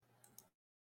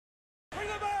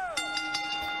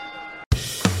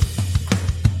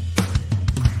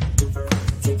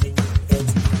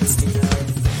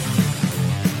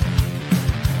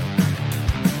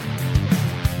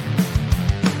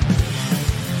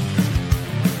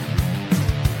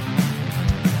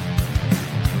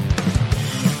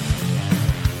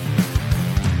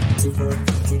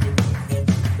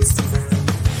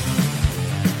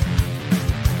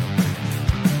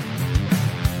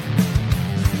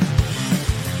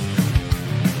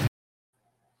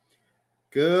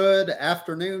Good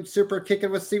afternoon, Super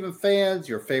Kicking with Steven fans.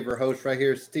 Your favorite host right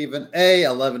here, Steven A.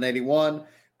 1181.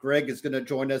 Greg is going to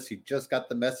join us. He just got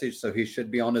the message, so he should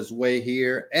be on his way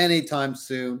here anytime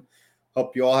soon.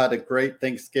 Hope you all had a great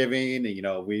Thanksgiving.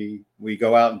 We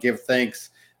go out and give thanks.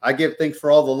 I give thanks for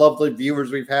all the lovely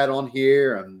viewers we've had on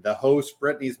here, and the host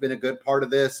Brittany's been a good part of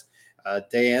this.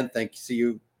 Dan, thanks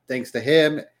to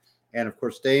him, and of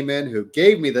course Damon, who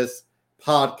gave me this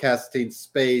podcasting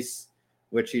space,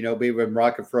 which, we've been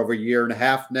rocking for over a year and a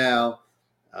half now.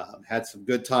 Had some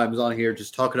good times on here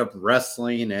just talking up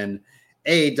wrestling and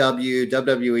AEW,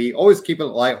 WWE, always keeping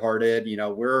it lighthearted.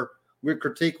 We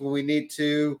critique when we need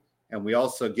to, and we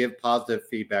also give positive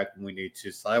feedback when we need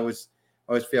to. So I always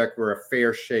feel like we're a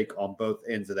fair shake on both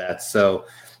ends of that. So,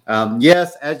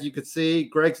 yes, as you can see,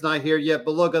 Greg's not here yet,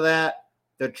 but look at that.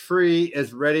 The tree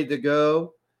is ready to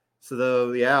go. So,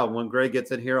 when Greg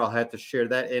gets in here, I'll have to share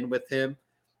that in with him.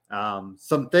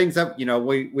 Some things that,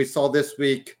 we saw this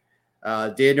week,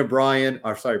 Bryan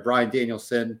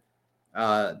Danielson,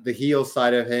 the heel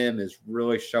side of him is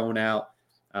really showing out.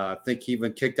 I think he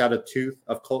even kicked out a tooth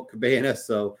of Colt Cabana,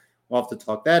 so we'll have to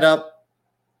talk that up.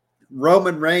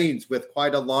 Roman Reigns with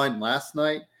quite a line last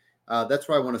night. That's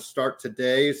where I want to start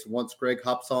today. So once Greg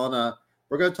hops on,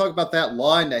 we're going to talk about that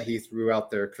line that he threw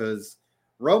out there, because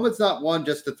Roman's not one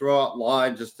just to throw out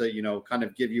line, just to, kind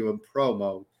of give you a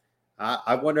promo.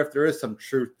 I wonder if there is some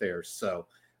truth there. So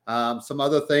some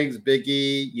other things, Big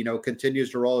E, continues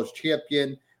to roll as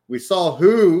champion. We saw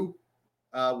who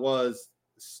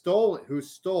stole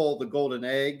the golden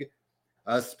egg.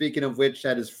 Speaking of which,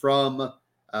 that is from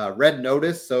Red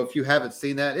Notice. So if you haven't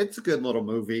seen that, it's a good little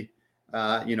movie.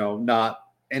 Not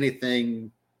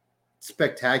anything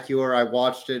spectacular. I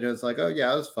watched it and it was like, oh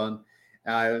yeah, it was fun.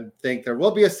 I think there will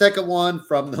be a second one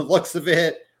from the looks of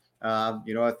it.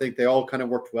 I think they all kind of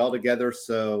worked well together.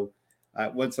 So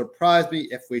it wouldn't surprise me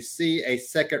if we see a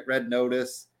second Red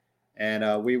Notice,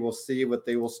 and we will see what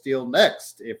they will steal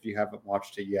next if you haven't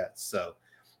watched it yet. So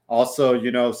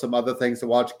also, some other things to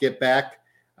watch. Get Back,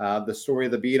 the story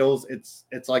of the Beatles.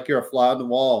 It's like you're a fly on the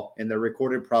wall in the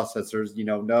recording processors.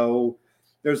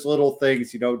 There's little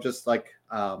things, just like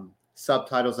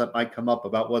subtitles that might come up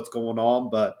about what's going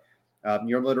on, but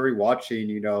you're literally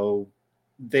watching,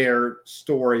 their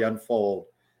story unfold,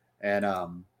 and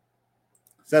so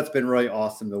that's been really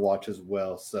awesome to watch as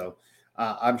well. So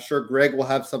I'm sure Greg will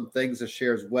have some things to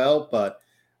share as well, but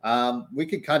we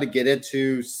could kind of get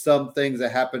into some things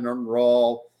that happened on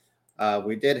Raw.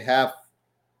 We did have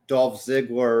Dolph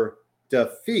Ziggler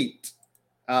defeat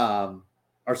we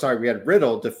had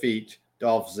Riddle defeat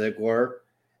Dolph Ziggler,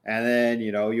 and then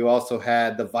you also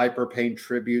had the Viper Pain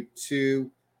tribute to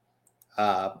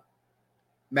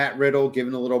Matt Riddle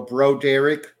giving a little bro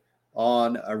Derek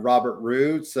on Robert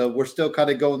Roode. So we're still kind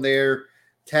of going there.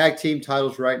 Tag team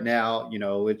titles right now,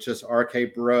 it's just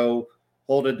RK Bro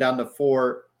holding down the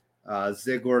fort.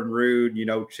 Ziggler and Roode,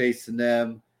 chasing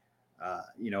them.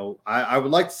 I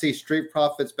would like to see Street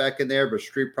Profits back in there, but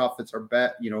Street Profits are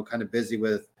back, kind of busy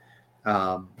with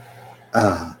AJ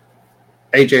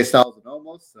Styles and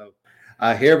Omos. So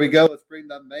here we go. Let's bring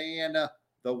the man,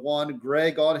 the one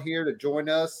Greg, on here to join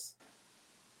us.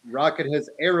 Rocking his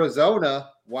Arizona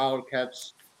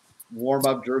Wildcats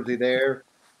warm-up jersey there.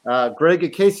 Greg, in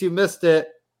case you missed it,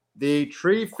 the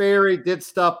Tree Fairy did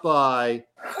stop by.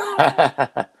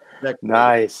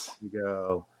 Nice. There you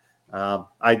go.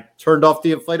 I turned off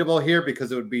the inflatable here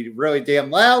because it would be really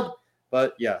damn loud.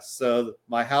 But yes, so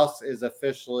my house is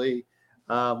officially,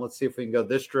 let's see if we can go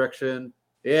this direction.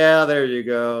 Yeah, there you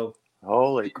go.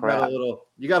 Holy crap.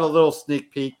 You got a little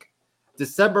sneak peek.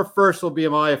 December 1st will be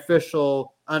my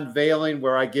official unveiling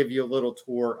where I give you a little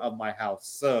tour of my house.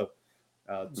 So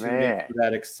tune in for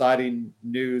that exciting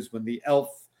news when the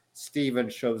elf Steven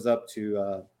shows up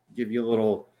to give you a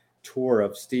little tour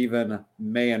of Steven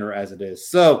Manor as it is.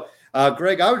 So,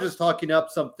 Greg, I was just talking up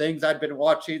some things I'd been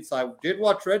watching. So I did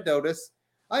watch Red Notice.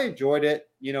 I enjoyed it,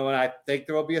 and I think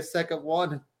there will be a second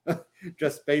one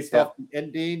just based off the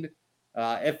ending.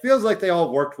 It feels like they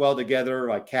all worked well together,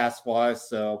 like cast-wise.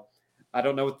 So I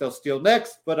don't know what they'll steal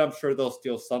next, but I'm sure they'll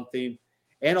steal something.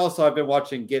 And also, I've been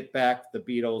watching Get Back, the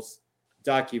Beatles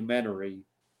documentary,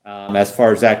 as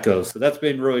far as that goes. So that's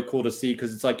been really cool to see,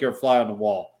 because it's like you're a fly on the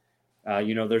wall.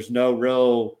 There's no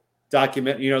real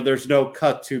document. There's no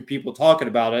cut to people talking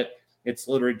about it. It's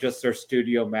literally just their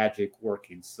studio magic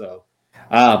working. So,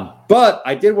 but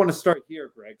I did want to start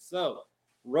here, Greg. So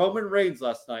Roman Reigns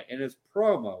last night in his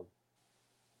promo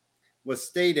was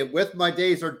stated, "With my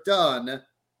days are done,"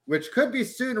 which could be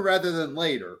sooner rather than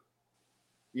later.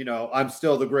 I'm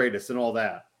still the greatest and all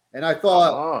that. And I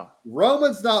thought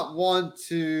Roman's not one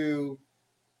to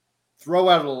throw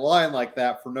out a line like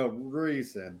that for no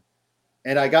reason.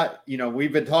 And I got,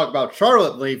 we've been talking about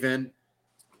Charlotte leaving,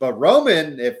 but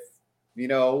Roman, if,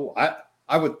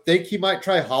 I would think he might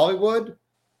try Hollywood.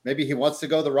 Maybe he wants to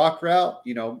go the Rock route.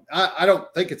 I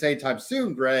don't think it's anytime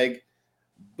soon, Greg.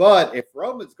 But if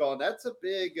Roman's gone, that's a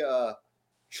big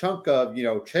chunk of,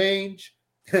 change.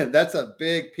 That's a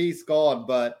big piece gone.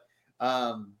 But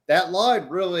that line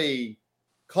really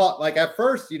caught, like at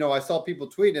first, I saw people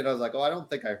tweeting it. I was like, oh, I don't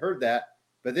think I heard that.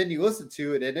 But then you listen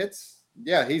to it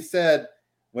and he said,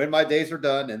 when my days are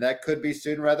done, and that could be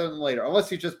sooner rather than later, unless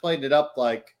he's just playing it up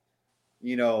like,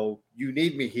 you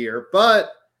need me here.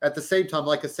 But at the same time,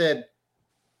 like I said,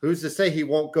 who's to say he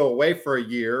won't go away for a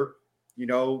year,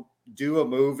 do a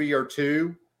movie or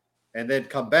two and then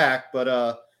come back.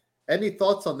 But any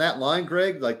thoughts on that line,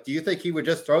 Greg? Like, do you think he would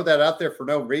just throw that out there for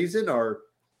no reason, or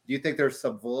do you think there's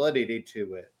some validity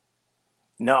to it?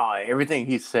 No, everything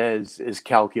he says is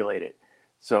calculated.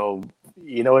 So,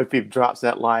 if he drops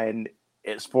that line,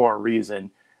 it's for a reason.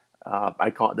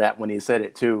 I caught that when he said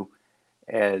it too.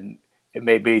 And it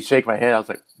made me shake my head. I was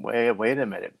like, wait a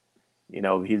minute.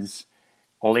 He's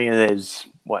only in his,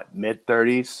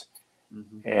 mid-30s?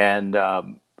 Mm-hmm.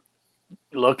 And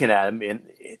looking at him in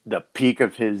the peak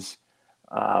of his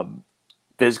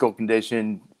physical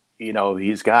condition,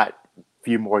 he's got a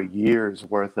few more years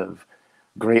worth of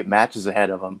great matches ahead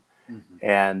of him. Mm-hmm.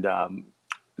 And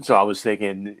so I was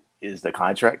thinking, is the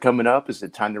contract coming up? Is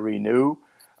it time to renew?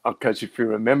 Because if you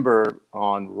remember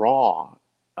on Raw,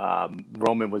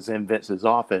 Roman was in Vince's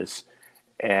office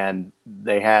and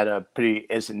they had a pretty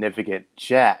insignificant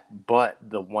chat. But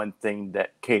the one thing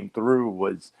that came through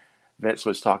was Vince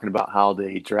was talking about how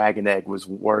the Dragon Egg was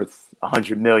worth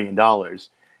 $100 million.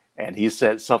 And he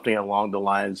said something along the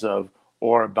lines of,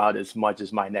 or about as much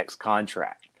as my next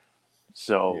contract.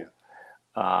 So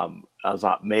I was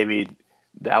like, maybe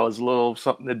that was a little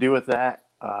something to do with that.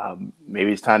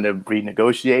 Maybe it's time to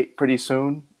renegotiate pretty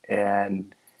soon.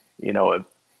 And,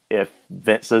 if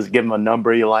Vince does give him a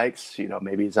number he likes,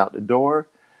 maybe he's out the door.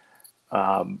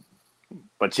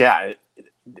 But yeah,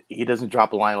 he doesn't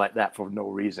drop a line like that for no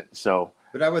reason. So,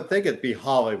 but I would think it'd be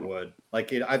Hollywood.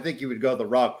 Like, I think he would go the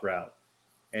Rock route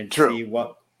and see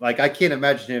what. Like, I can't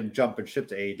imagine him jumping ship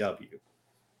to AEW.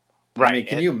 Right? I mean,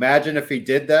 can you imagine if he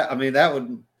did that? I mean, that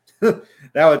would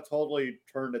totally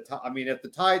turn the tide. I mean, if the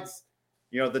tide's,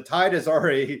 the tide is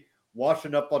already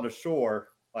washing up on the shore,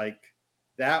 like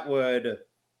that would,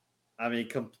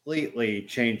 completely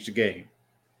change the game.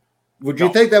 Would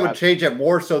you think that would change it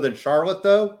more so than Charlotte,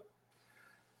 though?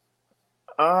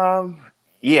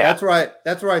 Yeah. That's right.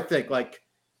 That's where I think like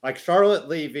Charlotte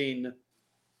leaving.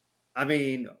 I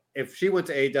mean, if she went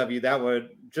to AEW,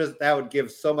 that would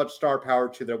give so much star power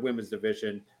to their women's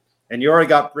division. And you already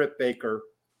got Britt Baker,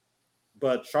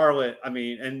 but Charlotte,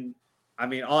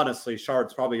 honestly,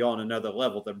 Charlotte's probably on another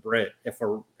level than Britt if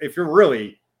you're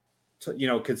really,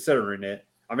 considering it.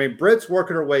 I mean, Britt's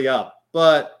working her way up,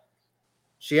 but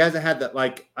she hasn't had that.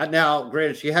 Like now,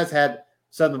 granted, she has had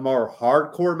some of the more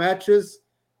hardcore matches,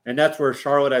 and that's where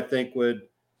Charlotte, I think,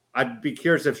 I'd be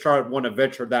curious if Charlotte want to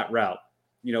venture that route.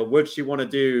 Would she want to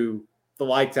do the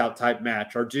lights out type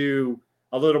match or do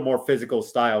a little more physical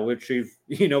style, which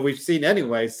we've seen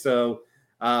anyway. So,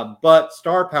 but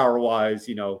star power wise,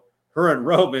 her and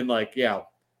Roman,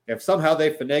 if somehow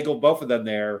they finagle both of them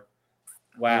there,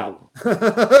 wow.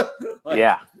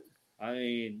 Yeah.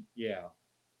 Yeah.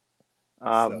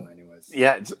 So anyways.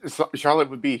 Yeah, Charlotte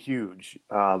would be huge.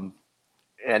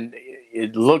 And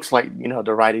it looks like,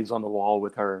 the writing's on the wall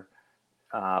with her.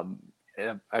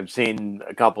 I've seen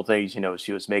a couple things,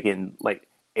 she was making like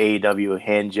AEW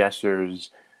hand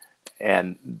gestures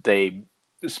and they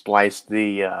spliced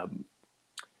it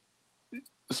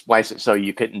so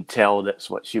you couldn't tell that's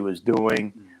what she was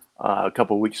doing a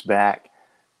couple of weeks back.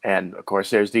 And of course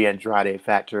there's the Andrade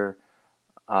factor.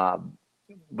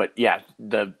 But yeah,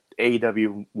 the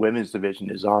AEW women's division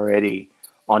is already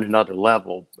on another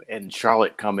level, and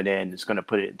Charlotte coming in is going to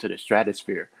put it into the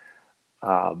stratosphere.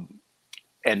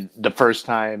 And the first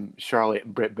time Charlotte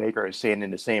and Britt Baker are staying in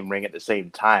the same ring at the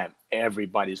same time,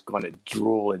 everybody's going to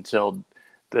drool until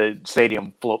the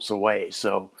stadium floats away.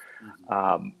 So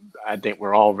I think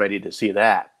we're all ready to see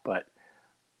that. But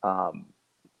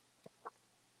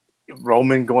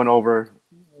Roman going over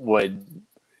would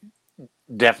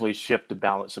definitely shift the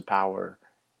balance of power,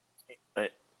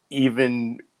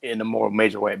 even in a more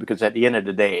major way, because at the end of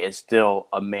the day, it's still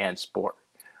a man's sport.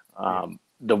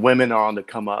 The women are on the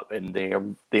come up, and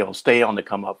they'll stay on the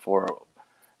come up for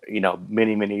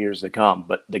many, many years to come.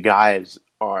 But the guys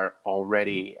are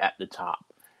already at the top,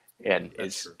 and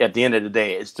at the end of the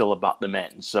day, it's still about the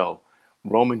men. So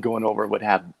Roman going over would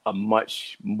have a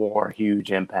much more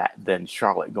huge impact than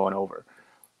Charlotte going over.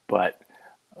 But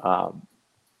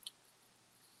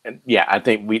and yeah, I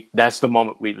think that's the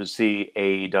moment we would see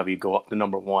AEW go up to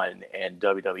number 1 and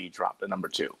WWE drop to number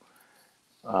 2.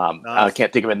 I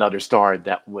can't think of another star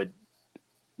that would.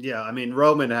 Yeah, I mean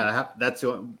Roman. That's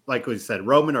like we said,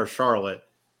 Roman or Charlotte.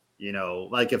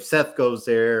 Like if Seth goes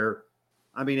there,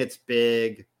 I mean it's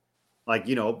big. Like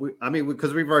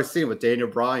because we've already seen it with Daniel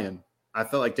Bryan. I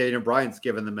felt like Daniel Bryan's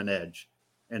giving them an edge,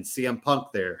 and CM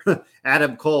Punk there,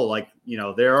 Adam Cole. Like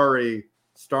they're already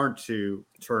starting to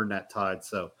turn that tide.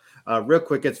 So real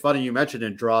quick, it's funny you mentioned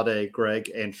Andrade, Greg,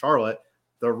 and Charlotte.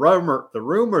 The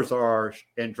rumors are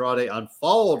Andrade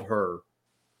unfollowed her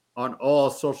on all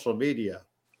social media,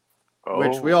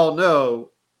 which we all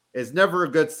know is never a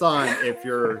good sign if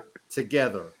you're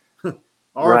together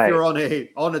or if you're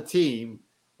on a team,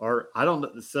 or I don't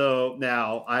know. So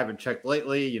now I haven't checked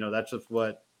lately. That's just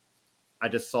what I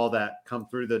just saw that come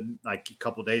through a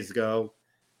couple days ago.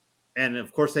 And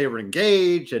of course they were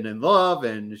engaged and in love,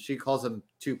 and she calls him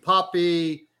too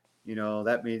poppy.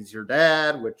 That means your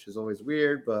dad, which is always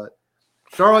weird. But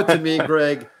Charlotte, to me,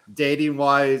 Greg, dating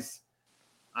wise,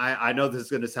 I know this is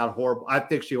going to sound horrible. I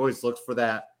think she always looks for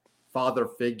that father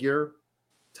figure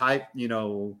type,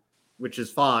 which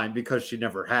is fine because she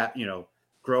never had,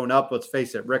 grown up. Let's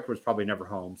face it, Rick was probably never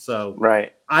home. So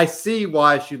I see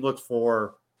why she looks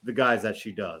for the guys that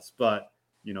she does. But,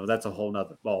 that's a whole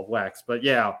nother ball of wax. But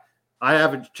yeah, I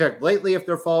haven't checked lately if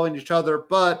they're following each other,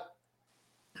 but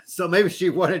so maybe she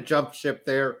wanted to jump ship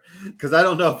there because I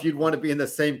don't know if you'd want to be in the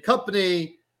same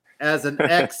company as an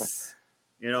ex,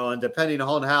 and depending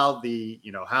on how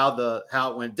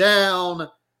how it went down.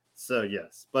 So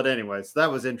yes, but anyways,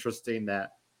 that was interesting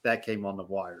that came on the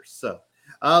wires. So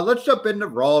let's jump into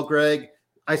Raw, Greg.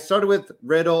 I started with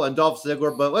Riddle and Dolph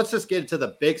Ziggler, but let's just get into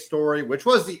the big story, which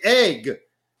was the egg,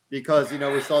 because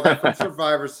we saw that from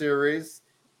Survivor Series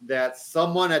that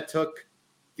someone had took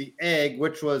the egg,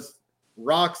 which was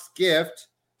Rock's gift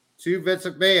to Vince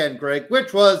McMahon, Greg,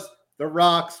 which was The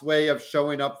Rock's way of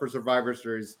showing up for Survivor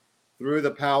Series through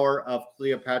the power of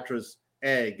Cleopatra's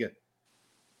egg.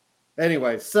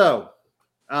 Anyway, so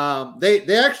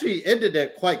they actually ended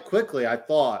it quite quickly, I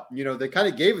thought. They kind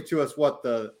of gave it to us,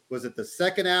 was it the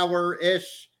second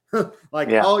hour-ish?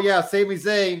 Oh yeah, Sami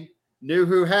Zayn knew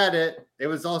who had it. It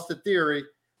was Austin Theory.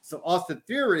 So Austin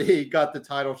Theory got the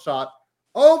title shot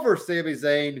over Sami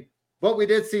Zayn. But we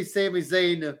did see Sami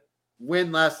Zayn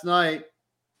win last night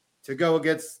to go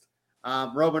against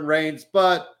Roman Reigns.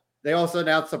 But they also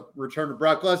announced a return to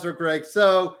Brock Lesnar, Greg.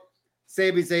 So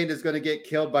Sami Zayn is going to get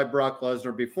killed by Brock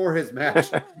Lesnar before his match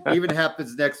even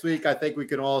happens next week. I think we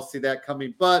can all see that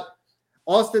coming. But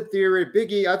Austin Theory,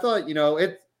 Big E, I thought,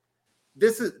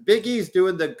 Big E's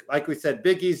doing like we said,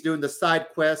 Big E's doing the side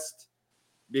quest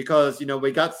because,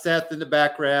 we got Seth in the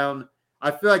background. I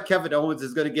feel like Kevin Owens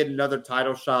is going to get another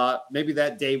title shot. Maybe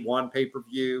that day one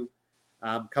pay-per-view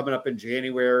coming up in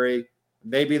January.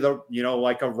 Maybe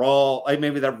like a Raw,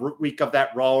 maybe the week of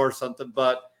that Raw or something.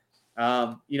 But,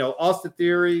 Austin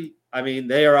Theory, I mean,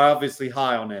 they are obviously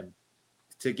high on him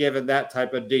to give him that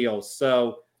type of deal.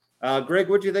 So, Greg,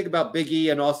 what do you think about Big E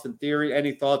and Austin Theory?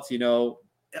 Any thoughts,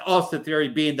 Austin Theory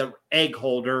being the egg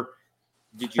holder?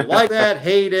 Did you like that?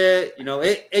 Hate it?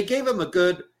 It gave him a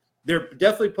good... They're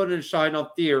definitely putting a shine on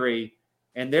Theory,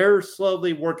 and they're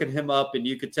slowly working him up, and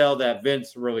you could tell that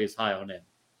Vince really is high on him.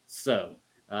 So,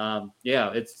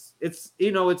 it's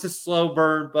a slow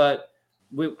burn, but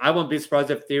I wouldn't be surprised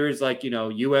if Theory's like,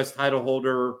 U.S. title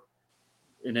holder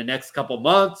in the next couple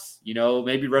months,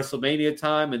 maybe WrestleMania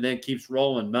time, and then keeps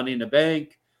rolling Money in the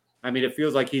Bank. I mean, it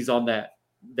feels like he's on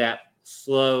that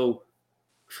slow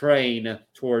train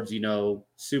towards,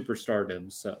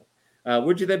 superstardom. So,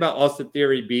 what do you think about Austin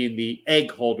Theory being the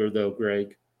egg holder, though,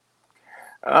 Greg?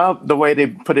 The way they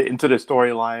put it into the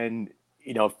storyline,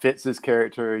 fits his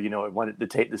character. I wanted to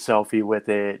take the selfie with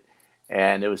it,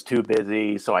 and it was too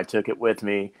busy, so I took it with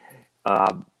me.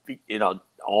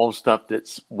 All stuff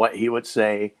that's what he would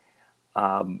say.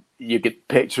 You could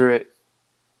picture it,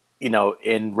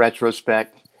 in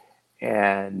retrospect,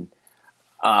 and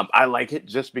I like it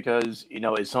just because,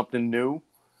 it's something new.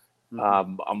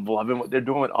 I'm loving what they're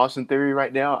doing with Austin Theory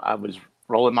right now. I was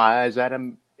rolling my eyes at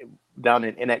him down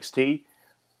in NXT,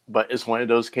 but it's one of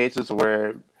those cases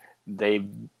where they've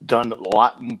done a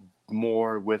lot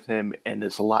more with him, and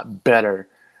it's a lot better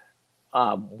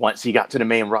once he got to the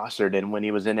main roster than when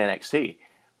he was in NXT.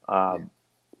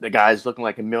 The guy's looking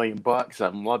like $1 million.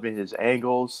 I'm loving his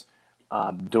angles,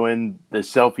 doing the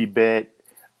selfie bit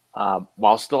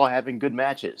while still having good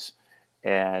matches,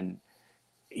 and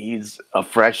he's a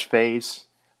fresh face.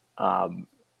 Um,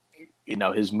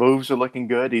 his moves are looking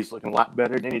good. He's looking a lot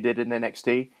better than he did in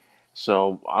NXT.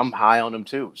 So I'm high on him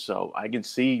too. So I can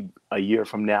see a year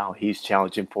from now he's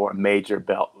challenging for a major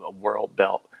belt, a world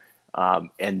belt,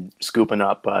 and scooping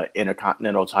up an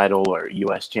Intercontinental title or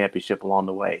U.S. Championship along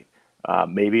the way.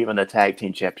 Maybe even a tag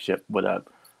team championship with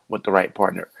the right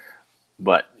partner.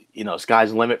 But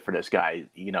sky's the limit for this guy.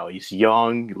 He's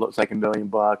young. He looks like $1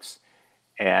 million,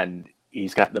 and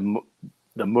he's got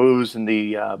the moves and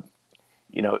the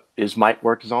his mic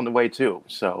work is on the way too.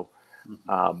 So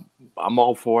I'm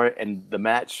all for it. And the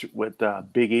match with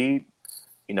Big E,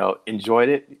 enjoyed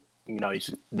it.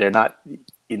 They're not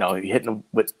hitting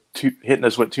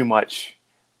us with too much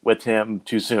with him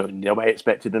too soon. Nobody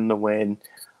expected him to win,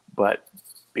 but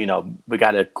we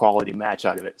got a quality match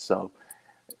out of it. So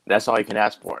that's all you can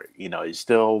ask for. He's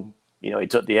still, he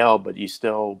took the L, but you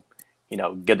still,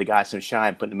 give the guy some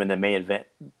shine, putting him in the main event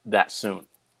that soon.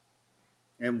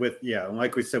 And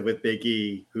like we said, with Big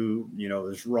E, who,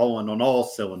 is rolling on all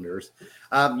cylinders.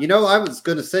 I was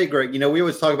going to say, Greg, we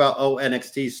always talk about,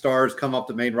 NXT stars come up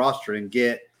the main roster and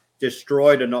get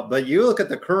destroyed. But you look at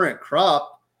the current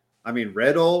crop,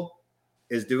 Riddle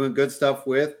is doing good stuff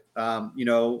with,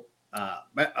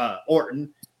 Orton.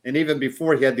 And even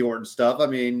before he had the Orton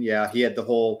stuff, he had the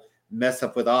whole mess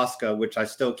up with Asuka, which I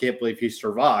still can't believe he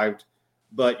survived.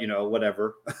 But,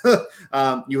 whatever.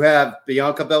 You have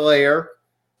Bianca Belair.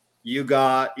 You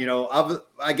got,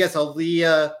 I guess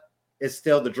Aaliyah is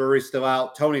still, the jury's still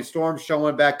out. Toni Storm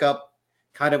showing back up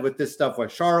kind of with this stuff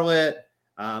with Charlotte.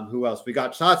 Who else? We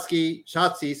got Shotzi.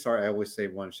 Sorry, I always say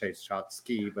one shade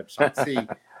Shotzi, but Shotzi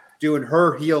doing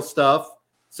her heel stuff.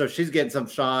 So she's getting some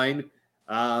shine.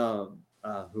 Who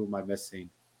am I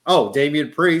missing? Oh,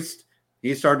 Damian Priest.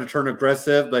 He's starting to turn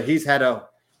aggressive, but he's had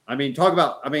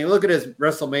look at his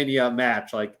WrestleMania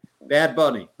match, like Bad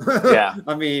Bunny. Yeah.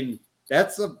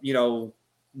 That's I'm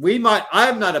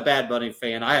not a Bad Bunny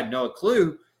fan. I had no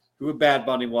clue who Bad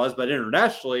Bunny was, but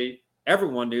internationally,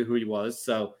 everyone knew who he was.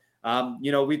 So,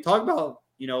 we talk about,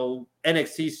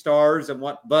 NXT stars and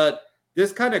but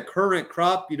this kind of current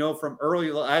crop, from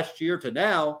early last year to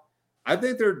now, I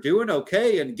think they're doing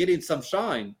okay and getting some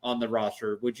shine on the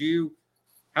roster.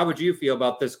 How would you feel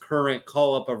about this current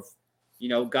call up of,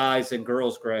 guys and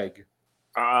girls, Greg?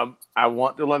 I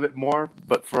want to love it more,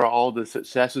 but for all the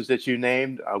successes that you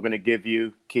named, I'm going to give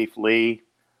you Keith Lee.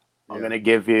 I'm going to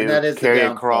give you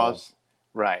Karrion Kross.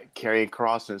 Right. Karrion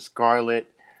Kross and Scarlett.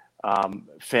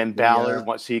 Finn Balor,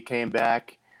 once he came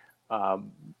back.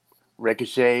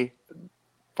 Ricochet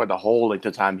for the whole length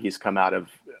of time he's come out of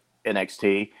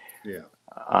NXT. Yeah.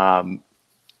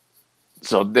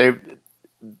 So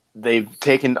they've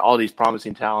taken all these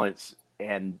promising talents,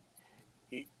 and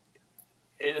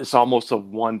it's almost a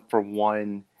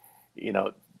 1-for-1,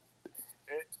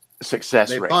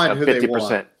 success rate of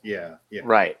 50%. Yeah.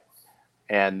 Right.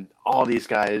 And all these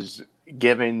guys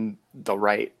given the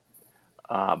right,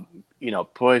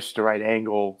 push, the right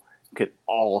angle, could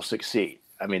all succeed.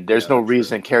 There's no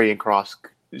reason Karrion Kross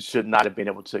should not have been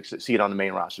able to succeed on the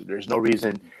main roster. There's no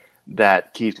reason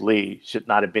that Keith Lee should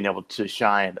not have been able to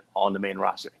shine on the main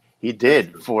roster. He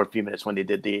did for a few minutes when they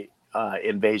did the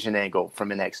invasion angle from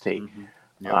NXT. Mm-hmm.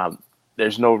 Yep.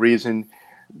 There's no reason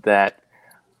that,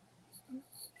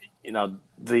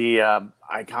 the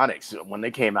Iconics, when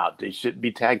they came out, they should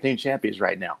be tag team champions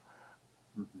right now.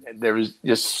 Mm-hmm. There was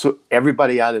just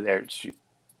everybody out of there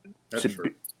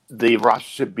the roster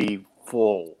should be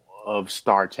full of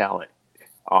star talent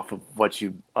off of what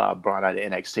you brought out of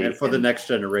NXT. And for the next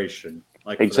generation,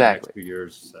 exactly. For the next few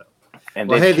years. So. And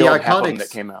the Iconics that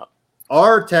came out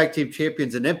are tag team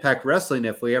champions in Impact Wrestling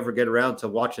if we ever get around to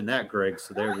watching that, Greg.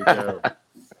 So there we go.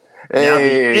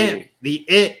 Hey. Now the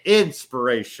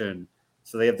inspiration.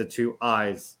 So they have the two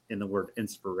I's in the word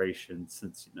inspiration,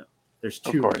 since there's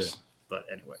two of them. But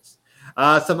anyways,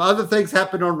 some other things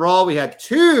happened on Raw. We had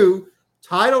 2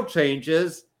 title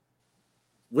changes.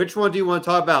 Which one do you want to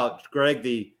talk about, Greg?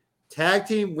 The tag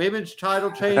team women's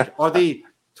title change or the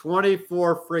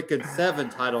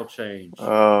 24/7 title change?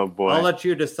 Oh boy! I'll let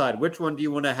you decide. Which one do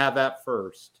you want to have at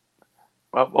first?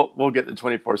 Well, we'll get the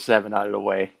 24/7 out of the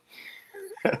way.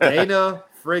 Dana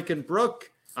freaking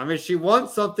Brooke. She won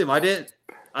something.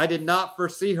 I did not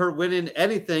foresee her winning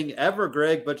anything ever,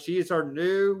 Greg. But she's our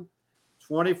new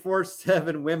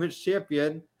 24/7 women's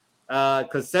champion.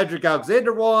 Because Cedric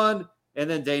Alexander won, and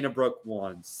then Dana Brooke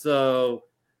won. So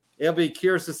it'll be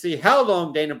curious to see how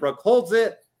long Dana Brooke holds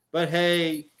it. But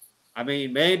hey,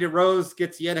 Mandy Rose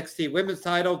gets the NXT women's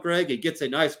title, Greg. It gets a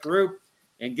nice group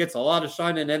and gets a lot of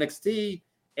shine in NXT.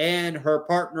 And her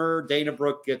partner, Dana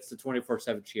Brooke, gets the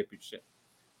 24/7 championship.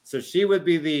 So she would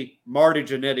be the Marty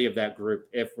Jannetty of that group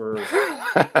if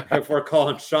we're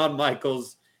calling Shawn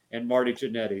Michaels and Marty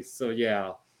Jannetty. So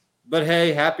yeah. But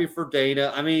hey, happy for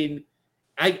Dana. I mean,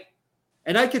 I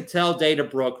could tell Dana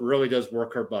Brooke really does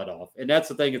work her butt off. And that's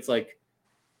the thing. It's like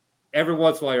every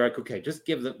once in a while you're like, okay, just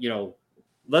give them,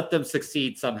 let them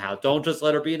succeed somehow. Don't just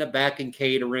let her be in the back and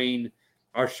catering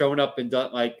or showing up and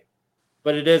done like.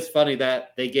 But it is funny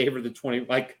that they gave her the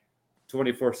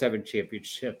 24/7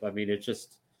 championship. I mean, it's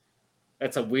just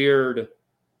that's a weird.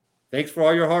 Thanks for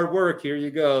all your hard work. Here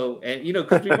you go. And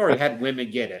because we've already had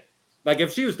women get it. Like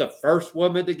if she was the first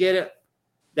woman to get it,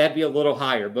 that'd be a little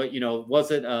higher. But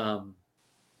wasn't. I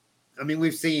mean,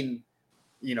 we've seen,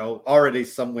 already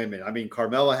some women. I mean,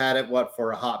 Carmella had it for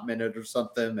a hot minute or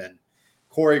something, and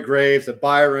Corey Graves and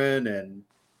Byron and.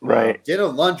 Right. Did a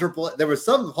Lunger. There was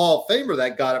some Hall of Famer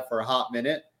that got it for a hot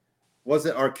minute. Was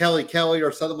it or Kelly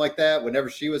or something like that?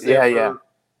 Whenever she was there. Yeah.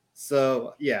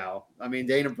 So yeah, I mean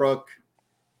Dana Brooke.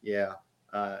 Yeah.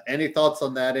 Any thoughts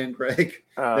on that, Greg?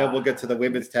 Then we'll get to the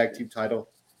women's tag team title.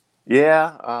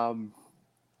 Yeah.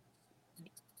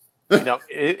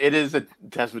 It is a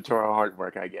testament to her hard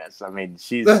work, I guess. I mean,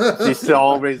 she's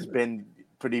always been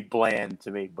pretty bland to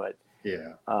me, but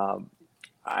yeah.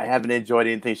 I haven't enjoyed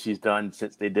anything she's done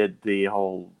since they did the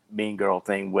whole Mean Girl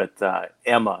thing with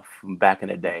Emma from back in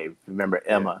the day. Remember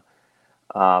Emma?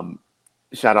 Yeah.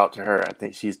 Shout out to her. I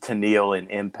think she's Tennille in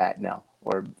Impact now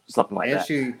or something like that.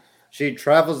 And she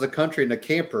travels the country in a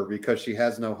camper because she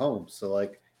has no home. So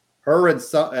like her and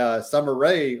Summer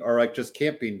Rae are like just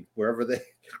camping wherever they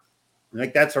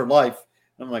like that's her life.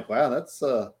 I'm like, wow, that's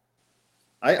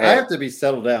I have to be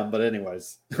settled down, but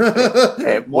anyways,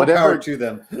 more power to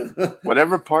them.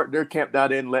 Whatever part they're camped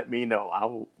out in, let me know. I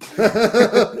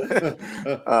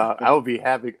will be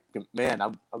happy. Man,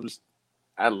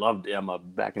 I loved Emma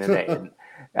back in the day, and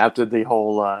after the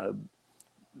whole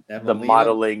the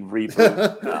modeling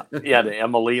reboot, the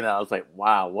Emelina, I was like,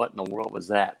 wow, what in the world was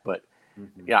that? But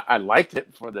yeah, I liked it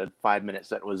for the 5 minutes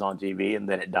that it was on TV, and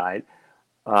then it died.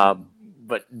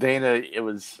 But Dana, it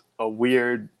was a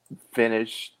weird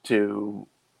finish to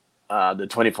the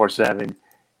 24/7,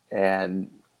 and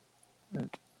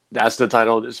that's the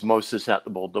title that's most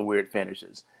susceptible to weird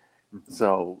finishes.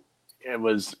 So it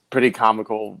was pretty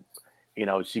comical.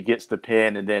 She gets the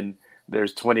pin, and then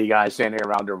there's 20 guys standing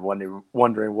around her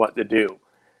wondering what to do,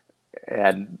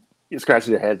 and you scratch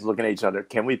their heads looking at each other.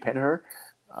 Can we pin her?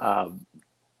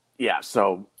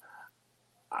 So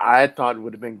I thought it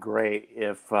would have been great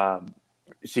if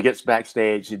she gets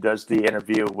backstage, she does the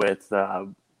interview with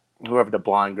whoever the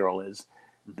blonde girl is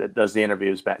that does the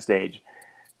interviews backstage.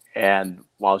 And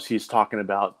while she's talking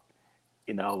about,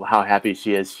 how happy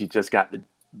she is, she just got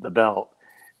the belt.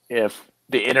 If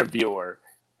the interviewer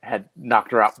had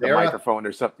knocked her out with the microphone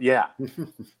or something,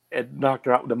 it knocked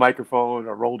her out with the microphone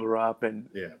or rolled her up and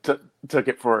took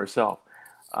it for herself.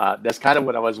 That's kind of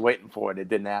what I was waiting for, and it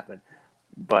didn't happen.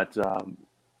 But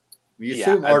you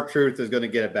assume R-Truth is going to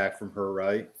get it back from her,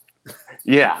 right?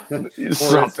 Yeah,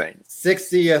 something.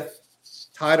 60th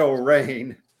title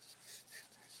reign.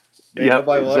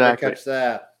 Nobody will ever catch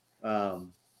that.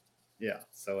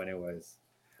 So anyways.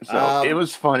 So it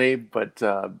was funny, but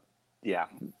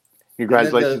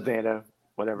congratulations, Dana.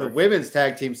 Whatever. The women's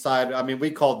tag team side, I mean,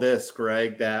 we called this,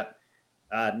 Greg, that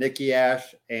Nikki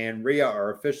Ash and Rhea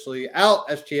are officially out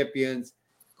as champions.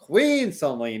 Queen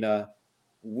Selena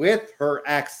with her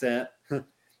accent,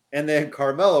 and then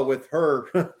Carmella with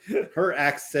her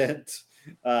accent,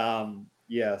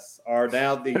 are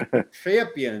now the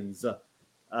champions.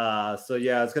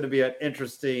 It's going to be an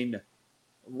interesting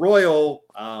royal,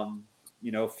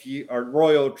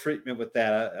 royal treatment with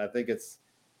that. I think it's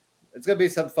going to be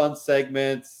some fun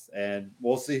segments, and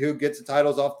we'll see who gets the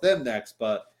titles off them next.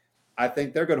 But I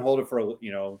think they're going to hold it for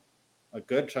a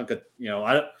good chunk of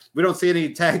we don't see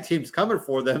any tag teams coming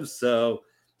for them, so.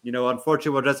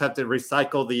 Unfortunately, we'll just have to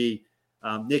recycle the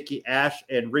Nikki Ash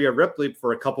and Rhea Ripley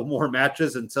for a couple more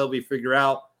matches until we figure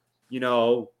out,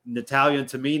 Natalya and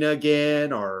Tamina again,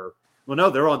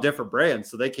 they're on different brands,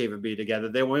 so they can't even be together.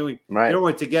 They went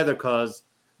together because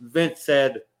Vince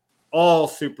said all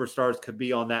superstars could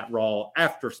be on that Raw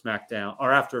after SmackDown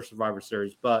or after Survivor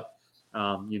Series, but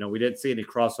we didn't see any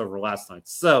crossover last night.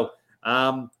 So,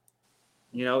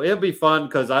 it'll be fun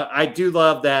because I do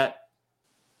love that.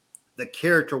 The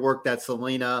character work that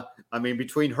Selena, I mean,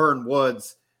 between her and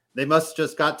Woods, they must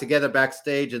just got together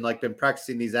backstage and been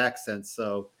practicing these accents.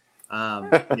 So,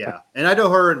 And I know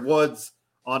her and Woods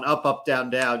on Up, Up, Down,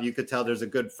 Down, you could tell there's a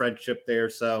good friendship there.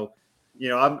 So,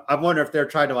 I'm wondering if they're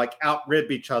trying to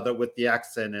out-rib each other with the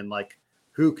accent and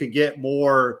who could get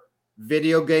more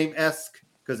video game-esque.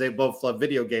 because they both love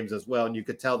video games as well, and you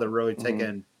could tell they're really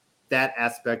taking that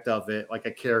aspect of it like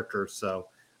a character. So,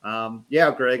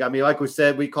 yeah, Greg. I mean, like we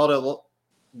said, we called it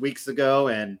weeks ago,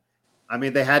 and I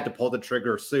mean they had to pull the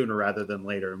trigger sooner rather than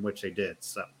later, in which they did.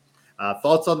 So,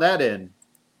 thoughts on that end?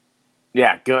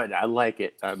 Yeah, good. I like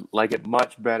it. I like it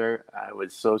much better. I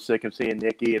was so sick of seeing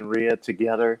Nikki and Rhea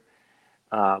together.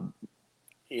 The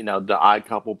odd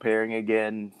couple pairing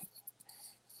again.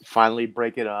 Finally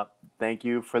break it up. Thank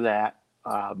you for that.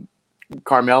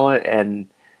 Carmella and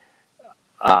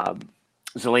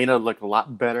Zelina look a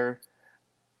lot better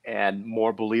and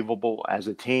more believable as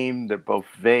a team. They're both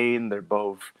vain. They're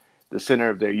both the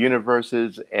center of their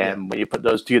universes. And when you put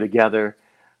those two together,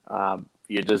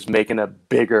 you're just making a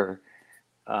bigger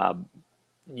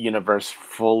universe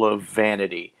full of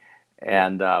vanity.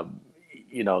 And,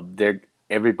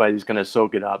 everybody's going to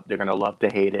soak it up. They're going to love to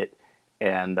hate it.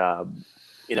 And,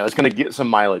 it's going to get some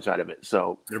mileage out of it.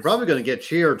 So they're probably going to get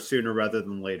cheered sooner rather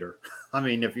than later. I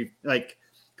mean, if you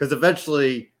because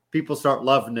eventually people start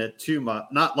loving it too much,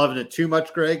 not loving it too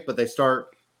much, Greg, but they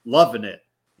start loving it.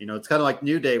 It's kind of like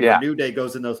New Day, where New Day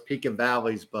goes in those peak and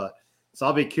valleys. But so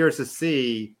I'll be curious to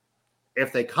see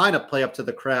if they kind of play up to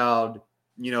the crowd,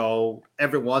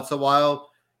 every once in a while,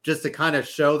 just to kind of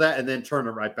show that and then turn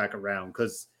it right back around.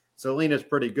 Because Zelina's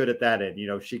pretty good at that end.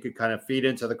 She could kind of feed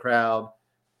into the crowd,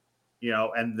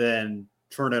 and then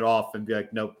turn it off and be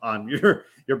like, nope,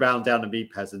 you're bound down to be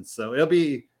peasants. So it'll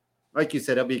be, like you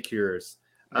said, it'll be curious.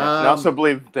 I also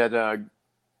believe that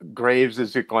Graves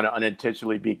is going to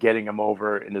unintentionally be getting him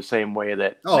over in the same way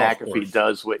that McAfee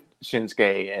does with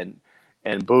Shinsuke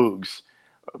and Boogs,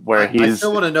 where I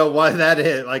still want to know why that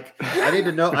is. Like, I need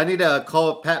to know. I need to call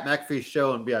up Pat McAfee's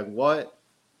show and be like, what?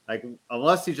 Like,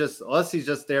 unless he's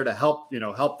just there to help,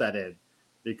 help that in,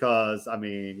 because I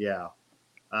mean, yeah.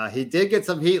 He did get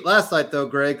some heat last night, though,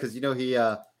 Greg, because he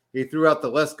threw out the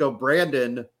 "Let's Go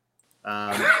Brandon"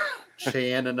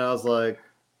 chant, and I was like,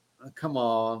 "Come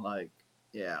on!" Like,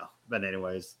 yeah. But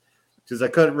anyways, because I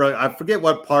forget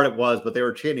what part it was, but they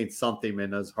were chanting something,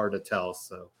 and it was hard to tell.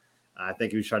 So I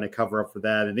think he was trying to cover up for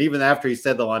that. And even after he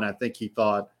said the line, I think he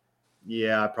thought,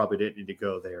 "Yeah, I probably didn't need to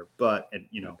go there." But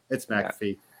it's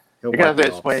McAfee. You got to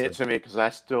explain it to me because I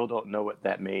still don't know what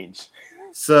that means.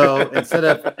 So instead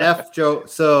of F Joe,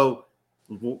 so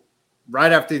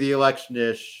right after the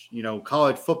election-ish,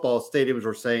 college football stadiums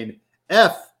were saying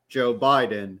F Joe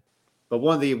Biden. But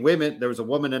one of the women, there was a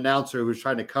woman announcer who was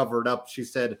trying to cover it up. She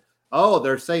said, "Oh,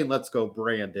 they're saying let's go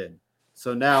Brandon."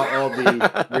 So now all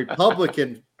the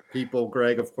Republican people,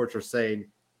 Greg, of course, are saying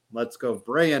let's go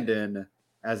Brandon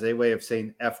as a way of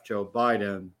saying F Joe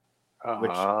Biden,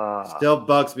 which still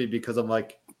bugs me because I'm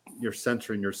like, you're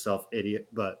censoring yourself, idiot.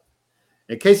 But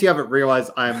in case you haven't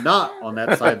realized, I am not on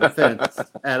that side of the fence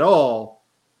at all.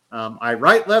 I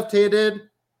write left-handed,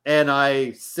 and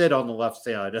I sit on the left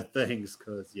side of things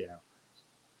because,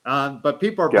 but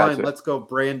people are buying "Let's Go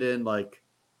Brandon" like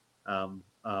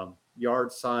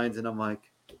yard signs, and I'm like,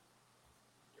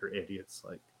 you're idiots.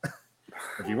 Like,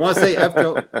 if you want to say F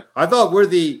Joe, I thought we're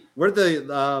the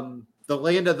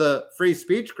land of the free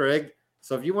speech, Greg.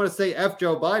 So if you want to say F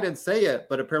Joe Biden, say it.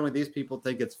 But apparently these people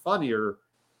think it's funnier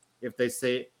if they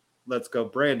say "Let's Go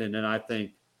Brandon," and I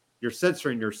think you're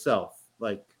censoring yourself.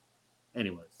 Like,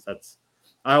 anyways,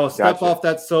 I will step off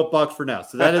that soapbox for now.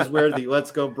 So that is where the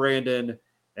 "Let's Go Brandon"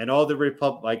 and all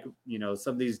the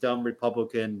some of these dumb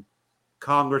Republican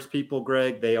Congress people,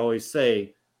 Greg, they always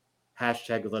say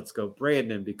hashtag "Let's Go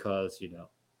Brandon" because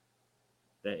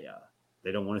they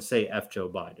don't want to say F Joe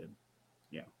Biden.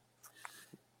 Yeah.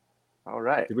 All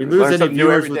right. Did we lose any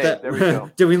viewers with that?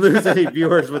 Did we lose any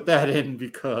viewers with that in?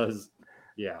 Because,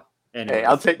 Anyways. Hey,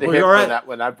 I'll take the hit for that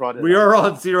when I brought it. We are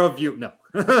on zero view. No.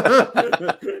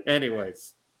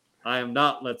 Anyways, I am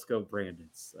not "Let's Go Brandon."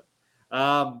 So,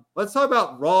 let's talk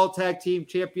about Raw Tag Team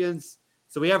Champions.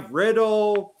 So we have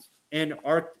Riddle and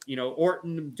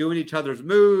Orton doing each other's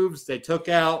moves. They took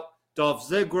out Dolph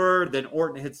Ziggler. Then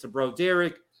Orton hits the Bro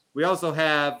Derek. We also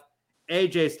have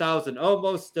AJ Styles and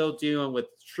Omos still dealing with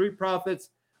Street Profits.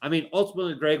 I mean,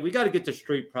 ultimately, Greg, we got to get to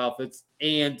Street Profits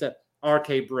and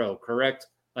RK Bro, correct?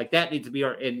 Like, that needs to be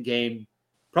our end game,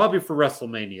 probably for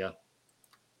WrestleMania.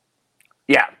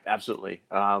 Yeah, absolutely.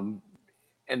 And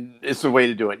it's the way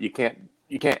to do it. You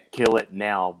can't kill it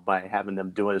now by having them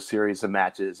doing a series of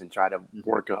matches and try to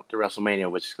work up to WrestleMania,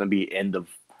 which is going to be end of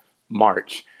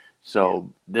March.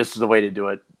 So this is the way to do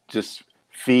it. Just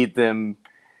feed them,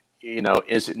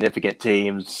 insignificant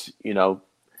teams,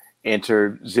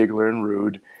 enter Ziggler and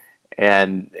Rude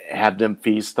and have them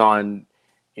feast on,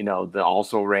 the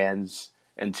also rans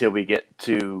until we get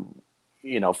to,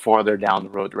 farther down the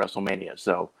road to WrestleMania.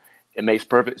 So it makes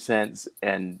perfect sense,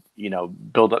 and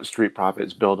build up Street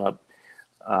Profits, build up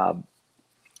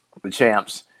the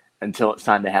champs until it's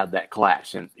time to have that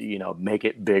clash, and make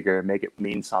it bigger, make it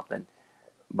mean something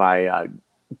by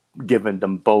giving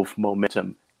them both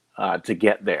momentum to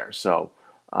get there. So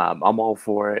I'm all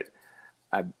for it.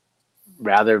 I'd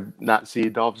rather not see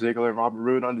Dolph Ziggler and Robert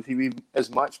Roode on the TV as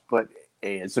much, but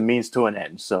hey, it's a means to an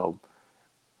end. So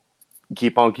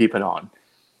keep on keeping on.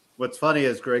 What's funny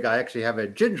is, Greg, I actually have a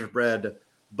gingerbread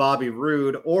Bobby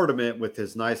Roode ornament with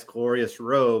his nice, glorious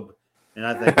robe. And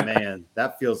I think, man,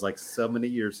 that feels like so many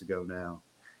years ago now.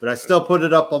 But I still put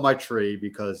it up on my tree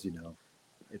because,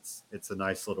 it's a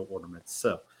nice little ornament.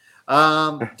 So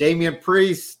Damian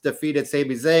Priest defeated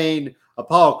Sami Zayn.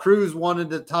 Apollo Crews wanted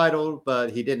the title,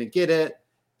 but he didn't get it.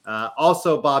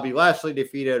 Also, Bobby Lashley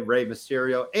defeated Rey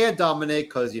Mysterio and Dominic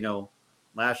because,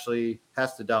 Lashley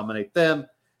has to dominate them.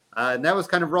 And that was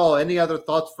kind of Raw. Any other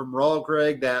thoughts from Raw,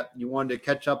 Greg, that you wanted to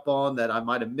catch up on that I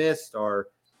might have missed, or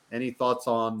any thoughts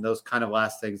on those kind of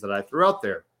last things that I threw out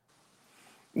there?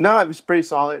 No, it was pretty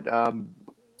solid.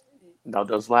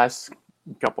 Those last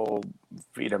couple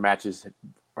feeder matches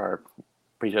are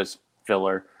pretty just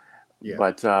filler. Yeah.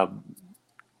 But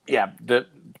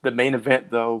the main event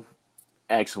though,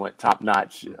 excellent, top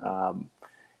notch.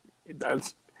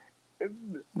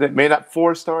 That made up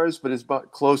 4 stars, but it's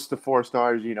about close to 4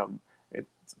 stars.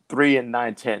 It's 3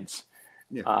 9/10.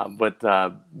 Yeah. With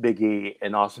Big E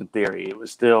and Austin Theory, it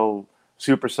was still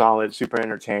super solid, super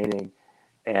entertaining,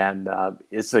 and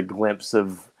it's a glimpse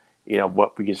of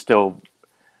what we can still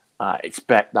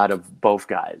expect out of both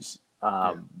guys.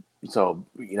 So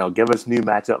give us new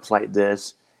matchups like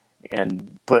this,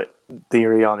 and put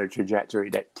Theory on a trajectory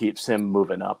that keeps him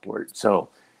moving upward. So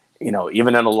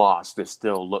even in a loss, this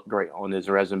still looked great on his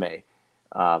resume.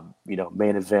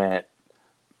 Main event.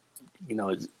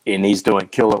 And he's doing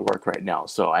killer work right now.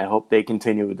 So I hope they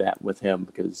continue that with him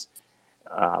because,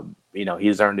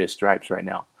 he's earned his stripes right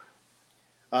now.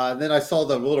 Then I saw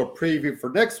the little preview for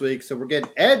next week. So we're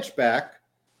getting Edge back.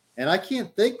 And I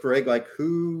can't think, Greg,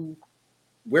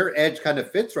 where Edge kind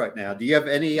of fits right now. Do you have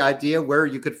any idea where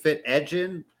you could fit Edge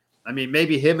in? I mean,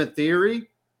 maybe him in Theory.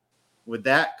 Would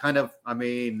that kind of,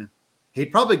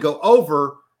 he'd probably go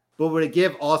over, but would it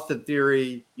give Austin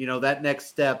Theory, that next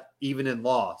step even in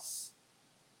loss?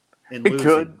 It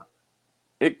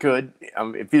could.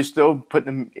 If you're still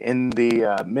putting him in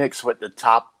the mix with the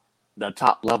top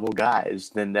level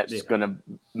guys, then that's going to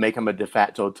make him a de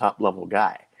facto top level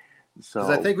guy. So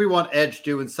I think we want Edge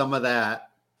doing some of that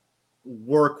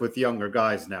work with younger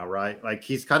guys now, right? Like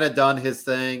he's kind of done his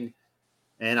thing,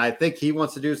 and I think he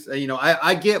wants to do.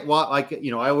 I get what,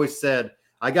 I always said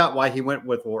I got why he went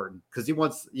with Orton because he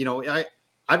wants.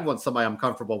 I'd want somebody I'm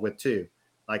comfortable with too.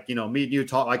 Like, me and you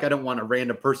talk, I don't want a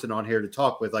random person on here to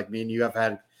talk with. Like me and you have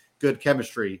had good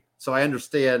chemistry. So I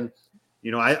understand,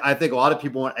 I think a lot of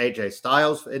people want AJ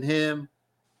Styles in him,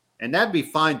 and that'd be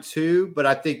fine too. But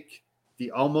I think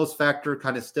the almost factor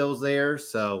kind of still is there.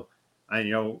 So, are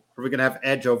we going to have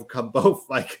Edge overcome both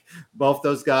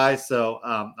those guys? So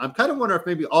I'm kind of wondering if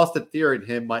maybe Austin Theory and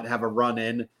him might have a run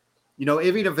in,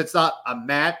 even if it's not a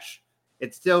match,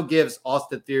 it still gives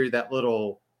Austin Theory that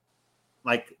little,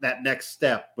 that next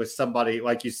step with somebody,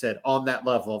 like you said, on that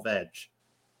level of Edge,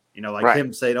 right.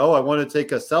 Him saying, "Oh, I want to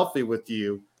take a selfie with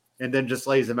you," and then just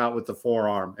lays him out with the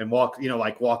forearm and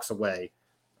walks away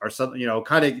or something,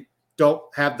 kind of don't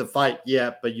have the fight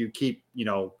yet, but you keep,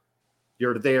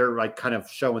 you're there, kind of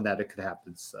showing that it could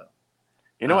happen. So,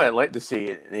 what I'd like to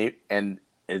see, and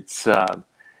it's,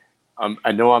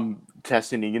 I know I'm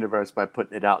testing the universe by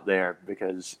putting it out there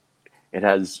because it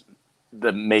has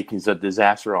the makings of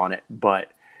disaster on it,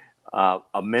 but a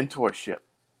mentorship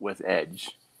with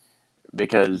Edge,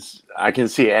 because I can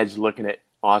see Edge looking at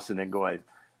Austin and going,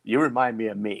 "You remind me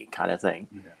of me," kind of thing.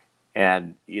 Yeah.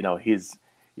 And he's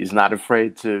not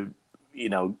afraid to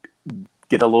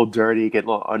get a little dirty, get a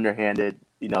little underhanded,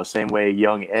 same way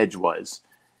young Edge was,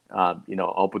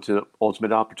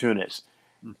 ultimate opportunist.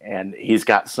 Mm-hmm. And he's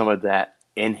got some of that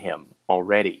in him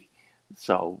already.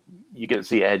 So you can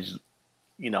see Edge,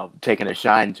 taking a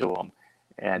shine to him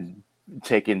and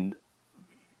taking,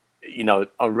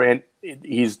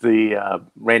 he's the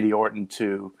Randy Orton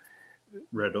to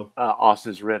Riddle,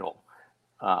 Austin's Riddle,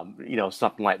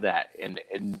 something like that.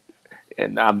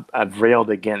 And I've railed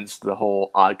against the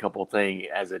whole Odd Couple thing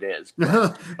as it is. But,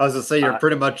 I was going to say, you're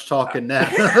pretty much talking now.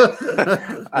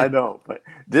 I know, but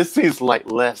this seems like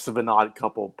less of an Odd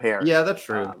Couple pair. Yeah, that's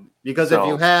true. Because if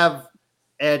you have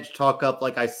Edge talk up,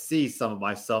 I see some of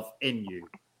myself in you,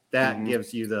 that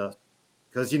gives you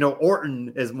because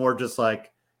Orton is more just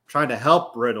trying to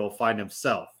help Riddle find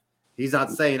himself. He's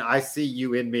not saying I see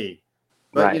you in me.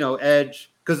 But Right. you know,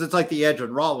 Edge, because it's like the Edge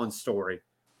and Rollins story,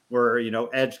 where you know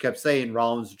Edge kept saying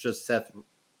Rollins just Seth,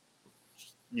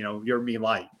 you know, you're me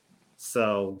light.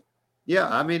 So yeah,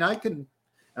 I mean,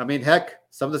 heck,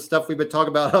 some of the stuff we've been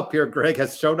talking about up here, Greg,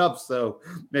 has shown up. So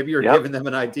maybe you're Yep. giving them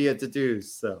an idea to do.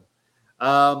 So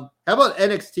how about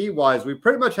NXT wise? We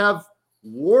pretty much have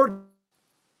War.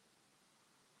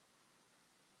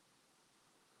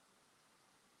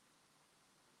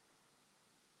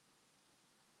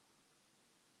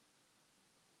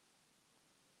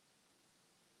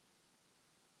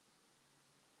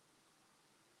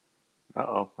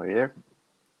 Uh-oh. Are you there?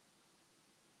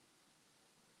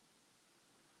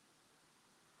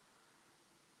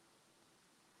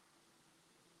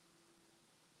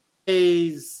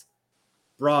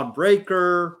 Braun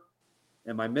Breaker.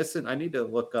 Am I missing? I need to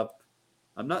look up.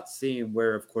 I'm not seeing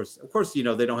where, of course, you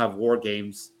know, they don't have War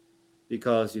Games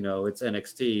because, you know, it's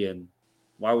NXT and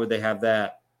why would they have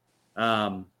that?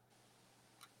 Oh,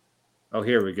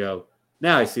 here we go.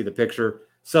 Now I see the picture.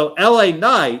 So LA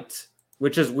Knight,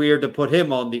 which is weird to put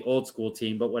him on the old school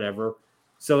team, but whatever.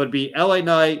 So it'd be LA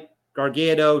Knight,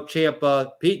 Gargano,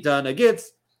 Ciampa, Pete Dunne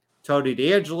against Tony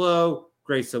D'Angelo,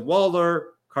 Grayson Waller,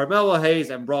 Carmelo Hayes,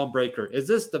 and Braun Breaker. Is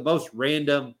this the most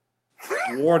random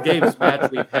War Games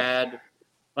match we've had?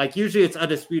 Like usually it's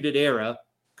Undisputed Era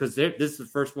because this is the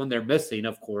first one they're missing,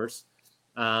 of course.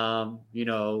 You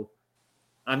know,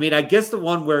 I mean, I guess the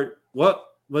one where what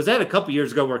was that a couple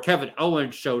years ago where Kevin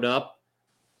Owens showed up,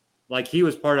 like he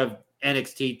was part of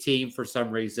NXT team for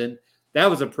some reason. That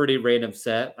was a pretty random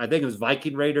set. I think it was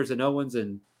Viking Raiders and Owens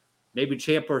and maybe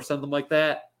Ciampa or something like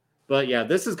that. But yeah,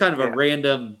 this is kind of a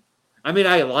random. I mean,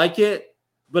 I like it,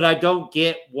 but I don't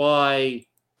get why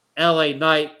LA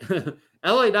Knight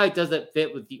LA Knight doesn't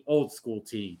fit with the old school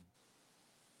team.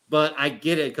 But I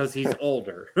get it because he's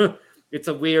older. It's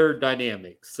a weird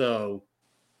dynamic. So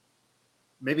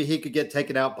maybe he could get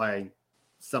taken out by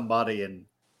somebody and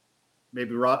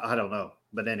maybe I don't know.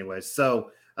 But anyway,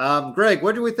 so Greg,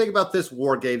 what do we think about this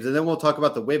War Games? And then we'll talk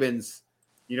about the women's.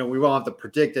 You know, we won't have to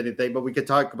predict anything, but we could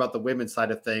talk about the women's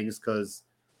side of things because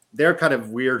they're kind of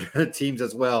weird teams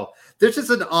as well. There's just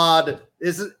an odd.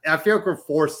 I feel like we're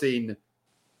forcing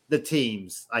the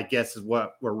teams, I guess, is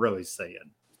what we're really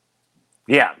saying.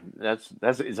 Yeah,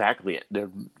 that's exactly it. They're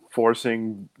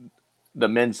forcing the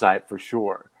men's side for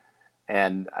sure.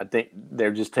 And I think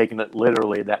they're just taking it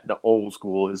literally that the old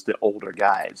school is the older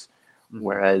guys,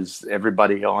 whereas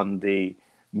everybody on the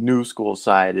new school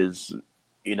side is,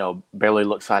 you know, barely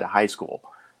looks out of high school.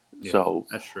 Yeah, so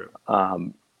that's true.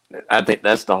 I think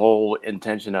that's the whole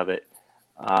intention of it.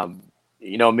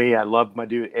 You know me, I love my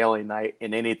dude LA Knight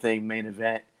in anything main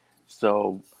event.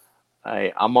 So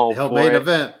I'm all for main it.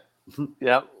 event.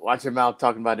 Yep, watch him out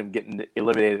talking about him getting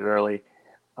eliminated early.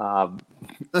 I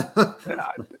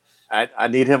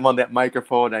need him on that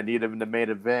microphone. I need him in the main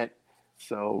event.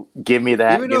 So give me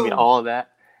that. Give me all of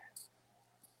that.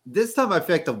 This time I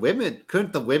feel like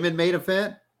couldn't the women main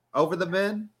event over the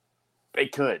men? They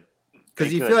could.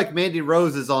 Because you feel like Mandy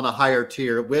Rose is on a higher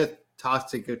tier with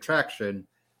Toxic Attraction.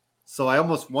 So I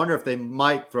almost wonder if they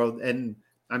might throw. And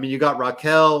I mean, you got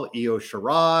Raquel, Io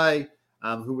Shirai.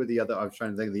 Who were the other? I was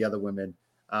trying to think of the other women.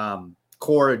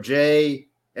 Cora Jade,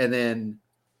 and then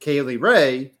Kaylee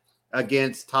Ray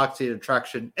against Toxic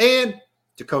Attraction and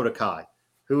Dakota Kai,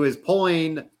 who is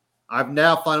pulling. I've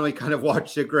now finally kind of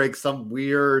watched it, Greg, some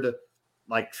weird,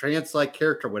 like trance-like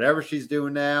character, whatever she's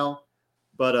doing now.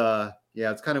 But yeah,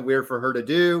 it's kind of weird for her to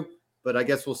do. But I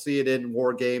guess we'll see it in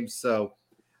War Games. So,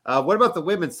 what about the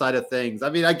women's side of things? I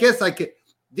mean, I guess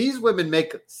these women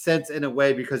make sense in a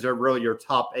way because they're really your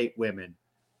top 8 women,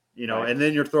 you know. Right. And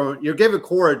then you're giving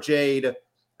Cora Jade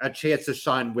a chance to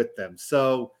shine with them.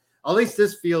 So at least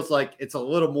this feels like it's a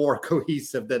little more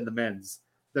cohesive than the men's.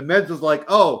 The men's was like,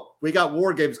 oh, we got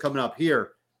War Games coming up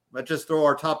here. Let's just throw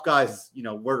our top guys. You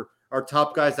know, we're our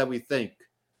top guys that we think.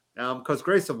 Because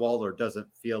Grayson Waller doesn't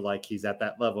feel like he's at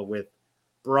that level with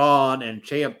Braun and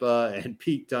Ciampa and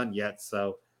Pete Dunne yet.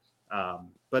 So,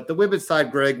 but the women's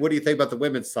side, Greg, what do you think about the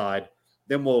women's side?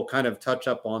 Then we'll kind of touch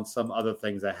up on some other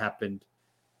things that happened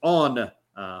on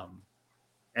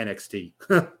NXT.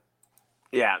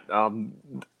 Yeah, and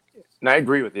I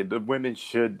agree with you. The women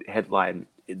should headline.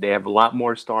 They have a lot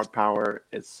more star power.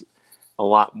 It's a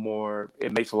lot more.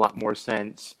 It makes a lot more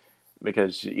sense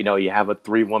because you know you have a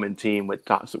 3-woman team with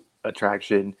Toxic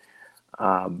Attraction,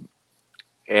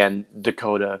 and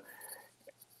Dakota.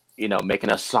 You know,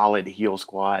 making a solid heel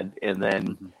squad, and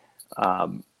then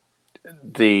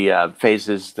the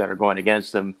faces that are going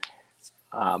against them,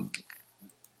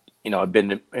 you know, have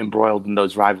been embroiled in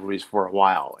those rivalries for a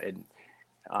while, and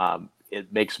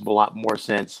it makes a lot more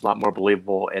sense, a lot more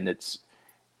believable, and it's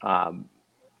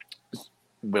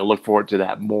we'll look forward to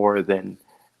that more than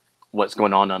what's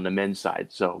going on the men's side.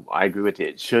 So I agree with you.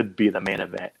 It should be the main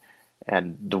event,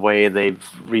 and the way they've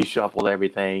reshuffled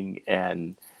everything,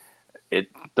 and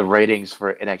the ratings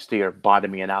for NXT are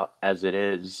bottoming out as it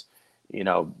is.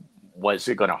 What's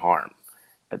it going to harm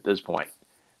at this point?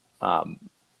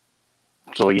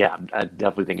 So yeah, I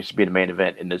definitely think it should be the main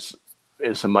event, and this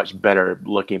is a much better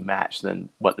looking match than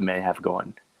what the men have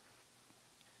going.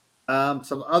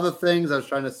 Some other things, I was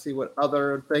trying to see what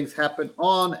other things happened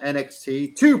on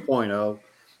NXT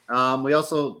 2.0. We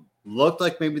also looked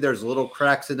like maybe there's little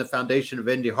cracks in the foundation of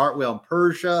Indy Hartwell and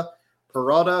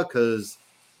Parada, because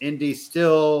Indy's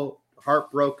still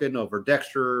heartbroken over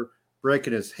Dexter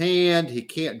breaking his hand. He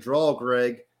can't draw,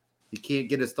 Greg. He can't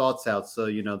get his thoughts out. So,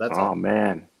 that's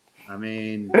man. I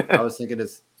mean, I was thinking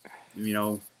it's,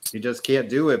 he just can't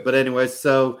do it. But anyway,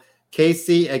 so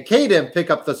Casey and Caden pick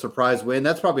up the surprise win.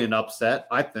 That's probably an upset,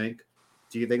 I think.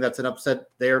 Do you think that's an upset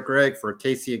there, Greg, for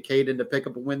Casey and Caden to pick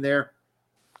up a win there?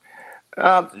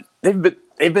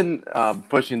 They've been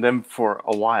pushing them for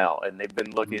a while, and they've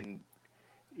been looking.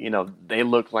 They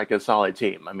look like a solid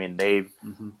team. I mean, they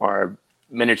are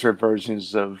miniature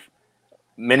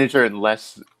and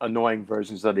less annoying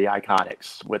versions of the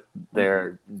Iconics, with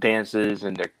their dances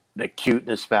and their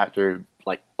cuteness factor,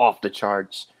 like off the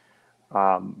charts.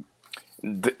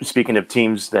 Speaking of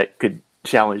teams that could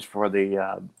challenge for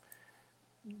the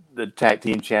tag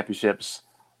team championships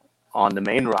on the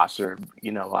main roster,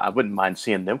 I wouldn't mind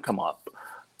seeing them come up.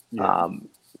 Yeah.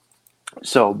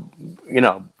 So,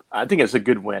 I think it's a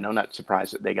good win. I'm not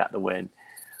surprised that they got the win.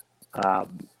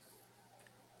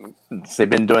 They've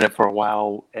been doing it for a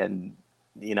while, and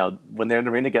when they're in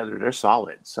the ring together, they're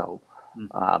solid. So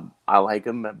I like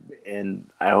them, and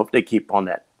I hope they keep on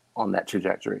that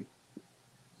trajectory.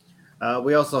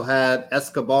 We also had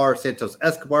Santos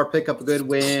Escobar pick up a good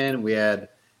win. We had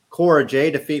Cora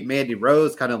Jade defeat Mandy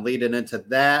Rose, kind of leading into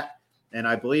that. And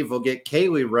I believe we'll get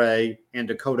Kaylee Ray and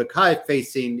Dakota Kai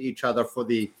facing each other for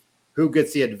who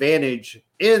gets the advantage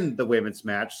in the women's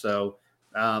match. So,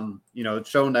 it's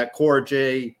shown that Cora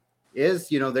Jade is,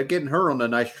 they're getting her on a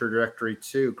nice trajectory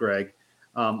too, Greg.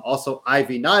 Also,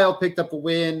 Ivy Nile picked up a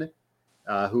win.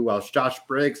 Who else? Josh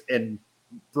Briggs and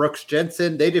Brooks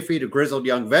Jensen. They defeated Grizzled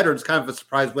Young Veterans. Kind of a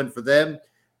surprise win for them.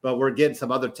 But we're getting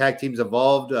some other tag teams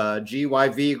involved.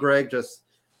 GYV, Greg,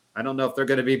 I don't know if they're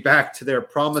going to be back to their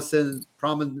prominence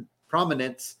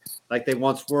like they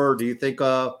once were. Do you think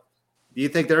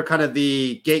they're kind of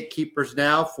the gatekeepers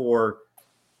now for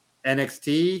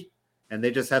NXT, and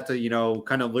they just have to,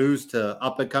 kind of lose to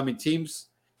up-and-coming teams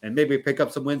and maybe pick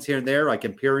up some wins here and there, like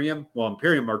Imperium? Well,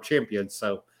 Imperium are champions,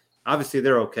 so obviously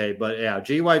they're okay. But, yeah,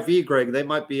 GYV, Greg, they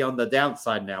might be on the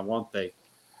downside now, won't they?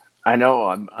 I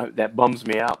know. That bums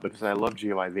me out because I love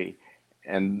GYV,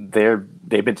 and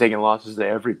they've been taking losses to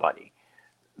everybody.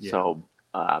 Yeah. So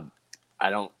I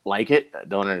don't like it. I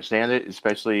don't understand it,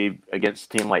 especially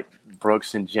against a team like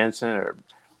Brooks and Jensen or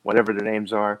whatever their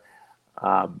names are.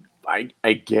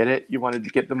 I get it. You wanted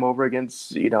to get them over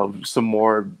against, some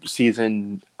more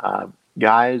seasoned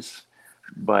guys,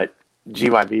 but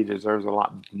GYV deserves a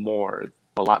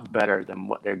lot better than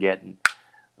what they're getting.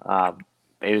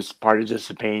 It was part of just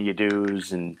the paying your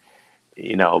dues and,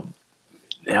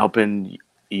 helping,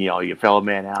 your fellow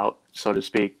man out, so to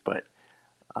speak. But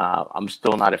I'm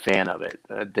still not a fan of it.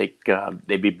 I think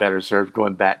they'd be better served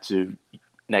going back to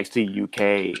NXT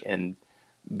UK and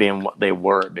being what they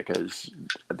were, because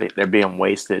I think they're being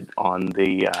wasted on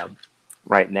the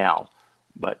right now.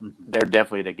 But they're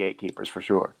definitely the gatekeepers for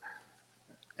sure.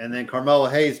 And then Carmelo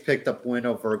Hayes picked up a win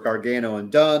over Gargano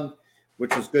and Dunn,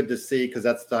 which was good to see, because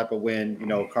that's the type of win,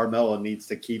 Carmelo needs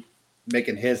to keep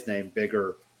making his name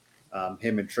bigger.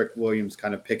 Him and Trick Williams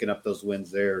kind of picking up those wins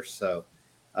there. So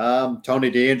Tony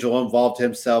D'Angelo involved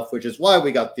himself, which is why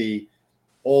we got the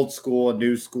old school and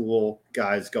new school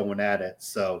guys going at it.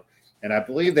 So, and I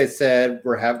believe they said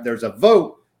there's a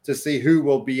vote to see who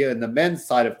will be in the men's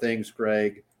side of things,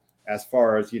 Greg, as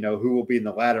far as, who will be in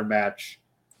the ladder match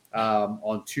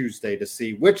on Tuesday, to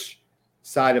see which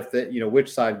side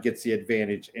which side gets the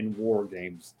advantage in War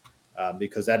Games,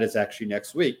 because that is actually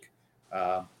next week.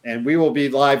 And we will be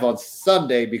live on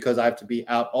Sunday because I have to be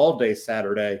out all day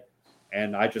Saturday,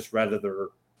 and I just rather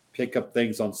pick up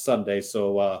things on Sunday.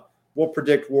 So we'll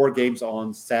predict War Games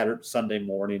on Sunday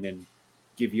morning and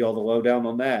give you all the lowdown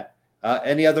on that.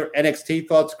 Any other NXT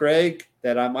thoughts, Greg,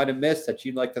 that I might have missed that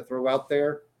you'd like to throw out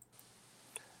there?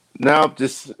 No,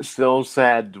 just still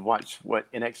sad to watch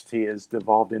what NXT has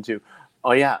devolved into.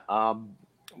 Oh, yeah.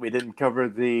 We didn't cover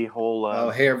the whole...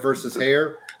 hair versus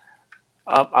hair?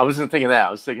 I wasn't thinking that.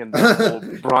 I was thinking the whole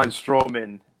Braun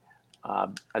Strowman.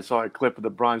 I saw a clip of the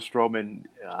Braun Strowman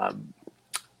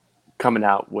coming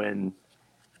out when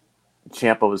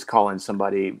Ciampa was calling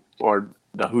somebody, or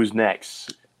the Who's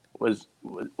Next. Was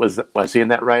I seeing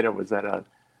that right, or was that a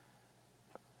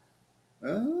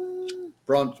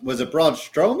Was it Braun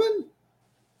Strowman?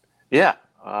 Yeah.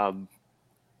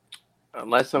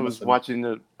 Unless I was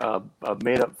watching a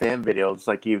made-up fan video, it's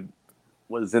like he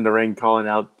was in the ring calling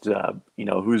out,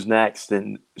 Who's Next,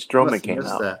 and Strowman came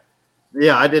out. That.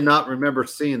 Yeah, I did not remember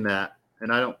seeing that,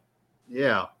 and I don't.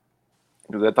 Yeah,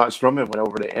 because I thought Strowman went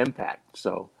over to Impact,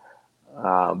 so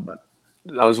I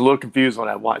was a little confused when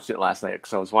I watched it last night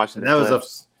because I was watching.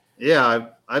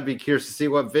 I'd be curious to see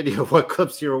what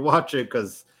clips you were watching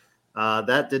because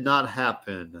that did not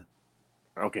happen.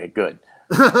 Okay, good.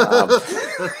 I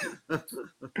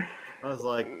was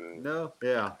like, no,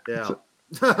 yeah.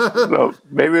 So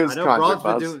maybe it was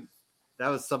that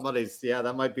was somebody's. Yeah,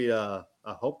 that might be a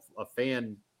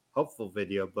fan hopeful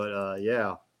video, but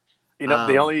yeah.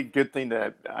 The only good thing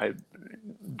that I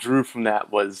drew from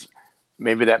that was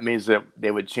maybe that means that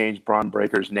they would change Braun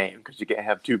Breaker's name because you can't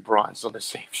have two Brauns on the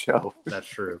same show. That's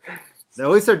true. At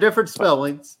least they're different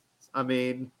spellings. I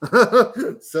mean,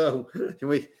 so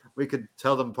we could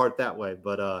tell them apart that way.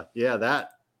 But that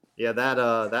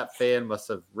fan must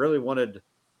have really wanted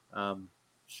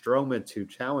Strowman to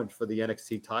challenge for the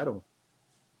NXT title.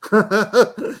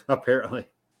 Apparently.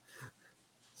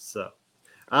 So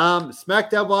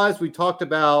SmackDown wise, we talked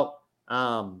about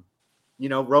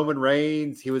Roman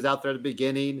Reigns. He was out there at the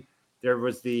beginning. There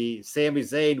was the Sami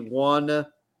Zayn won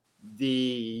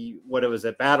the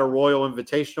Battle Royal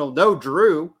Invitational. No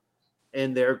Drew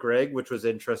in there, Greg, which was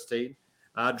interesting.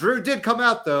 Drew did come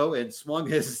out though and swung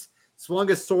his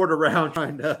sword around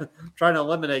trying to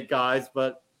eliminate guys,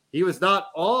 but he was not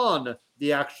on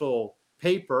the actual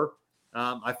paper.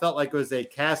 I felt like it was a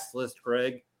cast list,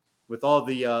 Greg, with all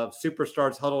the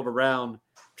superstars huddled around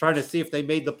trying to see if they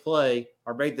made the play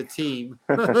or made the team.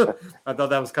 I thought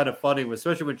that was kind of funny,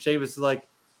 especially when Sheamus is like,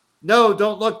 no,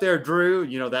 don't look there, Drew.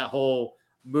 That whole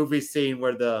movie scene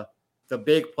where the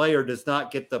big player does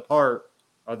not get the part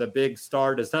or the big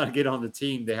star does not get on the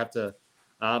team. They have to,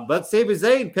 but Sami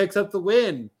Zayn picks up the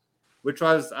win, which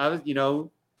Sami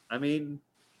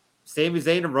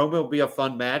Zayn and Roman will be a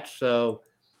fun match. So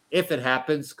if it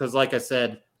happens, because like I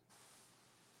said,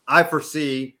 I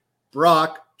foresee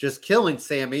Brock just killing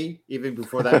Sammy even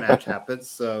before that match happens.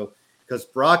 So because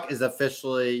Brock is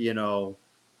officially,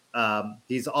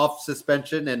 he's off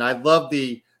suspension, and I love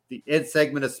the end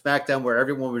segment of SmackDown where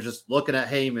everyone was just looking at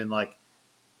Heyman like,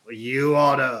 you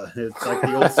oughta. It's like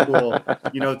the old school,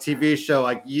 TV show,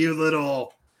 like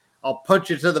I'll punch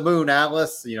you to the moon,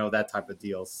 Atlas. That type of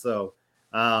deal. So,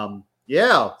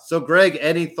 So, Greg,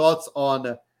 any thoughts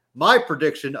on my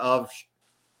prediction of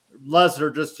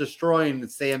Lesnar just destroying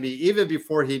Sammy even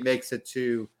before he makes it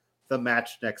to the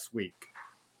match next week?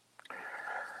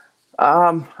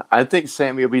 I think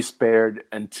Sammy will be spared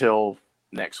until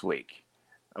next week.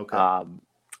 Okay.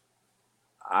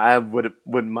 I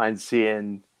wouldn't mind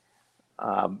seeing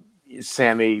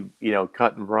Sammy,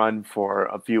 cut and run for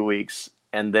a few weeks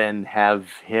and then have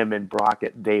him and Brock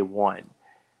at day one.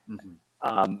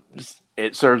 Mm-hmm.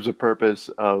 It serves the purpose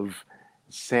of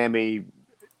Sammy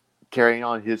carrying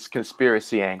on his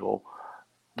conspiracy angle.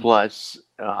 Plus,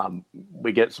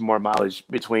 we get some more mileage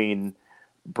between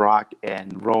Brock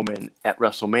and Roman at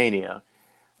WrestleMania,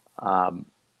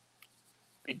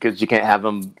 because you can't have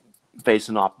them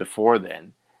facing off before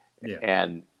then. Yeah.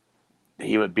 And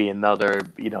he would be another,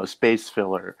 space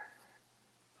filler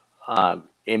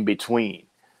in between.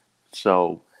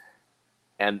 So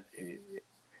yeah,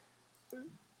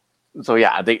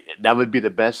 I think that would be the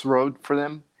best road for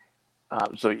them.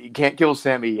 So you can't kill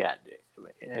Sammy yet,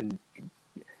 and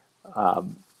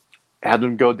have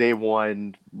them go day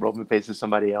one. Roman faces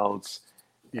somebody else,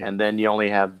 and then you only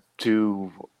have 2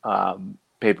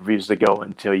 pay-per-views to go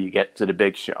until you get to the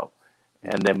big show,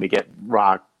 and then we get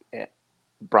Brock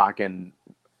and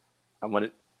I want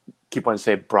to keep on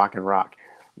saying Brock and Rock,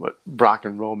 but Brock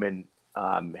and Roman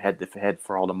head to head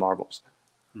for all the marbles.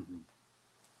 Mm-hmm.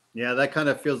 Yeah, that kind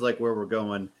of feels like where we're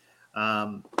going.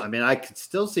 I could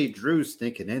still see Drew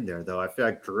sneaking in there, though. I feel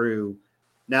like Drew,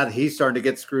 now that he's starting to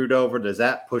get screwed over, does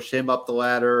that push him up the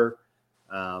ladder?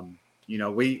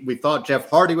 We thought Jeff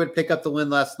Hardy would pick up the win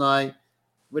last night,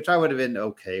 which I would have been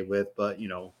okay with, but,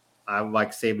 I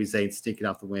like Sami Zayn sneaking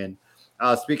out the win.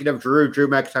 Speaking of Drew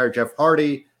McIntyre, Jeff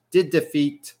Hardy did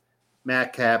defeat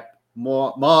Madcap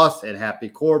Moss and Happy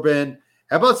Corbin.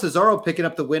 How about Cesaro picking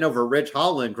up the win over Ridge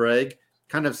Holland, Greg?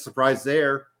 Kind of surprised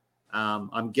there.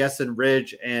 I'm guessing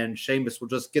Ridge and Sheamus will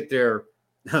just get their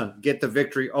get the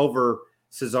victory over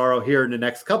Cesaro here in the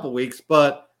next couple weeks.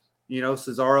 But,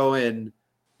 Cesaro and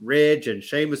Ridge and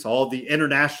Sheamus, all the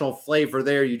international flavor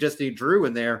there. You just need Drew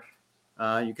in there.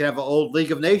 You can have an old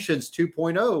League of Nations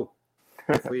 2.0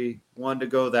 if we wanted to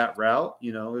go that route.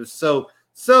 It was so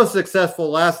successful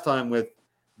last time with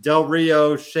Del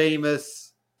Rio,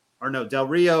 Del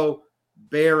Rio,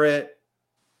 Barrett,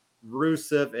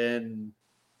 Rusev, and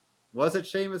was it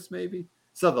Sheamus maybe?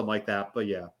 Something like that. But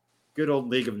yeah, good old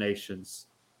League of Nations.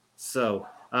 So,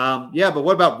 but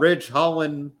what about Ridge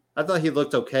Holland? I thought he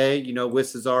looked okay, with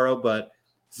Cesaro, but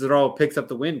Cesaro picks up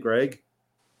the win, Greg.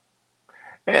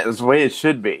 Yeah, it's the way it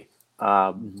should be.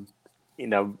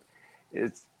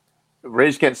 It's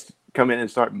Ridge can't come in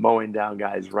and start mowing down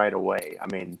guys right away. I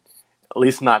mean, at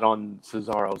least not on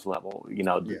Cesaro's level.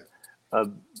 A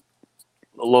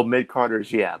little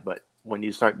mid-carders, but when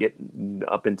you start getting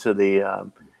up into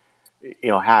the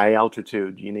high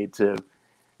altitude, you need to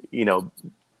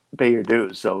pay your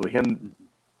dues. So him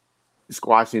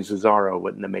squashing Cesaro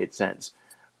wouldn't have made sense.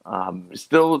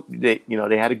 Still, they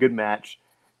had a good match,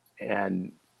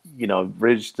 and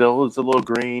Ridge still is a little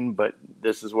green, but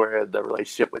this is where the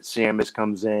relationship with Sheamus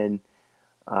comes in,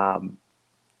 and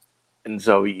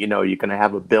so you're going to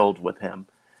have a build with him,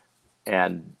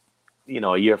 and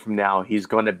a year from now he's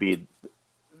going to be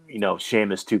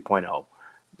Sheamus 2.0.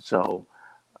 So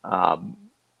I'm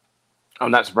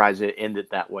not surprised it ended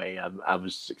that way. I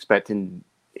was expecting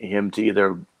him to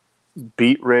either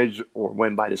beat Ridge or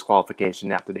win by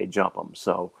disqualification after they jump him.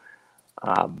 So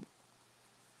I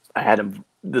had him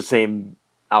the same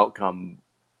outcome,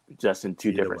 just in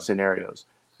two different scenarios.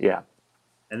 Yeah.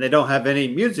 And they don't have any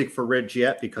music for Ridge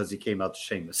yet because he came out to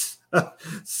Sheamus.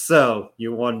 So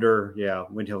you wonder,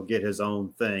 when he'll get his own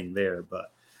thing there.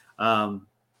 But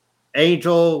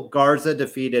Angel Garza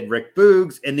defeated Rick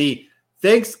Boogs in the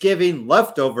Thanksgiving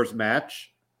leftovers match.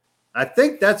 I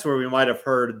think that's where we might have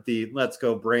heard the "Let's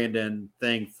Go Brandon"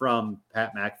 thing from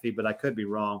Pat McAfee, but I could be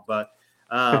wrong. But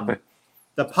the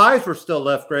pies were still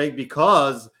left, Greg,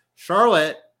 because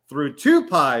Charlotte threw 2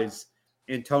 pies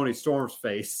in Tony Storm's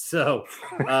face. So,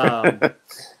 I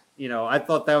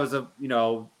thought that was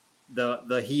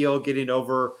the heel getting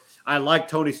over. I like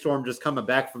Tony Storm just coming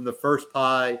back from the first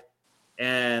pie,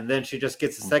 and then she just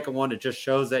gets the second one. It just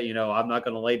shows that, I'm not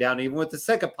going to lay down even with the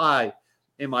second pie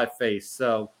in my face.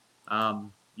 So,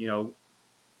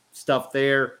 stuff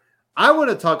there. I want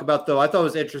to talk about, though, I thought it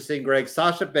was interesting, Greg,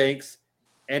 Sasha Banks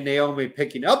and Naomi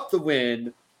picking up the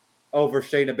win over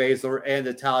Shayna Baszler and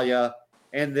Natalya,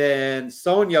 and then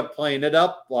Sonya playing it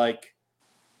up like,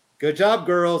 good job,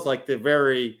 girls, like the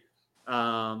very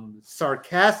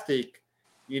sarcastic,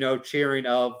 cheering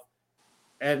of,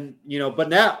 and,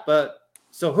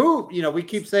 so who, we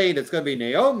keep saying it's going to be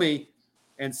Naomi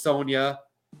and Sonya.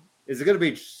 Is it going to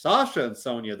be Sasha and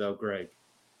Sonya, though, Greg?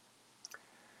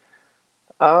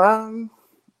 Because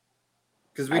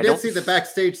we did see the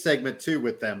backstage segment, too,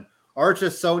 with them. Or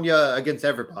just Sonya against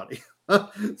everybody.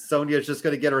 Sonya's just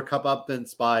going to get her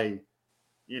comeuppance by,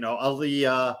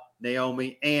 Aaliyah,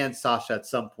 Naomi, and Sasha at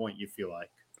some point, you feel like.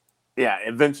 Yeah,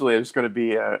 eventually there's going to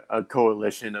be a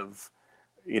coalition of,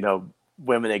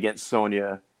 women against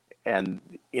Sonya, and,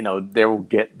 they will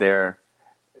get their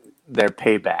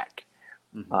payback.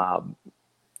 Mm-hmm.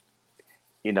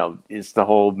 It's the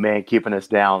whole man keeping us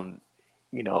down,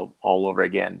 all over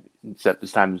again, except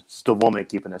this time it's the woman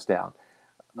keeping us down.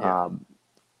 Yeah.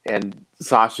 And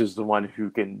Sasha's the one who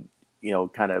can,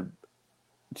 kind of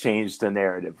change the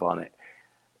narrative on it.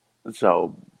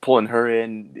 So pulling her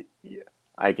in,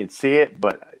 I can see it,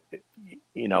 but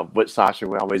with Sasha,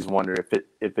 we always wonder if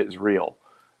it's real.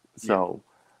 So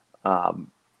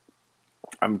I'm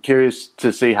curious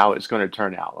to see how it's going to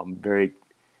turn out. I'm very,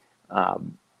 I'll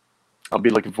be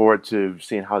looking forward to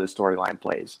seeing how the storyline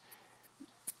plays.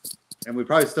 And we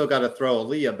probably still got to throw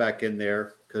Aaliyah back in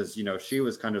there because, she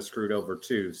was kind of screwed over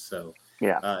too. So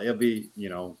it'll be,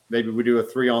 maybe we do a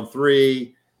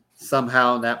 3-on-3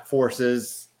 somehow, and that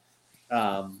forces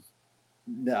Sonya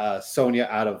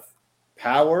out of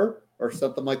power or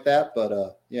something like that.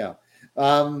 But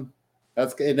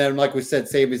that's, and then like we said,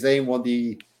 Sami Zayn won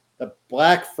the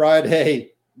Black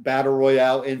Friday Battle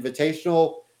Royale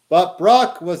Invitational, but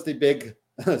Brock was the big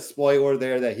spoiler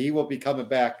there that he will be coming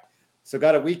back. So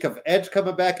got a week of Edge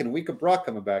coming back and a week of Brock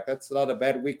coming back. That's not a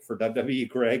bad week for WWE,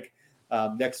 Greg.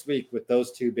 Next week with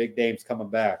those 2 big names coming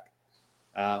back.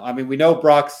 We know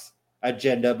Brock's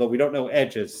agenda, but we don't know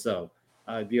Edge's, so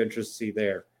I'd be interested to see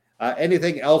there.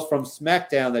 Anything else from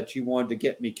SmackDown that you wanted to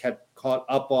get me caught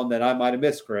up on that I might have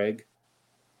missed, Greg?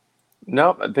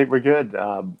 Nope, I think we're good.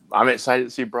 I'm excited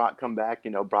to see Brock come back.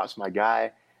 Brock's my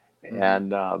guy. Mm-hmm.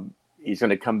 And, he's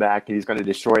going to come back and he's going to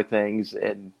destroy things.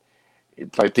 And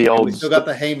it's like the old. We still got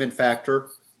the Heyman factor.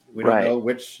 We don't Right. know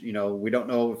which, we don't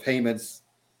know if Heyman's.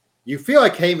 You feel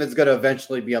like Heyman's going to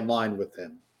eventually be aligned with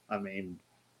him. I mean,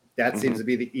 that seems to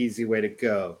be the easy way to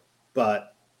go.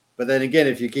 But then again,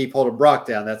 if you keep holding Brock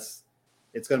down, it's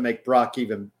going to make Brock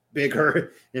even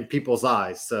bigger in people's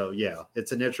eyes. So yeah,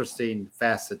 it's an interesting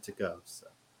facet to go. So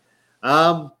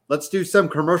let's do some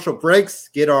commercial breaks.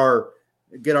 Get our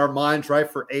minds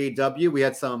right for AEW. We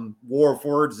had some war of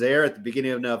words there at the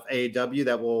beginning of AEW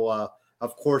that we'll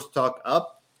of course talk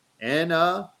up, and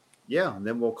and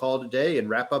then we'll call it a day and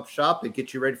wrap up shop and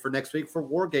get you ready for next week for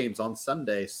War Games on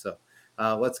Sunday. So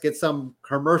let's get some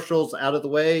commercials out of the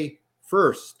way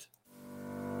first.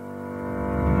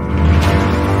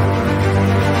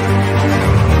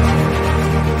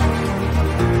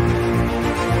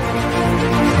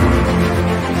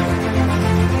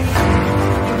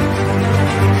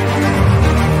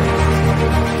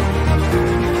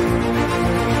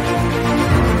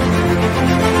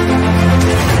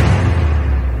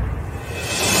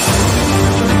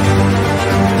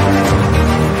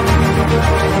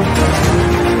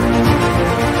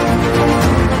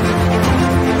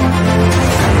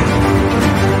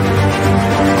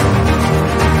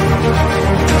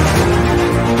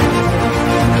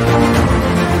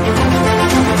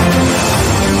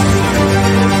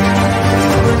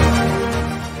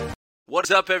 What's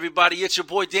up, everybody? It's your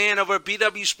boy Dan over at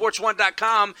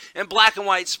BWSports1.com and Black and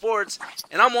White Sports.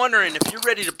 And I'm wondering if you're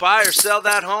ready to buy or sell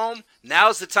that home,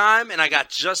 now's the time, and I got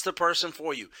just the person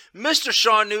for you. Mr.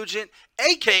 Sean Nugent,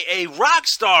 a.k.a.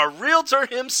 Rockstar Realtor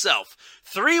himself.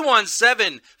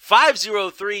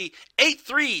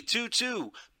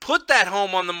 317-503-8322. Put that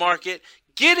home on the market.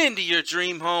 Get into your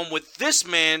dream home with this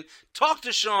man. Talk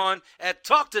to Sean at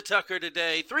Talk to Tucker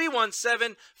today,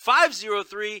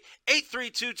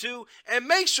 317-503-8322, and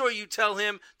make sure you tell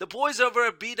him the boys over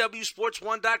at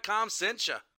BWSports1.com sent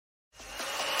you.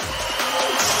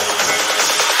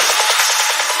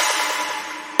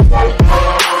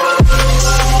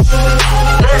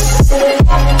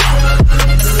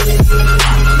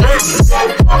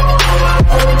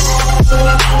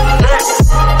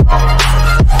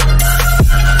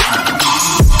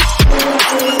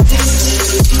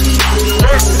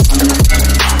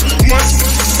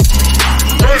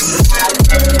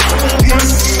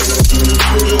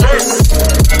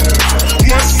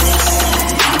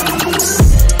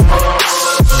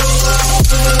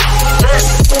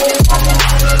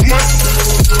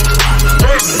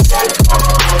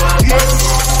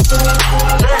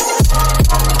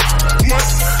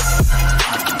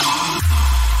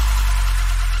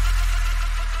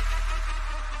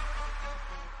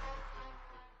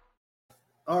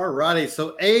 Alrighty,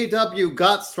 so AEW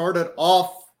got started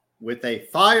off with a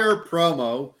fire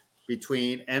promo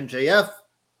between MJF,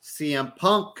 CM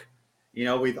Punk.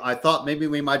 I thought maybe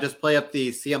we might just play up the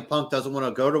CM Punk doesn't want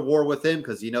to go to war with him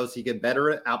because he knows he can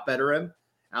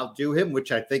outdo him,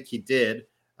 which I think he did.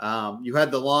 You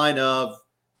had the line of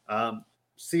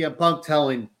CM Punk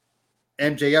telling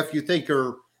MJF, "You think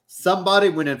you're somebody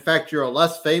when in fact you're a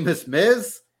less famous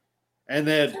Miz," and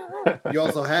then you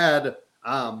also had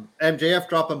MJF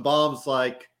dropping bombs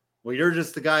like, "Well, you're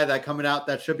just the guy that coming out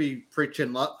that should be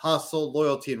preaching hustle,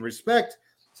 loyalty, and respect."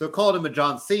 So called him a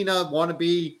John Cena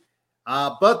wannabe.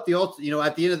 But at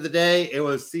the end of the day, it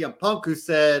was CM Punk who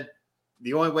said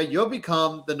the only way you'll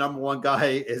become the number one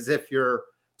guy is if your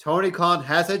Tony Khan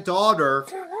has a daughter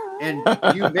and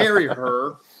you marry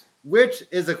her, which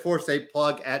is of course a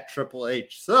plug at Triple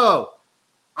H. So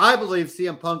I believe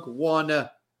CM Punk won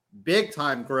big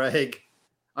time, Greg.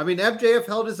 I mean, MJF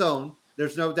held his own.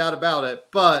 There's no doubt about it.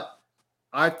 But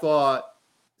I thought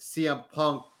CM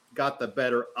Punk got the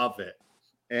better of it.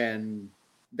 And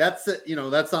that's it.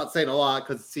 That's not saying a lot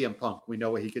because it's CM Punk. We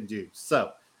know what he can do.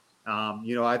 So,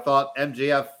 I thought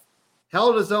MJF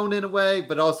held his own in a way,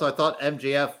 but also I thought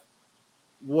MJF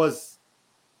was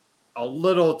a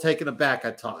little taken aback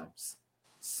at times.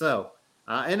 So,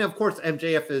 and of course,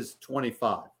 MJF is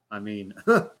 25. I mean,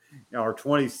 or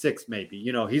 26 maybe.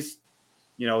 He's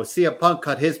CM Punk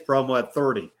cut his promo at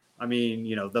 30. I mean,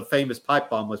 the famous pipe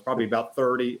bomb was probably about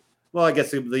 30. Well, I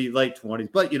guess it would be late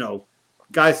 20s, but,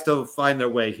 guys still find their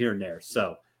way here and there.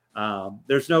 So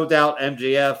there's no doubt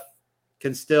MJF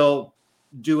can still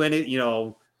do any,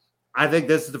 I think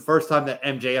this is the first time that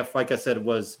MJF, like I said,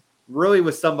 was really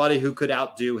with somebody who could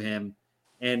outdo him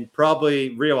and probably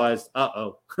realized,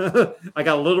 I got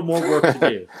a little more work to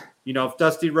do. If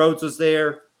Dusty Rhodes was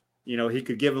there, he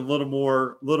could give him a little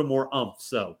more oomph.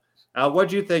 So, what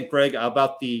do you think, Greg,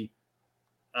 about the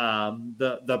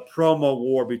promo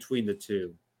war between the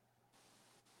two?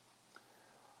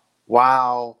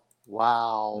 wow,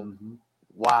 Mhm.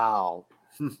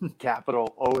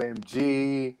 capital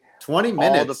OMG, 20 all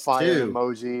minutes the fire too.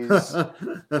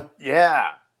 emojis.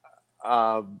 Yeah.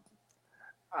 Um,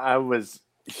 I was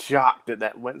shocked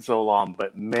that went so long,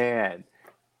 but man,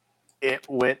 it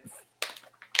went.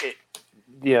 It,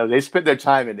 they spent their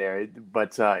time in there,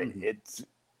 but Mhm. it's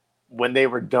when they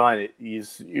were done,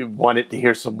 you wanted to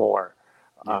hear some more,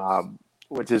 Yes.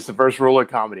 which is the first rule of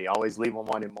comedy: always leave them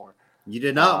wanting more. You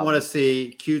did not want to Um,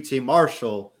 see QT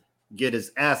Marshall get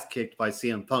his ass kicked by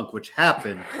CM Punk, which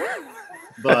happened,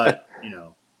 but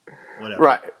whatever.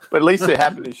 right, but at least it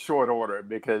happened in short order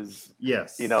because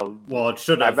Yes. you know Well, it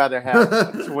should I'd have. rather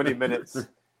have 20 minutes.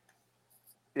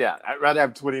 Yeah, I'd rather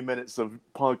have 20 minutes of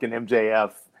Punk and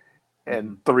MJF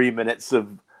and Mhm. 3 minutes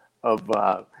of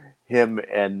him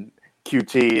and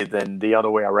QT than the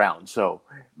other way around. So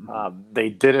they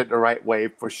did it the right way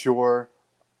for sure.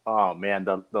 Oh man,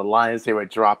 the lines they were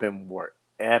dropping were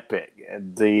epic,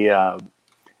 and the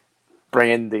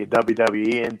bringing the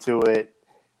WWE into it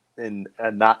in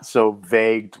a not so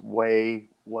vague way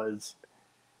was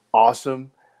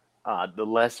awesome. The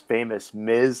less famous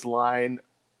Miz line,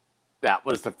 that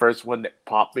was the first one that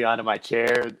popped me out of my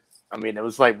chair. I mean, it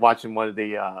was like watching one of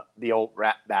the old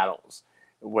rap battles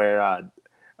where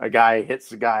a guy hits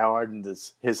the guy hard and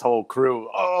his whole crew,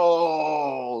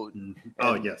 Mhm.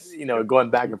 Oh, and yes. Yep. going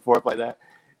back and forth like that.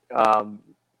 Um,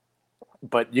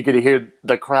 but you could hear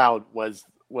the crowd was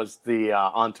the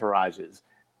entourages,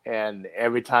 and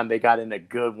every time they got in a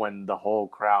good one, the whole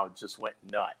crowd just went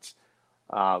nuts.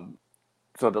 Um,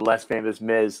 so the less famous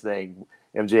Miz thing,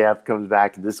 MJF comes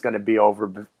back, and this is going to be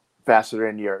over faster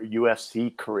than your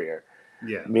UFC career.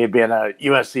 Yeah. Me being a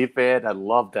UFC fan, I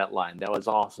loved that line. That was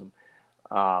awesome.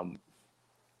 Um,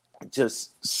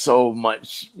 just so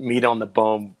much meat on the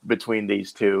bone between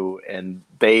these two, and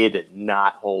they did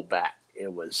not hold back.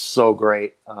 It was so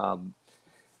great.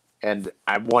 And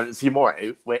I wanted to see more.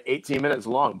 It went 18 minutes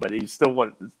long, but you still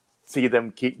want to see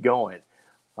them keep going.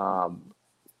 Um,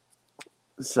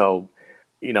 so,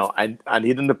 I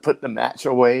need them to put the match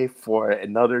away for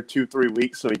another 2-3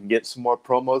 weeks so we can get some more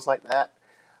promos like that.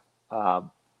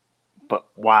 But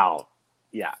wow,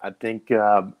 yeah, I think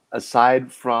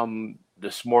aside from the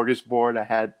smorgasbord I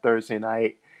had Thursday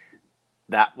night,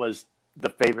 that was the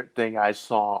favorite thing I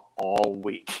saw all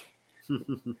week.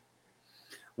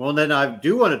 Well, then I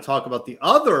do want to talk about the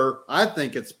other. I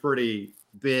think it's pretty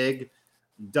big.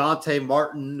 Dante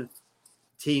Martin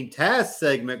Team Taz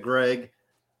segment, Greg.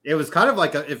 It was kind of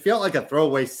like it felt like a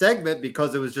throwaway segment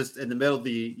because it was just in the middle of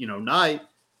the night,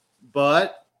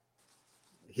 but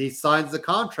he signs the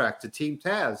contract to Team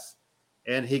Taz,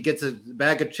 and he gets a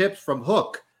bag of chips from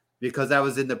Hook because that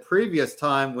was in the previous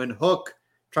time when Hook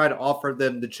tried to offer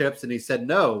them the chips and he said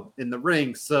no in the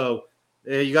ring. So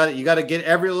you got to get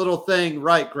every little thing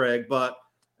right, Greg. But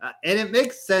and it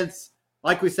makes sense,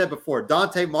 like we said before,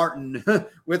 Dante Martin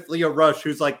with Leo Rush,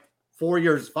 who's like 5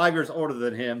 years older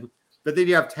than him. But then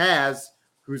you have Taz,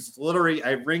 who's literally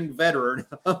a ring veteran,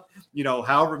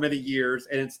 however many years,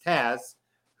 and it's Taz,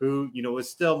 who is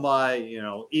still my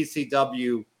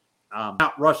ECW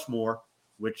Mount Rushmore,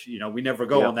 which we never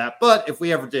go on that. But if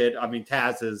we ever did, I mean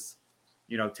Taz is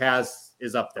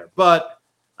up there. But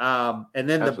and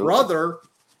then Absolutely. The brother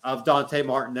of Dante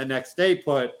Martin the next day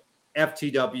put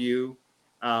FTW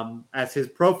as his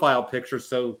profile picture.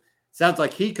 So it sounds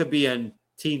like he could be in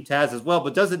Team Taz as well.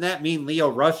 But doesn't that mean Leo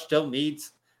Rush still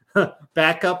needs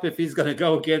backup if he's going to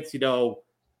go against Team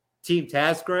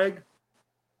Taz, Greg?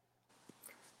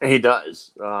 He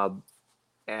does. Or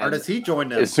does he join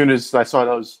them? As soon as I saw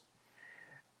those.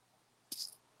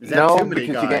 No, because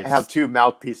you can't have two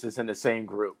mouthpieces in the same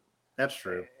group. That's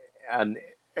true.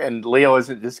 And Leo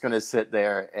isn't just going to sit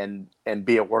there and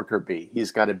be a worker bee.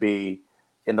 He's got to be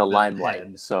in the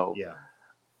limelight. So yeah.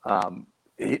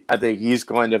 I think he's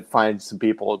going to find some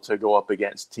people to go up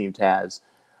against Team Taz.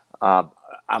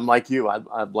 I'm like you.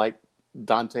 I'd like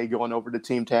Dante going over to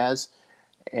Team Taz.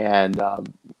 And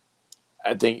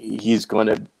I think we're going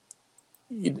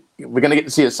to get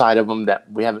to see a side of him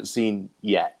that we haven't seen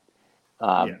yet.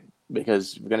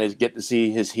 Because we're going to get to see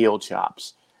his heel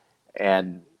chops.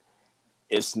 And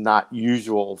it's not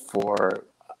usual for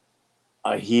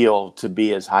a heel to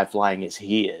be as high flying as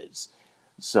he is.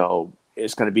 So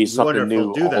it's going to be something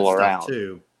new all around.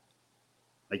 Too.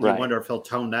 Like you wonder if he'll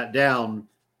tone that down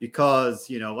because,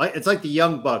 it's like the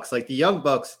Young Bucks. Like the Young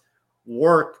Bucks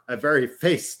work a very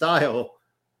face style,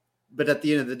 but at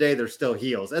the end of the day, they're still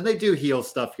heels. And they do heel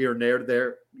stuff here and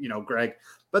there, Greg.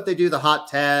 But they do the hot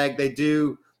tag. They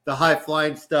do the high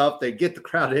flying stuff. They get the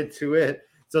crowd into it.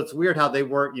 So it's weird how they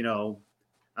work,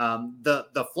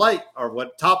 the flight or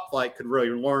what Top Flight could really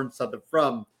learn something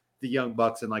from the Young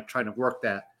Bucks and like trying to work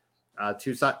that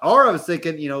two side. Or I was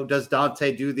thinking, does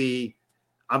Dante do the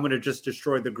I'm going to just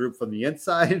destroy the group from the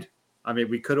inside? I mean,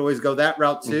 we could always go that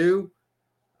route too.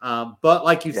 But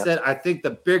like you said, I think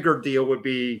the bigger deal would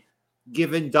be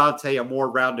giving Dante a more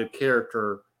rounded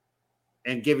character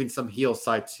and giving some heel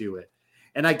side to it.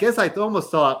 And I guess I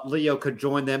almost thought Leo could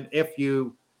join them if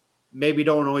you maybe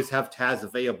don't always have Taz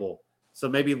available. So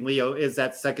maybe Leo is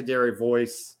that secondary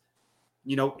voice,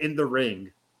 in the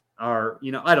ring. Or,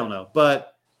 I don't know.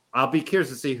 But I'll be curious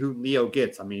to see who Leo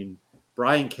gets. I mean,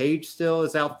 Brian Cage still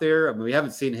is out there. I mean, we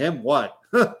haven't seen him. What?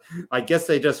 I guess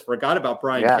they just forgot about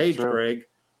Brian Cage, true. Greg,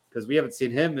 because we haven't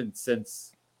seen him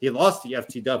since he lost the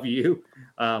FTW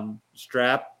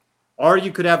strap. Or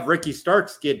you could have Ricky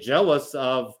Starks get jealous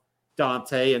of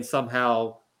Dante and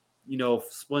somehow,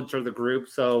 splinter the group.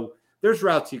 So there's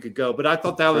routes you could go. But I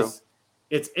thought that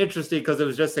it's interesting because it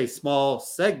was just a small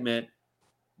segment,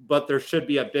 but there should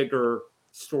be a bigger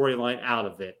storyline out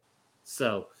of it.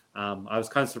 So I was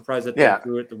kind of surprised that they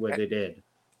drew it the way they did.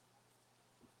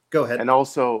 Go ahead. And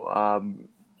also,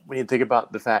 when you think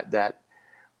about the fact that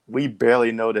we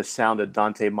barely know the sound of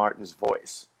Dante Martin's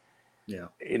voice. Yeah.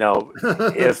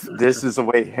 If this is a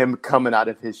way him coming out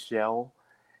of his shell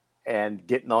and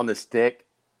getting on the stick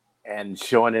and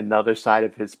showing another side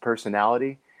of his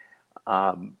personality,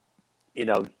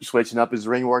 switching up his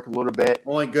ring work a little bit.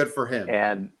 Only good for him.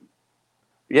 And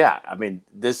yeah, I mean,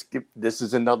 this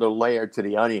is another layer to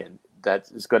the onion that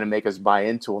is going to make us buy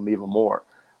into him even more.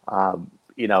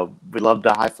 We love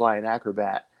the high-flying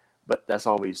acrobat, but that's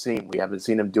all we've seen. We haven't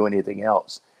seen him do anything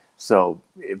else. So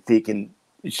if he can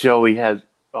show he has,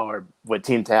 or with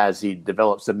Team Taz, he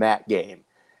develops a mat game,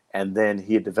 and then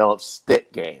he develops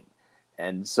stick game.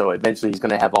 And so eventually he's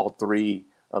going to have all three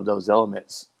of those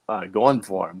elements going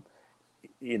for him.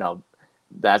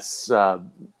 That's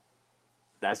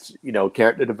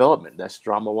character development. That's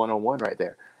drama 101 right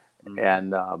there. Mm-hmm.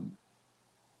 And,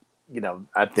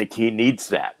 I think he needs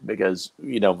that because,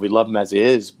 we love him as he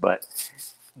is, but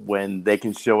when they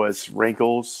can show us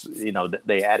wrinkles, that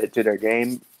they add it to their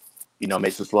game,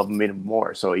 makes us love him even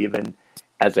more. So even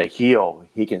as a heel,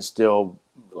 he can still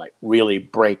really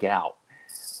break out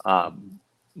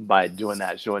by doing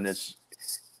that, showing us,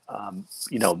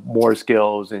 more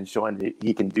skills and showing that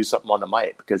he can do something on the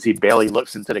mic because he barely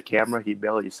looks into the camera. He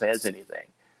barely says anything.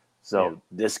 So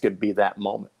this could be that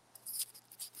moment.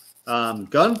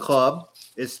 Gun Club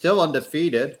is still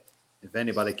undefeated, if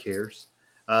anybody cares.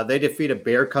 They defeated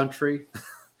Bear Country,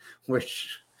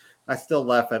 which I still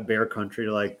laugh at Bear Country.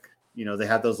 They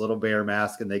have those little bear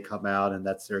masks and they come out and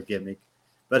that's their gimmick.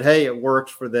 But hey, it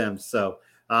works for them. So,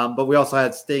 but we also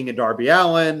had Sting and Darby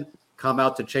Allin come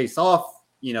out to chase off,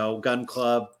 Gun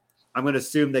Club. I'm going to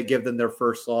assume they give them their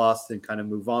first loss and kind of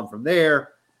move on from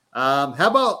there. How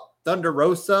about Thunder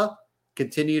Rosa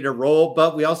continue to roll?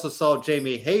 But we also saw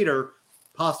Jamie Hayter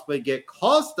possibly get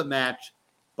cost the match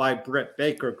by Britt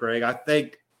Baker, Greg. I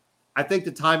think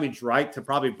the timing's right to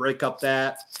probably break up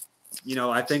that.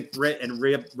 I think Britt and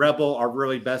Rebel are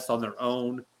really best on their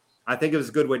own. I think it was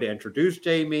a good way to introduce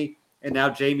Jamie, and now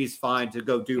Jamie's fine to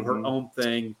go do her own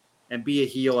thing and be a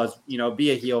heel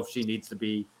if she needs to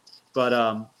be. But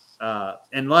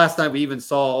and last night we even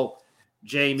saw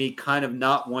Jamie kind of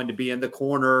not wanting to be in the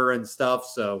corner and stuff.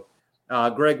 So,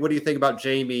 Greg, what do you think about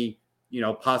Jamie?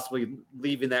 Possibly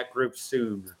leaving that group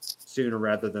sooner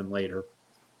rather than later.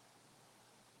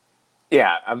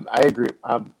 Yeah, I agree.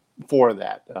 I'm for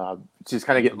that. She's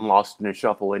kind of getting lost in the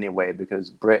shuffle anyway because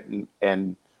Britt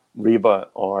and Reba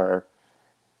are,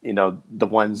 the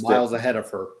ones miles ahead of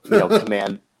her.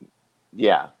 Command.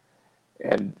 Yeah.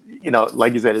 And,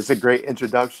 like you said, it's a great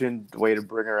introduction, the way to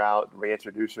bring her out,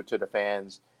 reintroduce her to the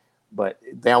fans. But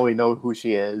they only know who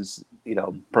she is,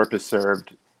 purpose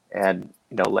served, and,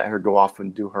 let her go off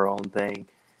and do her own thing.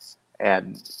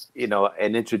 And,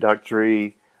 an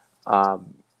introductory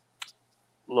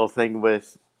little thing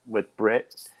with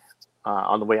Britt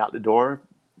on the way out the door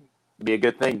be a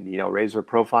good thing. Raise her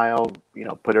profile,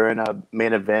 put her in a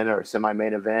main event or a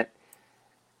semi-main event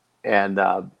and,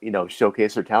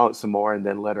 showcase her talent some more and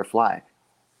then let her fly.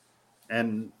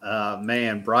 And,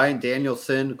 Bryan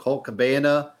Danielson, Colt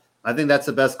Cabana, I think that's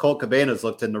the best Colt Cabana's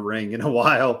looked in the ring in a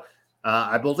while.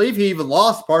 I believe he even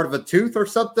lost part of a tooth or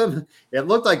something. It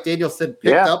looked like Danielson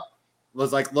picked up,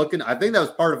 was looking. I think that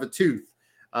was part of a tooth.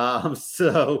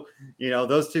 So,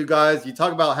 those two guys, you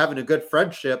talk about having a good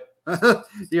friendship.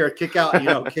 Here, kick out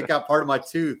part of my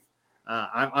tooth.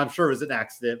 I'm sure it was an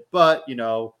accident, but,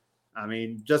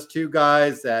 just two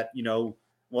guys that,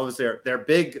 what was their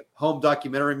big home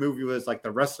documentary movie was like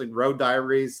the Wrestling Road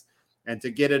Diaries. and to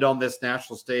get it on this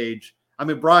national stage. I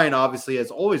mean, Brian obviously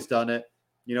has always done it,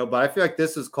 but I feel like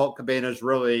this is Colt Cabana's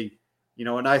really,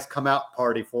 a nice come out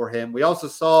party for him. We also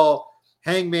saw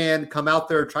Hangman come out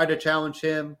there, try to challenge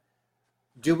him.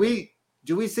 Do we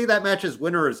see that match as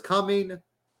winner is coming?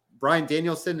 Bryan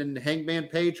Danielson and Hangman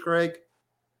Page, Greg?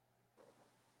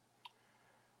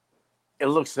 It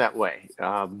looks that way.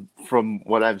 From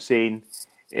what I've seen,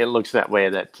 it looks that way,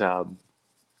 that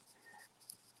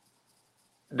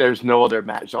there's no other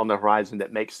match on the horizon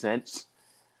that makes sense.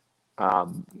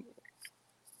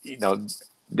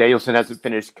 Danielson hasn't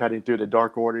finished cutting through the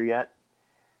Dark Order yet.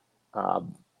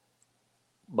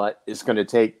 But it's going to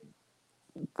take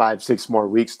 5-6 more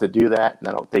weeks to do that. And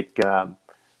I don't think they're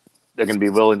going to be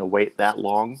willing to wait that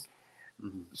long.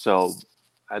 Mm-hmm. So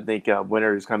I think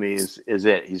winner is coming is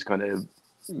it. He's going to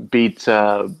beat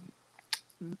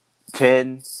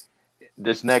 10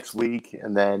 this next week.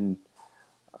 And then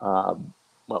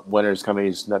winner is coming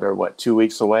is another, 2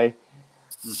 weeks away.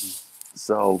 Mm-hmm.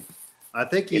 So I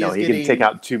think he can take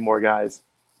out 2 more guys.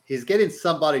 He's getting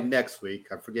somebody next week.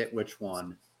 I forget which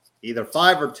one. Either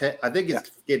 5 or 10. I think he's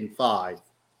getting 5.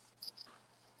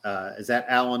 Is that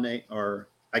Alan or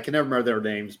I can never remember their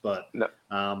names, but no.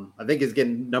 I think he's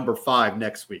getting number 5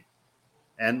 next week.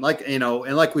 And like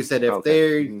we said,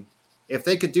 if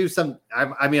they could do some,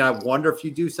 I wonder if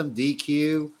you do some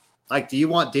DQ. Like, do you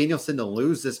want Danielson to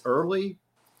lose this early?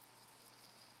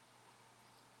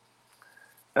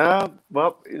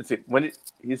 Well,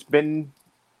 he's been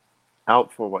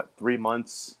out for 3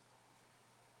 months,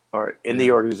 or in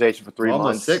the organization for 3 months,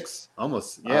 almost 6,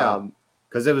 almost, yeah,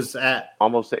 because it was at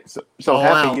almost 6, so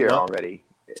half a year already.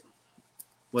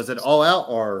 Was it All Out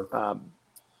or?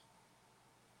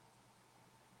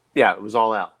 Yeah, it was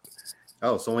All Out.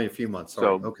 Oh, so only a few months.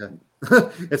 Sorry. So, okay.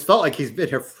 It's felt like he's been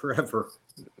here forever.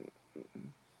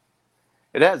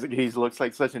 It has. He looks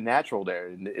like such a natural there.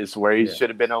 And it's where he should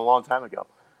have been a long time ago.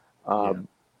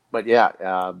 But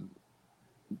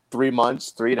 3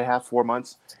 months, 3.5, 4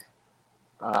 months.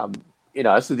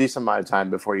 That's a decent amount of time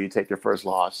before you take your first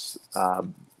loss.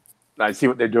 I see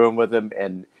what they're doing with him,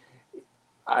 and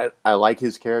I like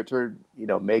his character.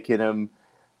 Making him,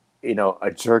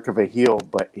 a jerk of a heel,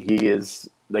 but he is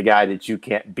the guy that you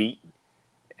can't beat,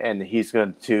 and he's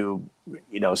going to,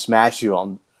 smash you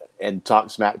on and talk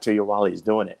smack to you while he's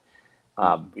doing it.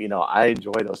 I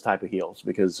enjoy those type of heels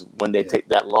because when they take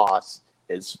that loss,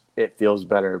 it feels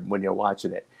better when you're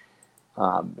watching it.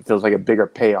 It feels like a bigger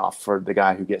payoff for the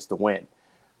guy who gets the win.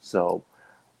 So,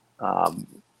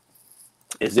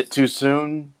 is it too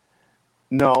soon?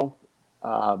 No.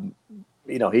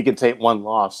 He can take one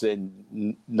loss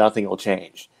and nothing will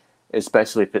change,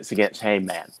 especially if it's against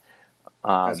Hangman.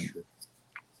 That's true.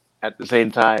 At the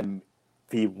same time,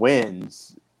 if he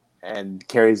wins and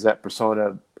carries that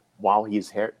persona while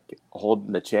he's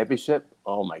holding the championship,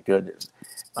 oh my goodness.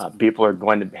 People are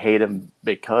going to hate him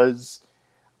because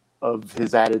of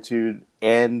his attitude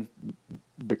and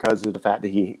because of the fact that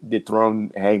he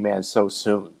dethroned Hangman so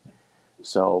soon.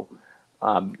 So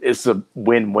it's a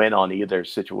win-win on either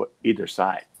side.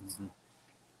 Mm-hmm.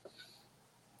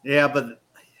 Yeah, but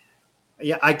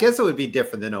I guess it would be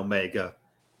different than Omega.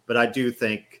 But I do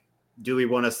think, do we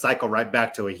want to cycle right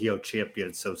back to a heel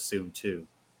champion so soon too?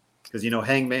 Because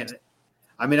Hangman.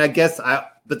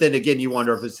 But then again, you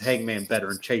wonder if it's Hangman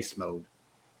better in chase mode.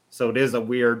 So it is a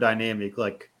weird dynamic.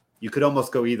 Like, you could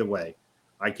almost go either way.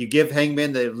 Like, you give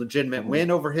Hangman the legitimate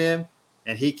win over him,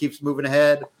 and he keeps moving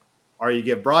ahead, or you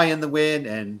give Brian the win,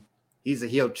 and he's a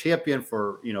heel champion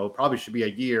for, probably should be a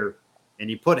year, and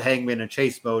you put Hangman in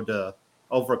chase mode to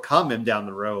overcome him down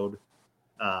the road.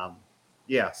 But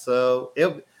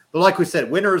like we said,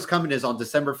 winter is coming is on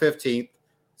December 15th.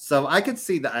 So I could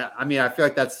see that. I feel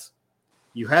like last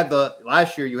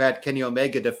year you had Kenny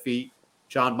Omega defeat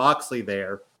Jon Moxley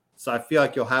there. So I feel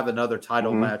like you'll have another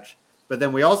title match. But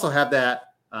then we also have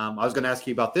that. I was going to ask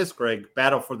you about this, Greg,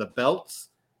 Battle for the Belts.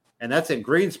 And that's in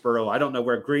Greensboro. I don't know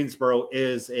where Greensboro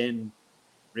is in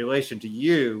relation to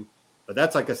you, but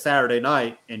that's like a Saturday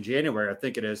night in January, I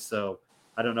think it is. So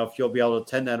I don't know if you'll be able to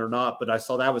attend that or not, but I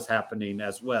saw that was happening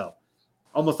as well.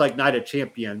 Almost like Night of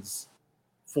Champions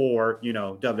for,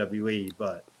 WWE,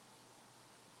 but.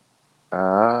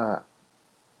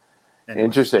 Anyway,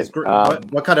 interesting.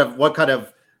 What kind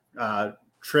of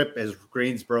trip is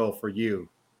Greensboro for you?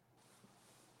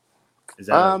 Is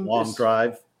that a long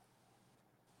drive?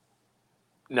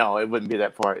 No, it wouldn't be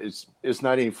that far. It's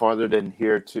not any farther than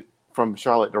here from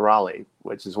Charlotte to Raleigh,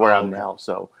 which is where I'm now.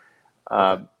 So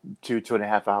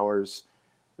 2.5 hours.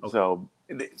 Okay. So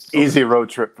easy road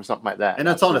trip for something like that. And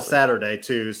it's on a Saturday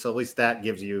too, so at least that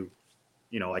gives you,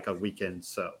 like a weekend.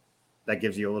 So that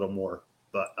gives you a little more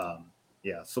But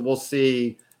yeah, so we'll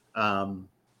see.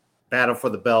 Battle for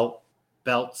the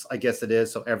belts, I guess it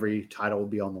is. So every title will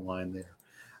be on the line there.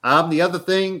 The other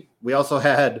thing, we also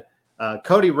had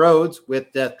Cody Rhodes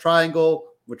with Death Triangle,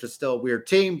 which is still a weird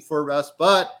team for us,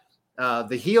 but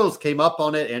the heels came up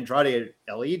on it. Andrade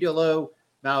El Idolo,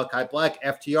 Malachi Black,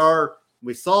 FTR.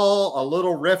 We saw a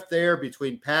little rift there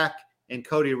between Pac and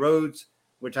Cody Rhodes,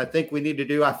 which I think we need to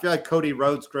do. I feel like Cody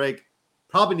Rhodes, Greg,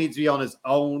 probably needs to be on his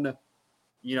own,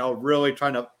 really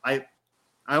trying to –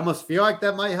 I almost feel like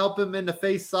that might help him in the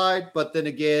face side, but then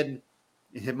again,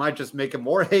 it might just make him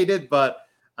more hated. But,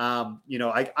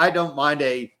 I don't mind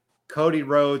a Cody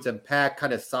Rhodes and Pac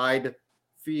kind of side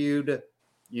feud,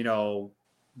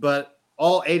 but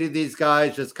all 8 of these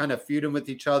guys just kind of feuding with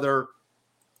each other.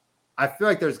 I feel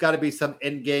like there's got to be some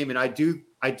end game. And I did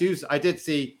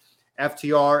see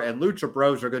FTR and Lucha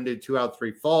Bros are going to do 2 out of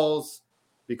 3 falls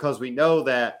because we know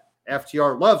that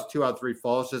FTR loves 2 out of 3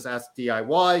 falls. Just ask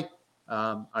DIY.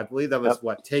 I believe that was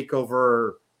what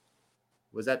TakeOver.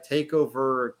 Was that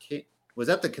TakeOver? Was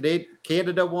that the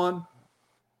Canada one?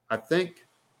 I think.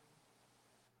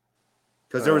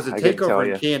 Because there was a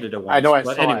TakeOver in Canada one. I know I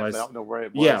but saw anyways, it, but I don't know where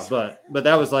it was. Yeah, but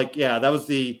that was that was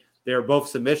they were both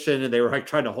submission and they were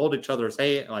trying to hold each other's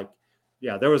hand.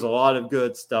 There was a lot of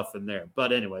good stuff in there.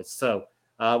 But anyways, so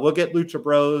we'll get Lucha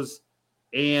Bros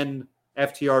and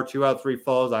FTR 2 out of 3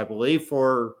 falls, I believe,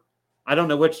 for I don't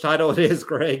know which title it is,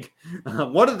 Greg.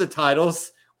 One of the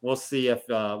titles. We'll see if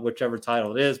whichever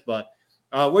title it is. But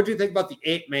what do you think about the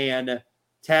 8-man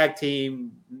tag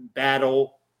team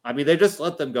battle? I mean, they just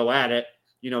let them go at it.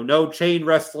 No chain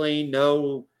wrestling,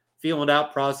 no feeling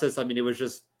out process. I mean, it was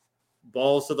just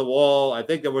balls to the wall. I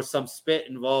think there was some spit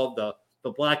involved.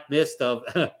 The black mist of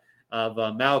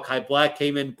Malachi Black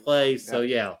came in play. So,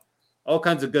 yeah, all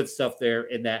kinds of good stuff there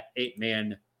in that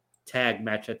 8-man tag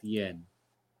match at the end.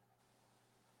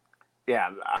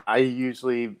 Yeah, I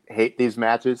usually hate these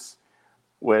matches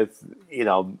with,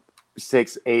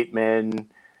 6, 8 men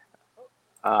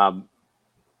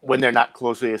when they're not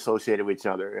closely associated with each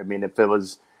other. I mean, if it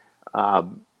was,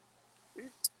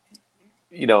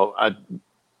 you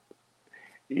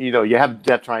have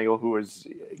Death Triangle, who is,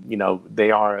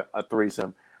 they are a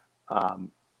threesome.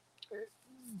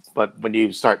 But when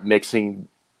you start mixing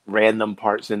random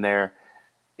parts in there,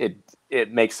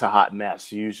 it makes a hot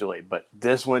mess usually. But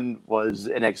this one was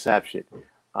an exception.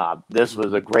 This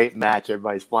was a great match.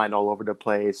 Everybody's flying all over the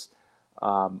place.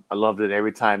 I loved it.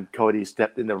 Every time Cody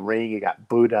stepped in the ring, he got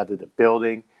booed out of the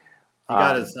building. He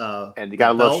got his and you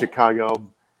gotta love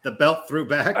Chicago. The belt threw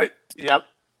back. Yep.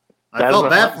 I felt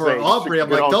bad for Aubrey. I'm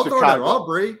like, don't throw that,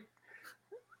 Aubrey.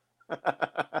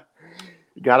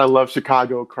 You gotta love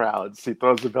Chicago crowds. He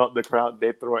throws the belt in the crowd,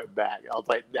 they throw it back. I was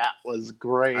like, that was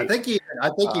great. I think he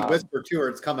whispered to her,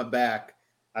 "It's coming back."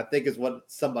 I think is what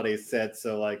somebody said.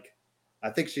 So I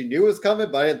think she knew it was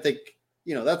coming, but I didn't think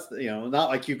that's not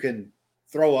like you can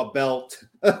throw a belt.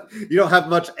 You don't have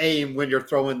much aim when you're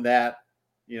throwing that,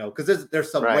 because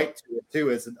there's some weight to it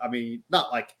too.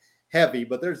 Not like heavy,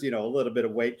 but there's a little bit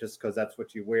of weight just because that's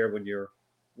what you wear when you're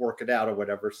working out or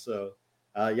whatever. So.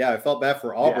 I felt bad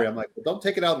for Aubrey. I'm like, well, don't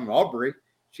take it out on Aubrey.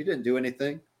 She didn't do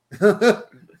anything.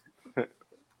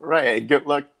 Right. Good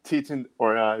luck teaching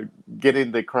or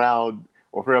getting the crowd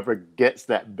or whoever gets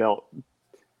that belt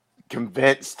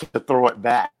convinced to throw it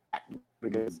back.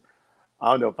 Because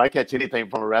I don't know, if I catch anything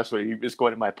from a wrestler, you just go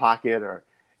into my pocket or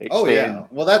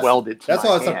well, that's welded to that's my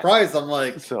why I was hand. surprised. I'm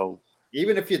like, so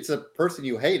even if it's a person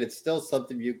you hate, it's still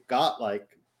something you got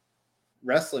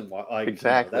wrestling.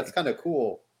 Exactly. That's kind of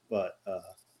cool. But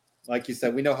like you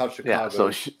said, we know how Chicago. Yeah,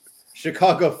 so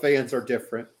Chicago fans are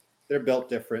different. They're built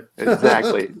different.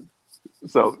 Exactly.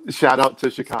 So shout out to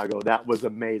Chicago. That was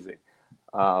amazing.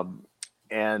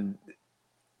 And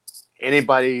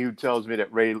anybody who tells me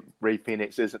that Ray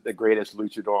Phoenix isn't the greatest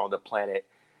luchador on the planet,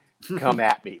 come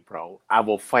at me, bro. I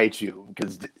will fight you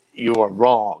because you are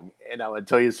wrong. And I will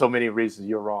tell you so many reasons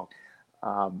you're wrong.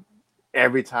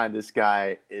 Every time this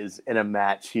guy is in a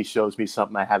match, he shows me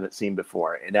something I haven't seen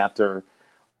before. And after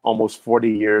almost 40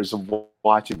 years of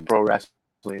watching pro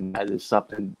wrestling, that is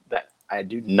something that I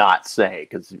do not say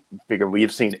because figure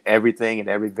we've seen everything and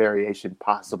every variation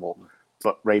possible.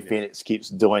 But Ray Phoenix keeps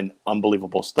doing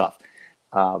unbelievable stuff.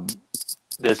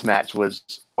 This match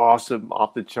was awesome,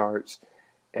 off the charts.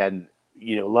 And,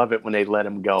 love it when they let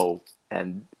him go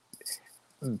and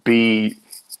be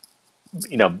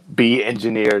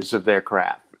engineers of their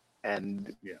craft.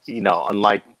 And,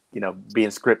 unlike, being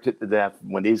scripted to death,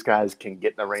 when these guys can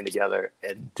get in the ring together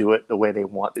and do it the way they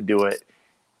want to do it,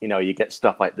 you get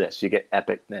stuff like this. You get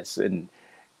epicness. And,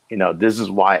 this is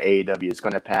why AEW is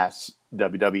going to pass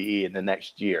WWE in the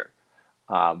next year.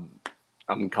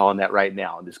 I'm calling that right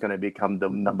now. It's going to become the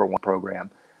number one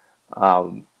program.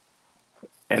 And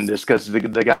just because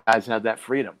the guys have that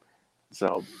freedom.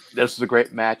 So this was a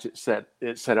great match. It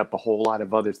set up a whole lot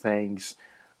of other things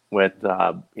with,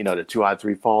 the 2 out of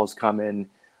 3 falls coming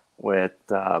with,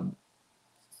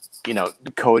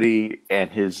 Cody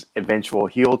and his eventual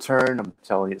heel turn. I'm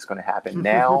telling you, it's going to happen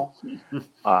now.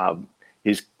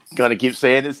 He's going to keep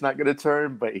saying it's not going to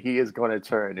turn, but he is going to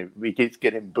turn. If he keeps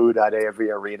getting booed out of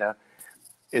every arena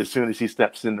as soon as he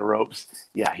steps in the ropes,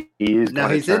 yeah, he is. Now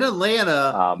he's turn. in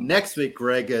Atlanta next week.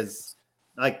 Greg is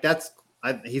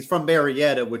he's from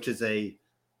Marietta, which is a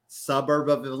suburb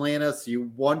of Atlanta. So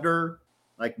you wonder,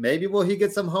 maybe will he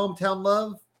get some hometown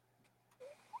love?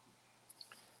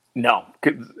 No,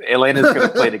 Atlanta's going to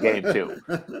play the game too.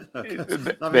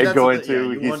 They're going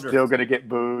to. He's still going to get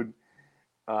booed.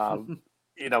 We're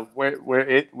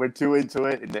too into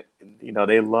it, and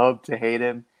they love to hate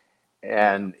him,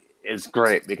 and it's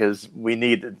great because we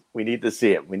need to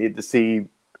see it. We need to see,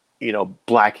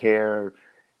 black hair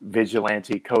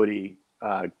vigilante Cody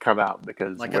come out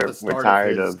because we're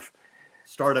tired of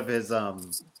start of his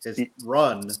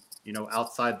run.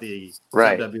 Outside the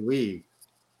WWE.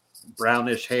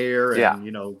 Brownish hair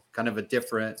and kind of a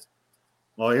different.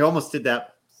 Well, he almost did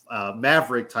that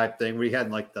Maverick type thing where he had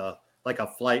like a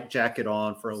flight jacket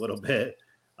on for a little bit.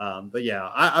 But yeah,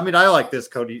 I like this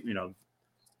Cody.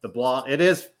 The blonde. It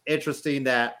is interesting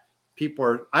that people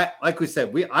are. Like we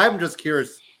said, I'm just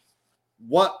curious.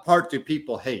 What part do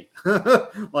people hate? He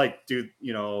did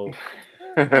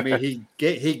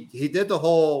the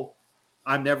whole.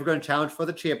 I'm never going to challenge for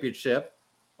the championship.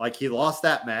 Like he lost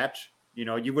that match.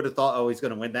 You would have thought, he's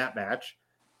going to win that match.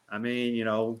 He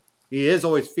is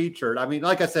always featured.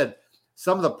 Like I said,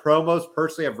 some of the promos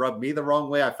personally have rubbed me the wrong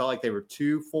way. I felt like they were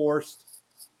too forced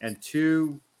and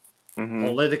too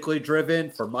politically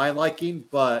driven for my liking.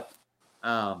 But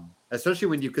especially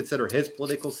when you consider his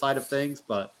political side of things.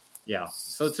 But yeah,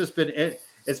 so it's been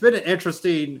an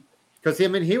interesting because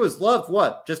he was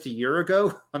loved just a year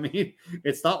ago.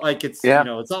 It's not like it's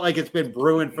it's not like it's been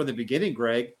brewing from the beginning,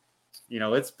 Greg.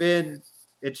 It's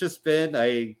just been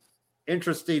a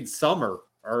interesting summer,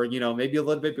 or maybe a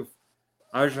little bit.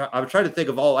 I was trying to think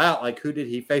of All Out, like who did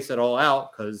he face at All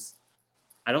Out? Because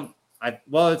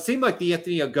it seemed like the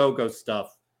Anthony Ogogo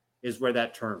stuff is where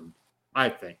that turned. I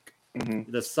think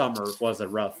the summer was a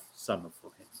rough summer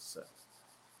for him. So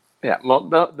yeah, well,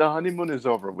 the honeymoon is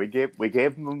over. We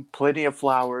gave him plenty of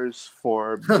flowers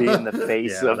for being the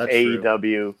face of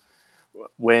AEW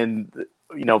when.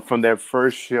 From their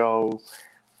first show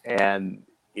and,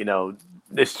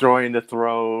 destroying the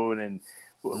throne. And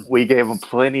we gave him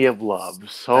plenty of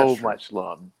love, so much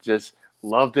love. Just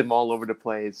loved him all over the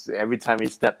place. Every time he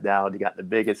stepped down, he got the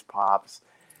biggest pops.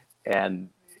 And,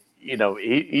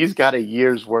 he's got a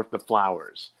year's worth of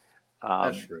flowers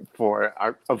of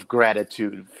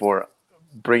gratitude for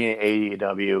bringing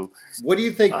AEW. What do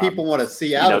you think people want to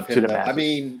see out of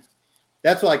him?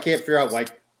 That's what I can't figure out.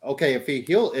 Okay, if he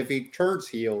turns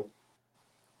heel,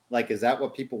 is that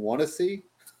what people want to see?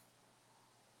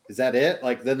 Is that it?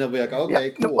 Then they'll be like, okay,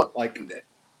 cool.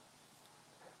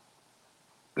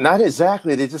 Not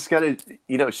exactly. They just got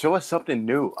to, show us something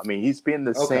new. He's been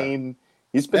the same.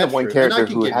 He's been the one character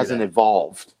who hasn't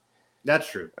evolved. That's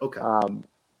true. Okay.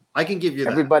 I can give you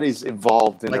that. Everybody's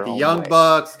involved in the Young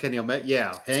Bucks, Kenny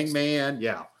Omega, Hangman,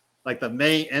 the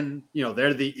main, and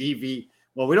they're the EV.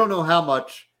 Well, we don't know how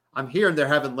much. I'm hearing they're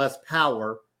having less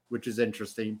power, which is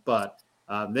interesting. But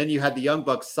then you had the Young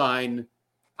Bucks sign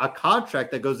a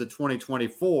contract that goes to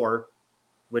 2024,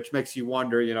 which makes you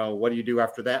wonder, what do you do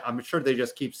after that? I'm sure they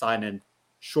just keep signing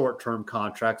short-term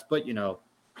contracts, but,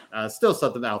 still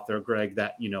something out there, Greg,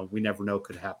 that, we never know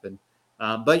could happen.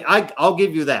 But I'll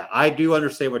give you that. I do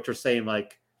understand what you're saying.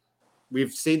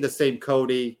 We've seen the same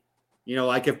Cody,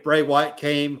 if Bray Wyatt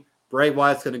came, Bray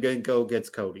Wyatt's going to go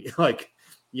against Cody.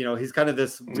 He's kind of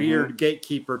this weird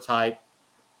gatekeeper type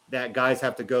that guys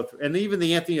have to go through. And even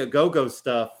the Anthony Ogogo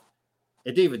stuff,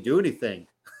 it didn't even do anything.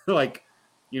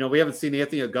 We haven't seen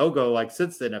Anthony Ogogo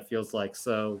since then, it feels like.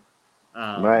 So,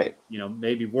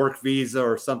 maybe work visa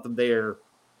or something there.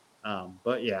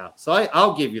 But yeah, so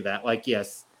I'll give you that.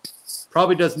 Yes,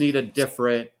 probably does need a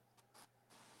different,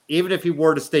 even if he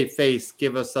were to stay face,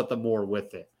 give us something more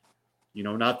with it.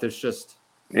 Not this just,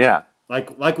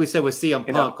 like we said with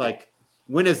CM Punk,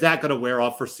 when is that going to wear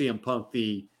off for CM Punk?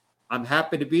 I'm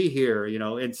happy to be here,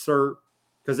 insert,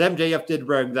 because MJF did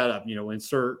bring that up,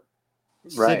 insert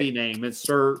city name,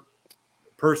 insert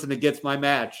person that gets my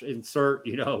match, insert,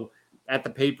 at the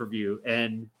pay-per-view.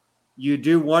 And you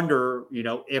do wonder,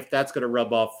 if that's going to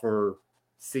rub off for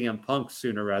CM Punk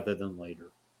sooner rather than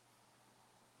later.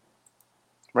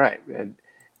 Right. And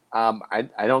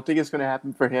I don't think it's going to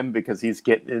happen for him because he's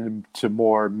getting into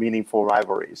more meaningful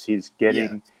rivalries. He's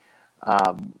getting,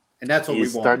 and that's what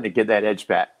he's we want. starting to get that edge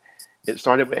back. It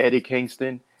started with Eddie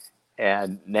Kingston,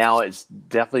 and now it's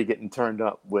definitely getting turned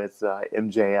up with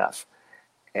MJF.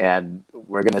 And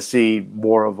we're going to see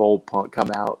more of old Punk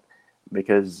come out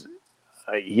because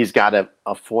he's got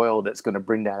a foil that's going to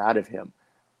bring that out of him.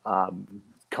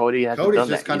 Cody hasn't Cody's done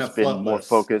just that. kind He's of been more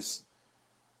focused.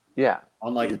 Yeah.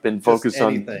 On like he's been just focused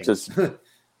anything. on just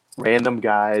random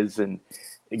guys and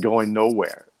going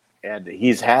nowhere. And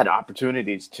he's had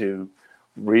opportunities to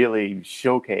really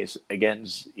showcase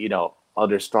against,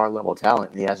 other star level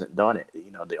talent, and he hasn't done it.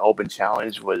 The open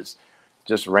challenge was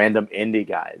just random indie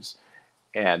guys,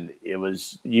 and it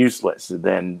was useless. And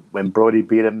then when Brody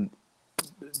beat him,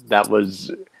 that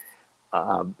was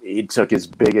he took his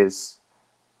biggest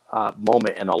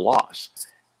moment in a loss.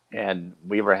 And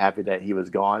we were happy that he was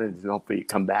gone, and hopefully he'd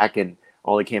come back, and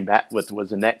all he came back with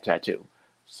was a neck tattoo.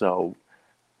 So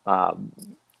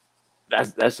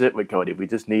that's it with Cody. We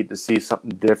just need to see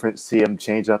something different, see him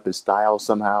change up his style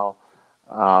somehow.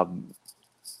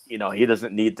 He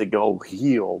doesn't need to go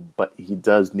heel, but he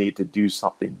does need to do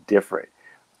something different.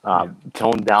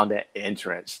 Tone down that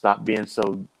entrance. Stop being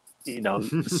so,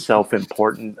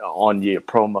 self-important on your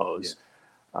promos.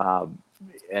 Yeah.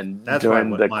 And that's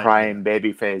doing the crying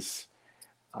babyface,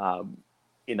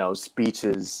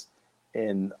 speeches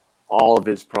in all of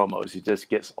his promos, he just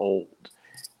gets old.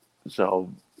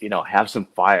 So, have some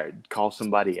fire, call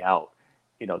somebody out,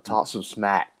 talk some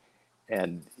smack.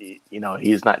 And,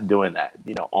 he's not doing that.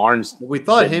 Arn's. We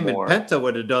thought him and Penta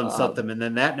would have done something, and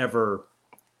then that never.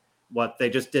 They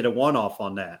just did a one-off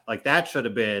on that. Like that should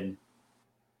have been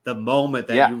the moment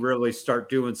that you really start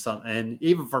doing something. And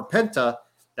even for Penta,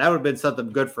 that would have been something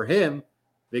good for him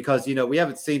because, we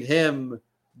haven't seen him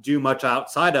do much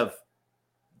outside of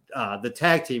the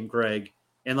tag team, Greg.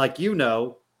 And like,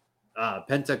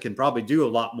 Penta can probably do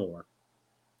a lot more,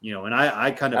 and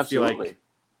I kind of feel like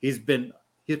he's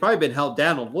probably been held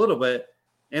down a little bit,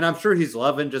 and I'm sure he's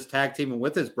loving just tag teaming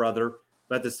with his brother.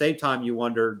 But at the same time, you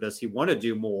wonder, does he want to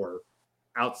do more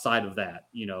outside of that,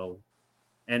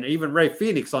 And even Ray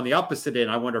Phoenix on the opposite end,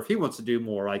 I wonder if he wants to do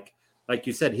more. Like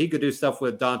you said, he could do stuff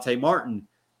with Dante Martin.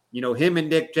 Him and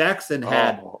Nick Jackson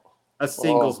had a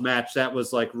singles match that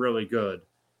was like really good.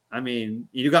 I mean,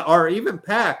 or even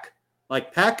Pac.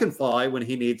 Like Pac can fly when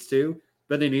he needs to,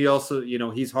 but then he also,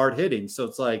 he's hard hitting. So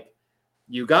it's like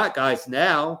you got guys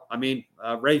now. I mean,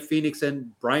 Ray Phoenix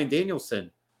and Bryan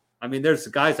Danielson. I mean, there's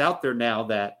guys out there now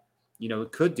that,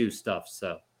 could do stuff.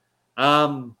 So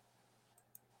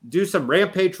do some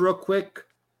Rampage real quick,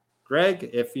 Greg,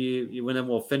 if you and then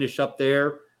we'll finish up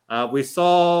there. We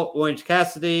saw Orange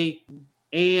Cassidy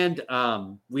and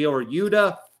Wheeler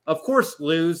Yuta, of course,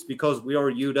 lose because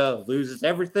Wheeler Yuta loses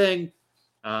everything.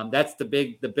 That's the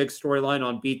big storyline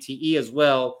on BTE as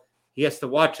well. He has to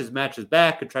watch his matches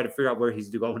back and try to figure out where he's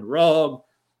going wrong,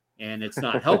 and it's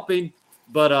not helping.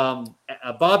 But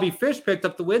Bobby Fish picked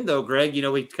up the win, though, Greg.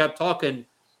 We kept talking.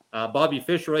 Bobby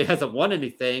Fish really hasn't won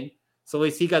anything, so at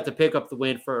least he got to pick up the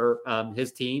win for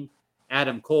his team,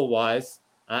 Adam Cole-wise.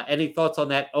 Any thoughts on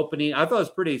that opening? I thought it was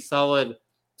pretty solid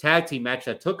tag team match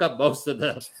that took up most of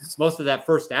that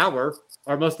first hour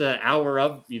or most of that hour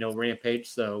of Rampage.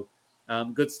 So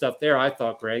good stuff there, I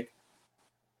thought, Greg.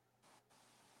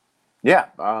 Yeah,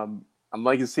 I'm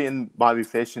liking seeing Bobby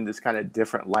Fish in this kind of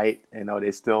different light.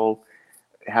 They still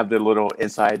have their little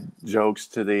inside jokes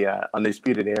to the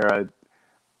Undisputed Era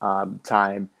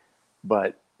time,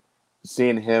 but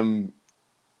seeing him,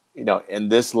 in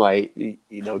this light,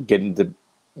 getting to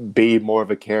be more of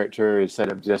a character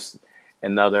instead of just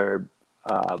another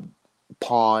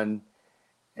pawn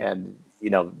and,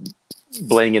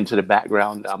 blending into the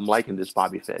background. I'm liking this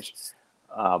Bobby Fish.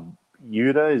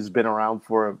 Yuta has been around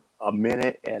for a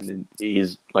minute, and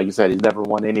he's, like you said, he's never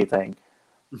won anything.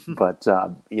 But,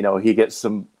 he gets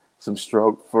some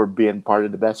stroke for being part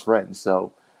of the Best Friends.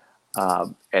 So,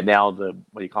 and now what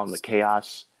do you call them, the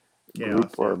Chaos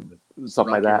group or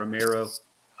something Rocky like that. Romero,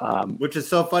 which is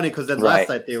so funny because then last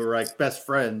night they were like best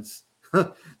friends.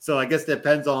 So I guess it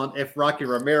depends on if Rocky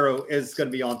Romero is going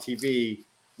to be on TV,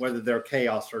 whether they're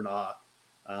Chaos or not.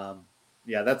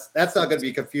 That's not going to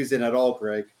be confusing at all,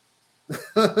 Greg.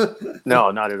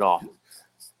 No, not at all.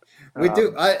 We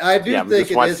do. I do think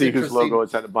just want it to see is whose logo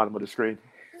is at the bottom of the screen.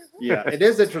 Yeah, it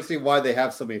is interesting why they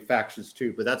have so many factions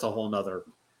too, but that's a whole nother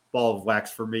ball of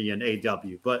wax for me in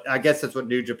AW. But I guess that's what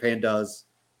New Japan does.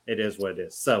 It is what it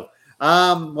is. So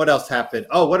what else happened?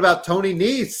 Oh, what about Tony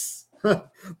Nese?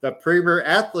 The premier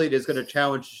athlete is going to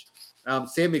challenge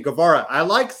Sammy Guevara. I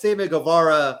like Sammy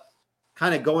Guevara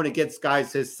kind of going against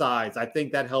guys his size. I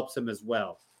think that helps him as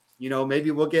well. Maybe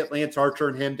we'll get Lance Archer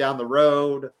and him down the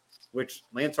road, which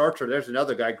Lance Archer, there's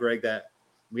another guy, Greg, that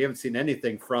we haven't seen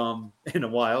anything from in a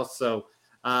while. So,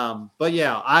 but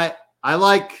yeah, I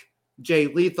like Jay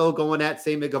Lethal going at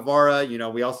Sammy Guevara.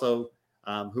 We also,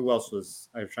 who else was,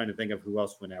 I was trying to think of who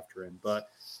else went after him, but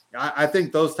I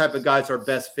think those type of guys are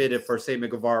best fitted for Sammy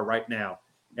Guevara right now.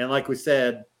 And like we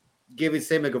said, giving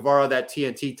Sammy Guevara that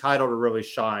TNT title to really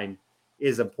shine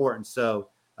is important. So,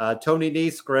 Tony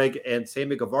Nese, Greg, and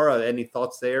Sammy Guevara, any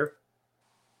thoughts there?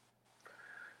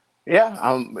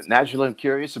 Yeah, naturally I'm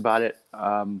curious about it.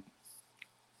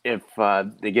 If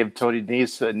they give Tony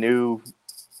Nese a new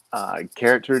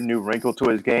character, new wrinkle to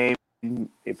his game,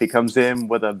 if he comes in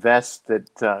with a vest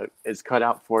that is cut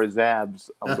out for his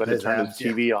abs, I'm going to turn his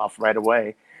TV off right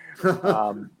away.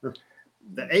 The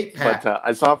 8-pack. But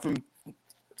I saw from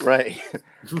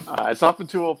I saw from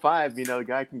 205. The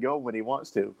guy can go when he wants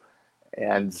to,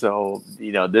 and so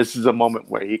this is a moment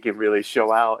where he can really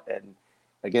show out. And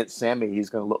against Sammy, he's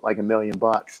going to look like $1 million.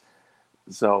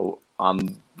 So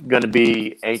I'm going to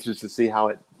be anxious to see how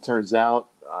it turns out.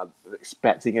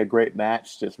 Expecting a great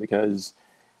match, just because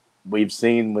we've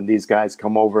seen when these guys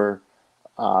come over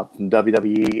from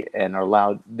WWE and are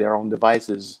allowed their own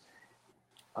devices,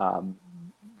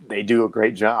 they do a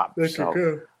great job.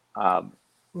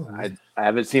 I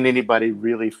haven't seen anybody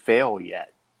really fail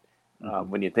yet.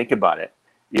 When you think about it,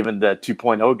 even the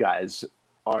 2.0 guys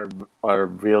are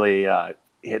really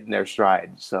hitting their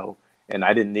stride. So, and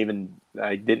I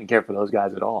didn't care for those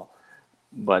guys at all.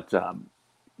 But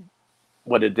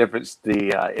what a difference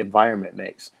the environment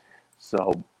makes.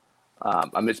 So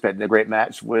I'm expecting a great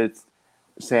match with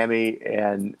Sammy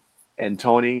and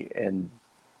Tony. And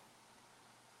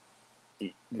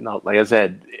like I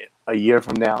said, a year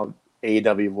from now,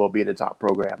 AEW will be the top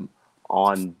program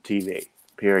on TV,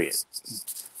 period.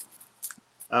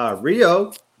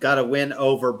 Rio got a win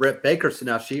over Britt Baker, so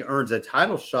now she earns a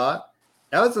title shot.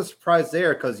 That was a surprise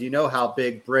there because you know how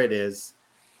big Britt is.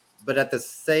 But at the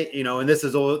same, and this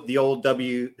is the old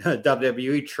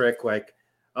WWE trick, like,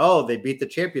 oh, they beat the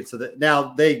champion. So that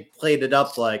now they played it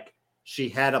up like she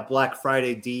had a Black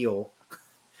Friday deal,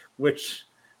 which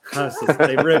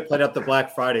they really played up the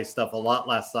Black Friday stuff a lot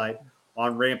last night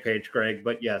on Rampage, Greg.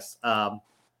 But yes, how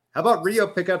about Rio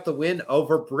pick up the win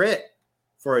over Britt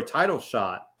for a title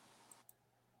shot?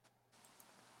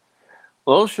 A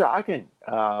little shocking.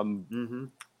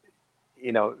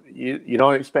 You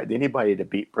don't expect anybody to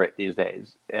beat Britt these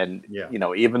days. And,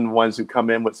 even ones who come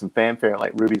in with some fanfare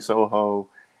like Ruby Soho,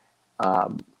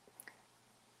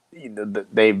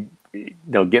 they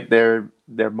get their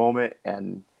moment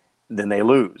and then they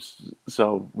lose.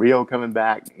 So Rio coming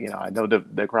back, I know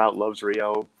the crowd loves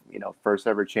Rio, first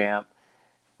ever champ.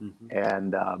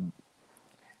 And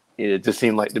it just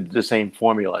seemed like the same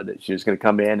formula that she was going to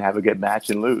come in, have a good match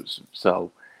and lose.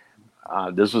 So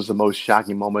this was the most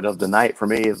shocking moment of the night for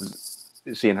me, is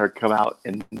seeing her come out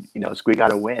and, squeak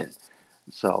out a win.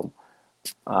 So,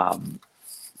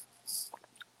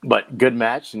 but good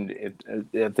match. And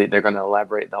I think they're going to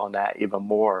elaborate on that even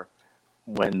more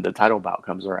when the title bout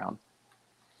comes around.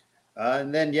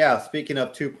 And then, speaking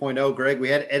of 2.0, Greg, we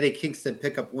had Eddie Kingston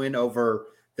pick up win over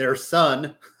their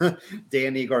son,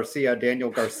 Daniel Garcia.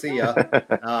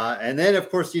 And then, of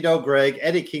course, Greg,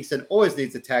 Eddie Kingston always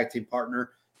needs a tag team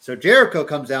partner. So Jericho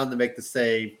comes down to make the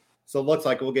save. So it looks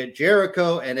like we'll get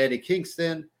Jericho and Eddie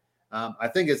Kingston. I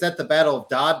think, is that the battle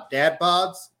of dad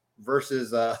bods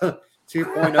versus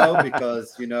 2.0?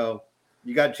 Because,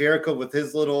 you got Jericho with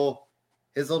his little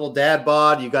dad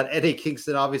bod. You got Eddie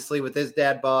Kingston, obviously, with his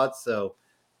dad bod. So,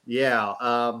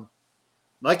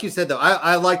 like you said, though,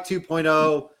 I like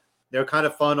 2.0. They're kind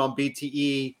of fun on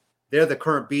BTE. They're the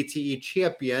current BTE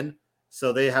champion.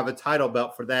 So they have a title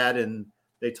belt for that. And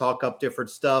they talk up different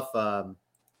stuff.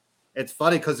 It's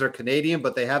funny because they're Canadian,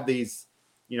 but they have these,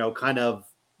 kind of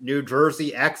New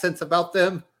Jersey accents about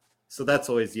them. So that's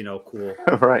always, cool.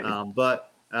 Right.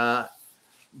 But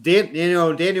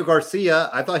Daniel Garcia,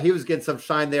 I thought he was getting some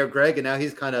shine there, Greg, and now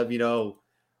he's kind of,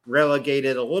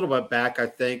 relegated a little bit back, I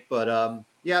think. But,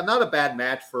 not a bad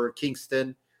match for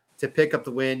Kingston to pick up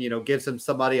the win, gives him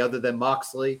somebody other than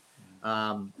Moxley.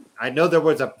 I know there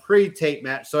was a pre-tape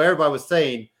match, so everybody was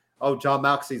saying, oh, John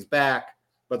Moxley's back,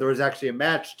 but there was actually a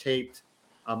match taped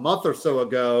a month or so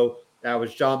ago that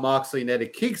was John Moxley and Eddie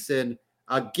Kingston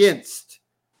against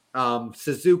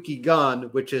Suzuki Gun,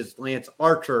 which is Lance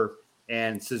Archer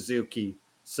and Suzuki.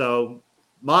 So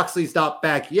Moxley's not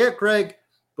back yet, Greg,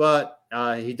 but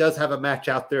he does have a match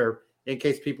out there in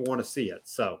case people want to see it.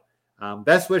 So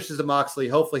best wishes to Moxley.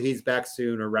 Hopefully he's back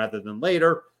sooner rather than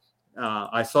later.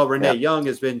 I saw Renee Yeah. Young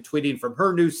has been tweeting from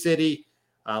her new city.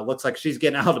 Looks like she's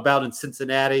getting out and about in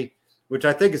Cincinnati, which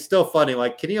I think is still funny.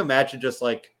 Like, can you imagine just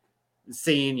like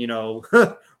seeing,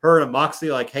 her and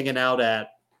Moxley like hanging out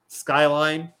at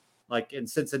Skyline, like in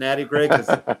Cincinnati, Greg? Because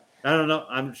I don't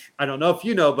know. I don't know if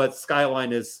you know, but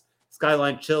Skyline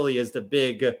Chili is the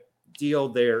big deal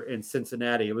there in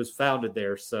Cincinnati. It was founded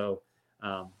there. So,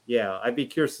 yeah, I'd be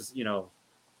curious to,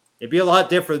 it'd be a lot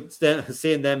different than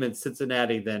seeing them in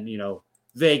Cincinnati than,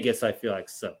 Vegas, I feel like.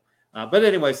 So, but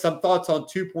anyway, some thoughts on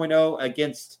 2.0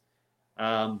 against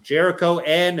Jericho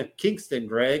and Kingston,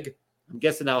 Greg. I'm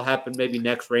guessing that'll happen maybe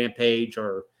next Rampage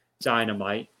or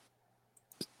Dynamite.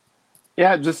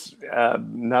 Yeah, just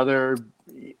another,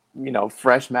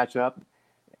 fresh matchup,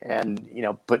 and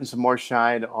putting some more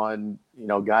shine on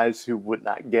guys who would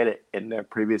not get it in their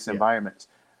previous environments.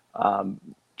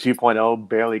 2.0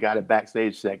 barely got a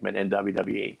backstage segment in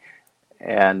WWE,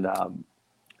 and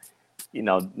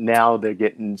now they're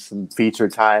getting some feature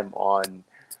time on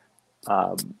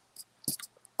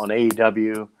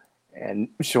AEW, and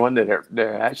showing that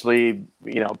they're actually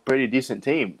pretty decent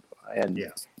team. And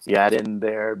you add in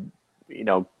their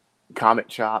comic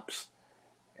chops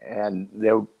and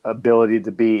their ability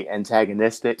to be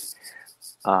antagonistic.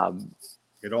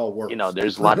 It all works.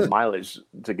 There's a lot of mileage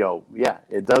to go. Yeah,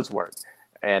 it does work.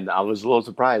 And I was a little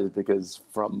surprised because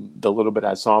from the little bit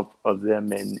I saw of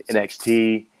them in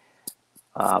NXT,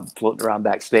 floating around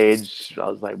backstage, I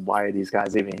was like, why are these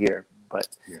guys even here? But,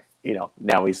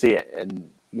 now we see it, and,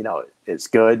 it's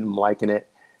good. I'm liking it.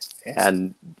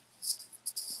 And,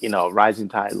 rising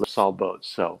tide lifts all boats.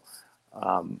 So,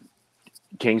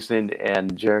 Kingston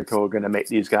and Jericho are going to make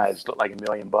these guys look like $1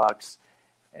 million,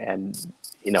 and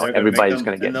everybody's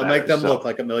going to get. And they'll better, make them look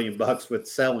like $1 million with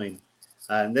selling.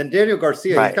 And then Daniel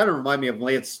Garcia, he kind of remind me of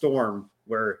Lance Storm,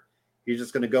 where he's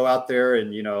just going to go out there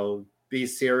and be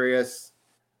serious.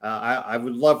 I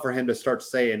would love for him to start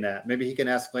saying that. Maybe he can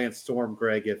ask Lance Storm,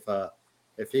 Greg,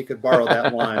 if he could borrow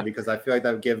that line, because I feel like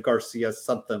that would give Garcia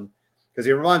something. Because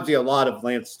he reminds me a lot of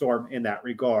Lance Storm in that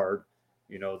regard,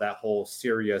 that whole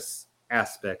serious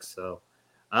aspect. So,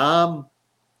 well,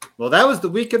 that was the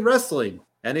week in wrestling.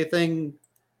 Anything?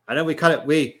 I know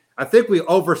I think we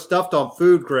overstuffed on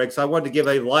food, Greg. So I wanted to give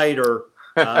a lighter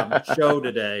show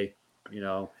today.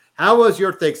 How was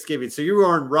your Thanksgiving? So you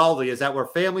were in Raleigh. Is that where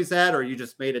family's at, or you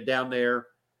just made it down there?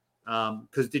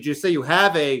 Because did you say you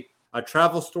have a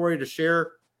travel story to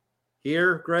share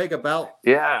here, Greg, about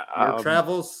your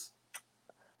travels?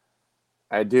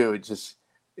 I do. It's just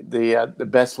the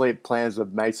best laid plans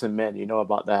of mice and men. You know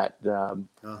about that.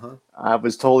 I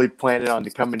was totally planning on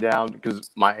coming down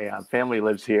because my family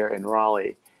lives here in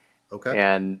Raleigh,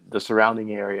 and the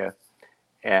surrounding area.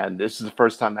 And this is the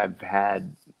first time I've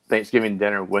had Thanksgiving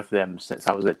dinner with them since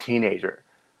I was a teenager.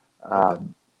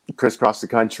 Crisscrossed the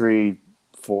country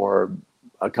for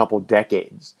a couple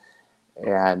decades,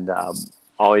 and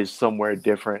always somewhere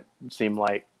different. Seemed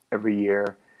like every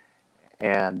year,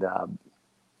 and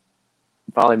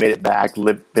finally made it back.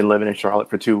 Been living in Charlotte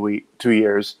for 2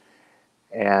 years,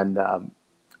 and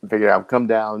figured I would come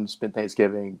down, spend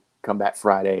Thanksgiving, come back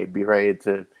Friday, be ready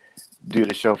to do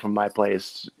the show from my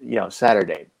place,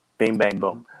 Saturday. Bing, bang,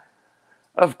 boom.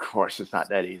 Of course, it's not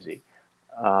that easy.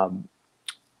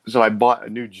 So I bought a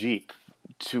new Jeep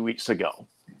 2 weeks ago,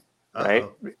 right?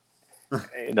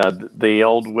 The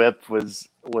old whip was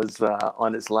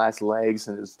on its last legs,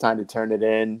 and it was time to turn it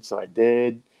in. So I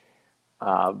did.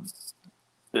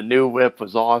 The new whip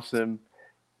was awesome.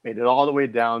 Made it all the way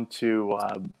down to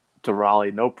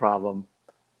Raleigh, no problem.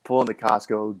 Pull into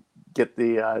Costco, get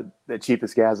the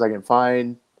cheapest gas I can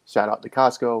find. Shout out to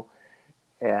Costco.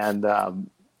 And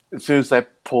as soon as I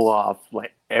pull off,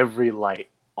 like every light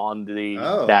on the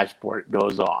dashboard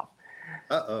goes off.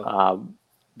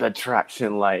 The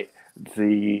traction light,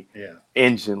 the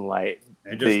engine light.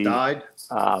 And just died?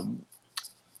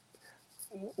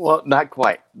 Well, not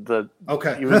quite. Even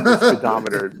the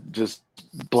speedometer just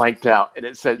blanked out, and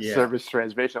it said service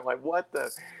transmission. I'm like, what the?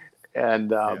 And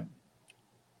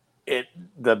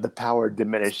the power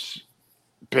diminished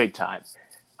big time.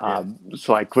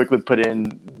 So I quickly put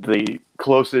in the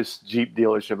closest Jeep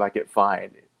dealership I could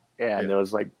find, and it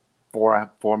was like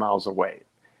 4 miles away.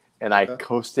 And I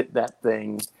coasted that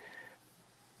thing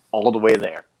all the way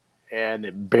there, and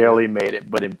it barely made it,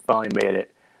 but it finally made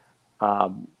it.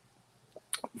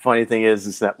 Funny thing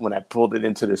is that when I pulled it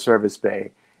into the service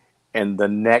bay, and the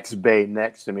next bay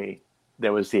next to me,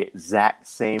 there was the exact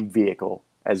same vehicle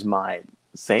as mine,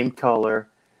 same color,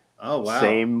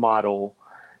 same model,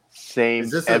 same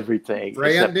everything.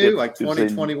 Brand new, like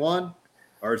 2021,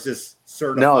 or is this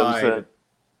certified? No,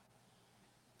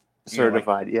 it's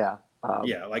certified. Yeah.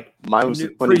 Yeah, like mine was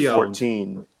pre-owned.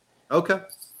 2014. Okay.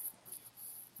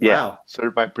 Yeah, Wow.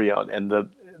 certified pre-owned, and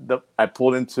I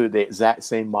pulled into the exact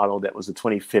same model that was the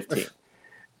 2015,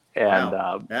 and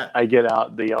Wow. I get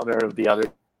out, the owner of the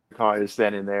other car is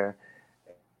standing there,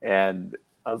 and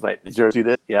I was like, "Did yours do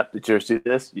this? Yep. Did yours do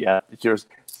this? Yeah. Did yours?"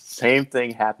 Same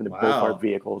thing happened to both our Wow.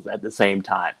 vehicles at the same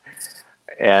time,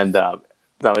 and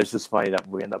that was just funny that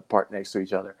we ended up parked next to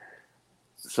each other.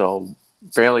 So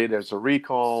apparently, there's a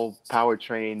recall,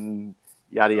 powertrain,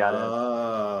 yada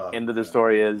yada. End of the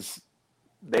story is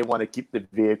they want to keep the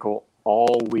vehicle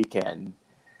all weekend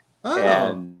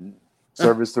and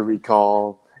service the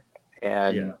recall.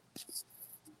 And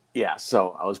yeah,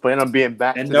 so I was planning on being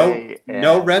back and today.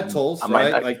 No rentals,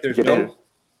 right? Like there's no.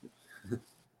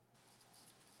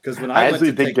 Because when I went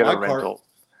to take my car, rental.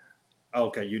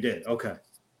 Okay, you did. Okay.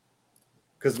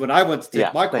 Because when I went to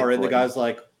take my car in, the guy's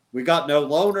like, "We got no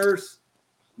loaners,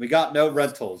 we got no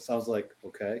rentals." I was like,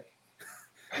 "Okay."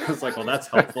 I was like, "Well, that's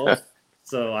helpful."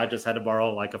 So I just had to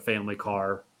borrow like a family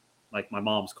car, like my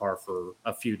mom's car, for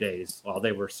a few days while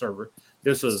they were serving.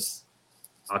 This was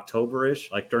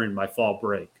October-ish, like during my fall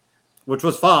break, which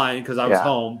was fine because I was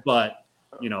home. But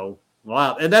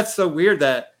wow, and that's so weird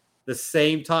that the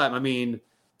same time. I mean,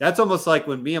 that's almost like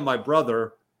when me and my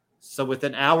brother, so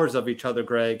within hours of each other,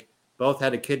 Greg, both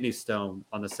had a kidney stone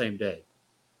on the same day.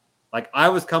 Like I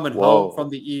was coming home from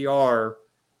the ER,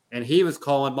 and he was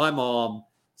calling my mom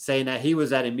saying that he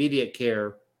was at immediate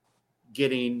care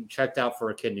getting checked out for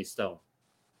a kidney stone.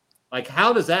 Like,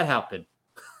 how does that happen?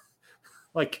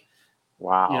 Like,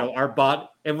 wow. Our body,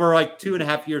 and we're like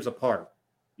 2.5 years apart.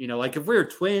 Like if we were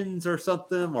twins or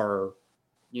something, or,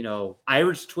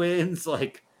 Irish twins,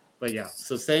 like, but yeah.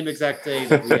 So same exact day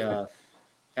that we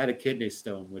had a kidney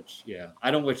stone, which, I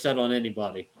don't wish that on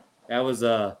anybody. That was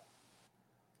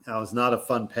not a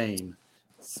fun pain.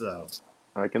 So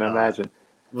I can imagine.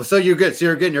 Well, so you're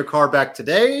getting your car back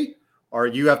today, or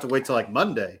you have to wait till like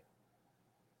Monday?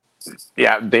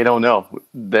 Yeah, they don't know.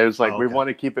 There's like, we want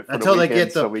to keep it for until the they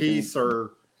get the piece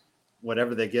or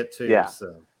whatever they get to. Yeah.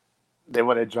 So they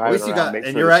want to drive. At least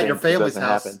and you're at your family's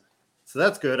house. So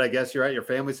that's good. I guess you're at your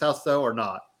family's house though, or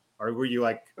not? Or were you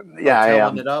like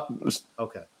hoteling it up?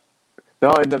 Okay. No,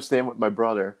 I ended up staying with my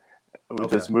brother. We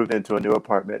just moved into a new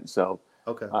apartment, so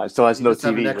still has no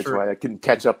TV, which is why I couldn't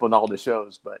catch up on all the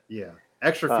shows. But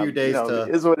extra few days to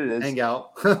is what it is. Hang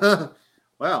out.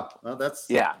 Wow, well that's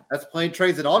Plane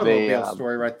Trains and Automobile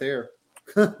story right there.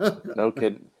 No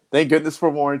kidding. Thank goodness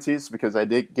for warranties, because I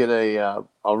did get a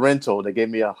rental. They gave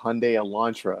me a Hyundai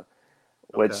Elantra,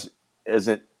 which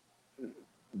isn't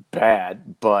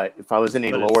bad, but if I was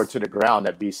any lower to the ground,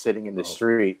 I'd be sitting in the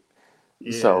street.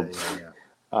 It is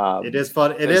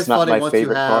fun. It is funny once you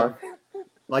have,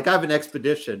 like, I have an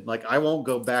Expedition. Like, I won't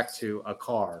go back to a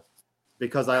car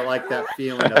because I like that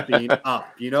feeling of being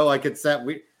up. Like it's that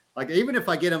like even if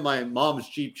I get in my mom's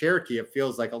Jeep Cherokee, it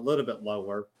feels like a little bit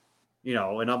lower,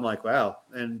 and I'm like, wow.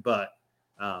 But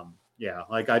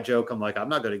like I joke, I'm like, I'm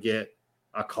not going to get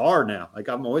a car now. Like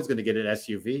I'm always going to get an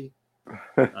SUV.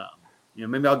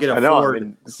 Maybe I'll get a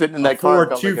Ford. Sitting in that car,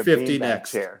 Ford 250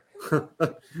 next. Chair.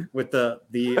 With the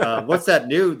what's that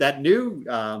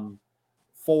new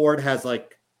Ford has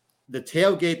like the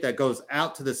tailgate that goes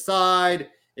out to the side.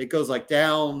 It goes like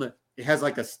down. It has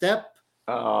like a step.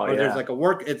 There's like a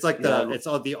work. It's like it's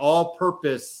the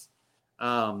all-purpose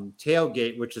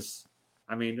tailgate, which is,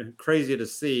 I mean, crazy to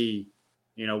see,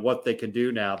 what they can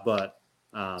do now. But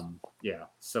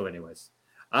So, anyways,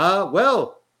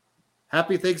 well,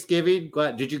 happy Thanksgiving.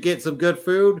 Glad. Did you get some good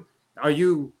food? Are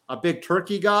you a big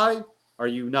turkey guy? Are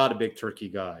you not a big turkey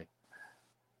guy?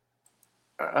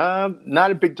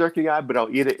 Not a big turkey guy, but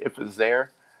I'll eat it if it's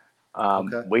there.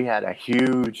 We had a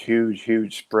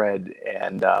huge spread,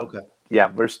 and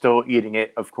we're still eating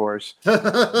it, of course.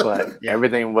 But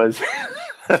everything was.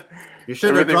 You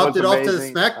should have dropped it off to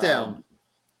the SmackDown.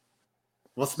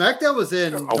 Well, SmackDown was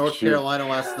in North Carolina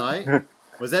last night.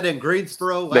 Was that in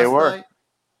Greensboro last night?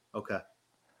 Okay.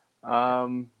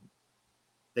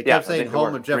 They kept saying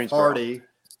home of Jeff Greensboro. Hardy,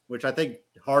 which I think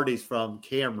Hardy's from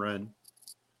Cameron.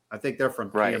 I think they're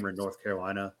from Cameron, North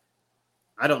Carolina.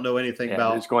 I don't know anything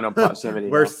about going on proximity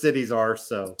where cities are.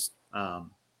 So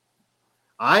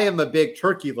I am a big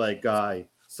turkey leg guy.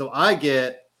 So I'm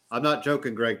not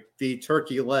joking, Greg, the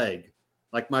turkey leg.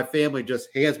 Like my family just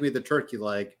hands me the turkey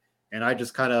leg. And I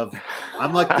just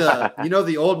I'm like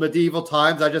the old medieval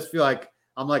times. I just feel like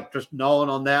I'm like just gnawing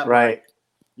on that. Right.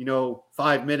 Like,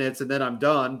 5 minutes and then I'm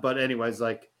done. But anyways,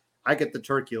 like I get the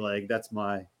turkey leg. That's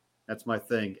my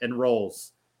thing. And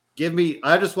rolls.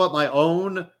 I just want my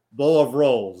own bowl of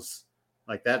rolls.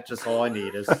 Like that's just all I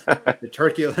need is the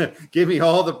turkey. Give me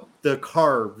all the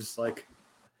carbs. Like,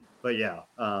 but yeah,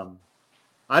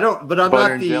 I don't. But I'm Butter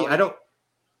not and the. jelly? I don't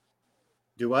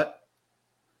do what?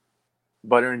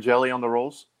 Butter and jelly on the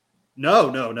rolls?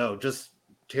 No. Just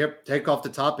take off the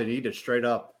top and eat it straight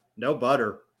up. No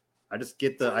butter. I just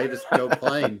go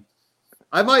plain.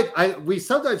 We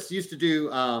sometimes used to do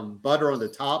butter on the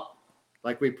top,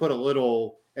 like we put a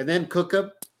little and then cook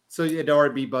them so it'd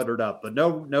already be buttered up. But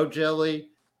no jelly,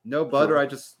 no butter. Sure. I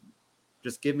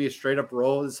just give me a straight up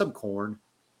roll and some corn.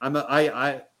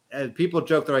 And people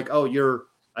joke, they're like, "Oh, you're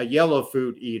a yellow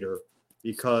food eater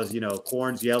because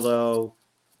corn's yellow,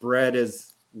 bread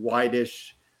is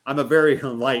whitish." I'm a very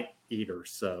light eater,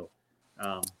 so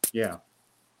yeah.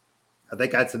 I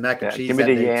think I had some mac and cheese. Give me that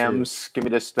the day yams. too. Give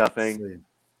me the stuffing.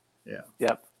 Yeah.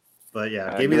 Yep. But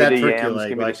yeah, give me that the turkey yams, leg.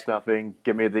 give me the stuffing.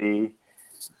 Give me the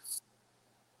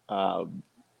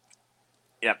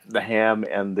the ham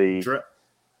and the.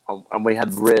 And we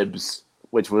had ribs,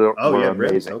 which were amazing.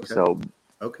 Ribs. Okay. So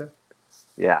okay.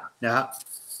 Yeah. Now,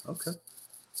 okay.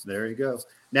 There you go.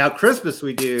 Now Christmas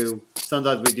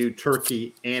sometimes we do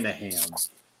turkey and a ham,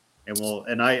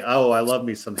 and I love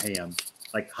me some ham,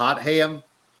 like hot ham,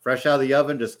 fresh out of the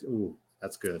oven.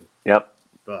 That's good. Yep.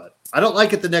 But I don't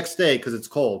like it the next day because it's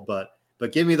cold. But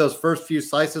give me those first few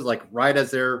slices, like right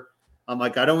as they're. I'm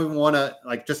like, I don't even want to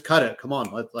just cut it. Come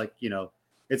on,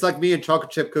 it's like me and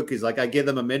chocolate chip cookies. Like I give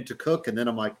them a minute to cook, and then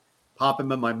I'm like, pop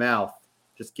them in my mouth.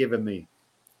 Just give them me.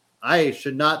 I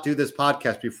should not do this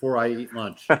podcast before I eat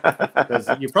lunch because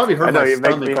you probably heard my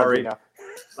stomach already.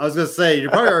 I was going to say you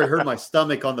probably already heard my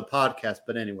stomach on the podcast,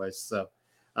 but anyways, so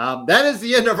that is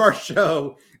the end of our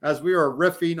show as we are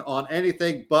riffing on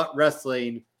anything but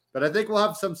wrestling. But I think we'll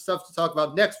have some stuff to talk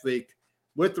about next week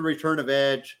with the return of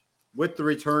Edge, with the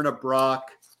return of Brock,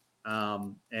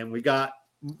 and we got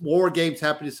more games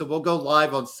happening. So we'll go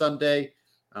live on Sunday,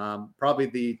 probably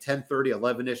the 10:30,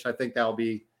 11-ish. I think that'll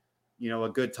be a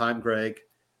good time, Greg.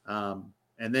 And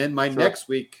then next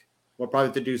week, we'll probably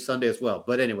have to do Sunday as well.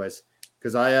 But anyways,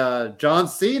 because John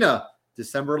Cena,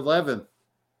 December 11th,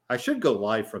 I should go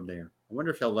live from there. I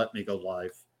wonder if he'll let me go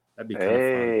live. That'd be kind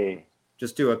of fun.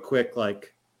 Just do a quick,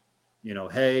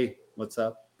 hey, what's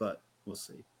up? But we'll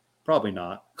see. Probably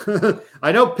not.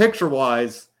 I know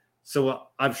picture-wise, so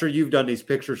I'm sure you've done these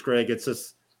pictures, Greg. It's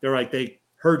just, they're like, they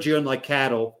herd you in like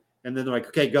cattle, and then they're like,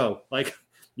 okay, go.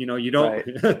 You don't right.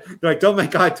 they're like, don't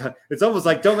make eye contact. It's almost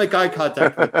like don't make eye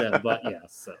contact with them. But yeah,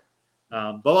 so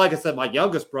but like I said, my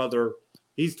youngest brother,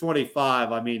 he's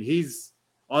 25. I mean, he's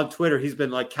on Twitter, he's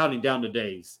been counting down the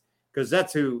days because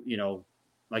that's who,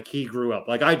 he grew up.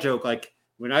 Like I joke,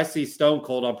 when I see Stone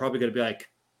Cold, I'm probably gonna be like,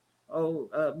 oh,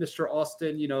 Mr.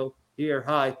 Austin, here,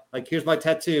 hi, here's my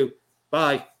tattoo.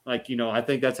 Bye. I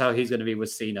think that's how he's gonna be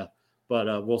with Cena.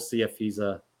 But we'll see if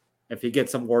if he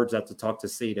gets some words out to talk to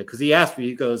Cena. Because he asked me,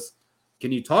 he goes, can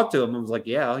you talk to him? I was like,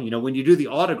 yeah. When you do the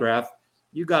autograph,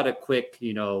 you got a quick,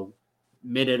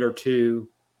 minute or two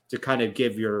to kind of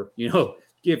give your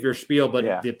spiel.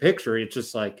 But the picture, it's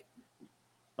just like,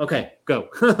 okay, go.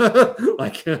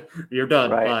 You're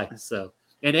done. Right. Bye. So,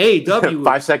 and AEW.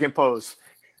 5-second pose.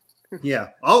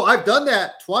 Yeah. Oh, I've done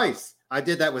that twice. I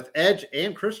did that with Edge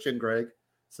and Christian, Greg.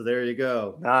 So there you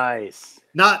go. Nice.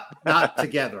 Not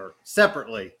together,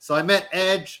 separately. So I met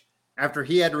Edge after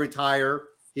he had to retire.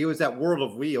 He was at World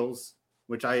of Wheels,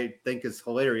 which I think is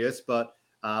hilarious. But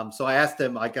so I asked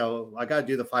him, I got to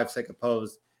do the 5-second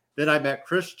pose. Then I met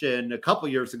Christian a couple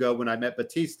years ago when I met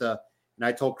Batista. And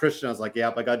I told Christian, I was like,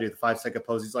 I got to do the 5-second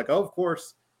pose. He's like, oh, of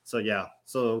course. So yeah.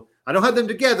 So I don't have them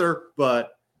together,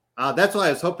 but that's why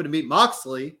I was hoping to meet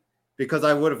Moxley because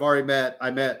I would have already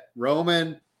I met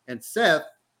Roman and Seth.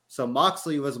 So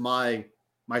Moxley was my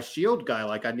Shield guy.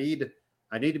 I need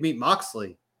to meet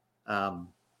Moxley. And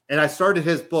I started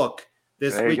his book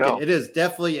this weekend. It is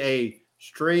definitely a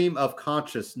stream of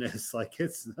consciousness.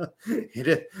 It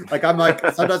is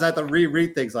I'm sometimes I have to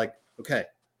reread things okay,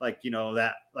 that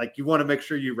you want to make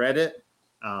sure you read it.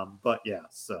 But yeah,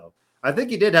 so I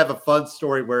think he did have a fun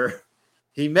story where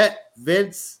he met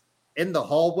Vince in the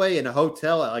hallway in a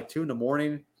hotel at 2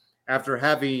 a.m. after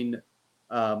having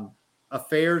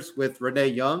affairs with Renee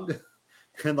Young,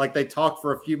 and they talked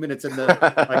for a few minutes in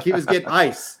the he was getting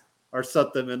ice or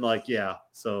something, and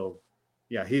so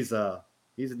yeah, he's an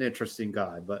interesting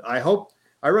guy. But I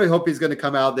really hope he's going to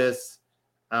come out of this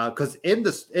because in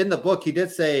the book he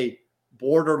did say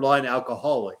borderline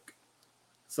alcoholic.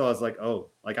 So I was like, oh,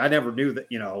 I never knew that.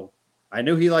 I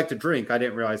knew he liked to drink. I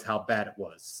didn't realize how bad it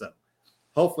was. So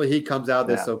hopefully he comes out of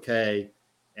this okay,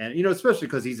 and especially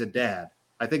because he's a dad.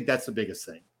 I think that's the biggest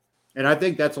thing. And I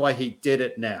think that's why he did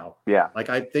it now. Yeah.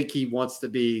 I think he wants to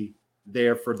be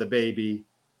there for the baby.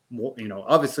 You know,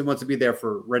 obviously wants to be there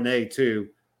for Renee too,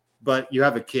 but you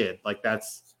have a kid. Like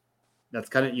that's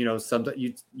kind of, you know,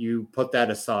 something you put that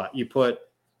aside. You put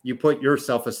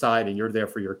yourself aside and you're there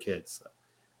for your kids.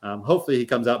 So, hopefully he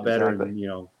comes out better. Exactly. And, you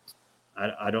know,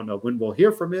 I don't know when we'll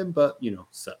hear from him, but you know,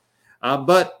 so.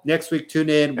 But next week, tune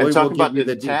in. And talking about you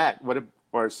the attack,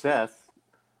 or Seth,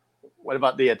 what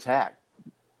about the attack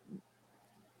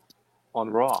on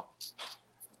Raw?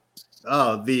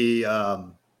 Oh, the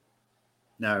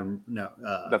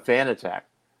The fan attack.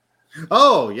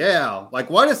 Oh yeah, like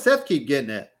why does Seth keep getting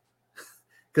it?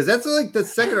 Because that's like the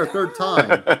second or third time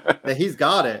that he's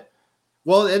got it.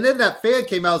 Well, and then that fan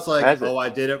came out, it's like, I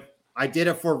did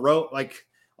it for like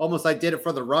almost I did it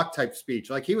for the Rock type speech.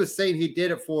 Like he was saying he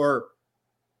did it for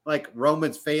like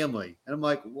Roman's family. And I'm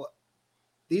like, what?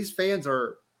 These fans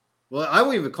are, well, I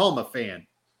won't even call him a fan.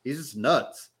 He's just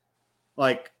nuts.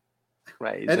 Like,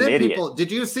 right. And then people,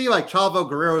 did you see like Chavo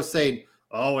Guerrero saying,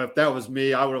 oh, if that was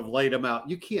me, I would have laid him out.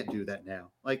 You can't do that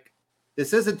now. Like,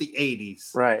 this isn't the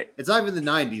 80s. Right. It's not even the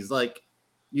 90s. Like,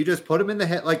 you just put him in the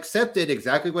head. Like, Seth did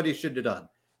exactly what he should have done.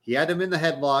 He had him in the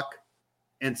headlock,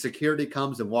 and security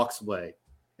comes and walks away.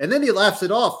 And then he laughs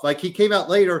it off. Like, he came out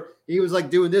later. He was, like,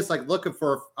 doing this, like, looking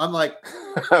for – I'm like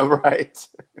 – right.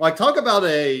 Like, talk about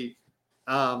a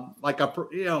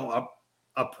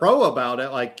pro about it,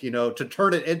 like, you know, to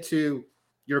turn it into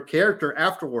your character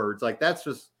afterwards. Like, that's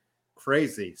just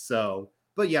crazy. So,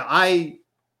 but yeah, I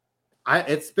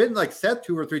it's been like Seth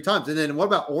 2 or 3 times. And then what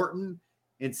about Orton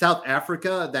in South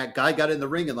Africa? That guy got in the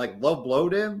ring and like low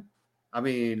blowed him. I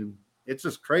mean, it's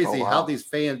just crazy how these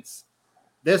fans,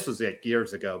 this was it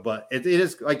years ago, but it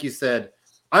is, like you said,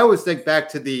 I always think back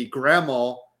to the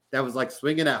grandma that was like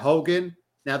swinging at Hogan.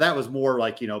 Now that was more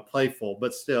like, you know, playful,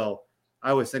 but still, I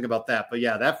always think about that. But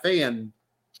yeah, that fan,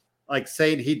 like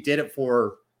saying he did it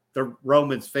for the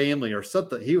Roman's family or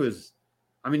something. He was,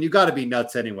 I mean, you got to be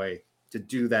nuts anyway to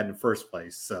do that in the first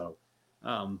place. So,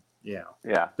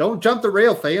 yeah. Don't jump the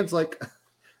rail, fans. Like,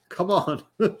 come on.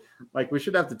 Like, we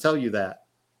should have to tell you that.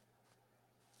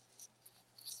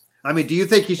 I mean, do you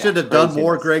think he should have done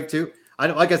more, Greg, too?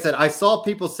 Like I said, I saw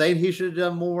people saying he should have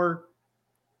done more.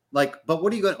 Like, but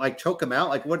what are you going to, like, choke him out?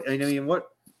 Like, what, I mean, what,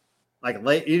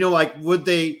 like, you know, like,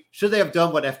 should they have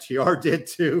done what FTR did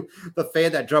to the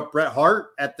fan that dropped Bret Hart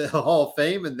at the Hall of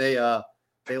Fame and they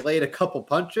laid a couple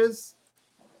punches?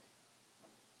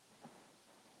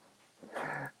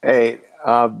 Hey,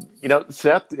 you know,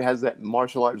 Seth has that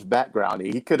martial arts background.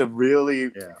 He could have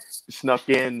really snuck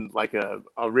in like a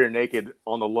rear naked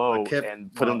on the low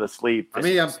and put him to sleep. I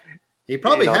mean, he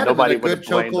probably had him in a good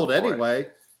chokehold anyway.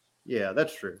 Yeah,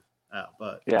 that's true.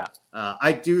 But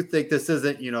I do think this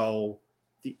isn't, you know,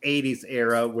 the 80s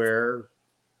era where,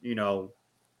 you know,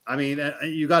 I mean,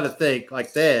 you got to think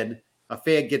like then a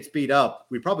fan gets beat up.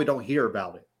 We probably don't hear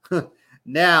about it.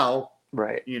 Now,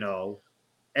 right? You know,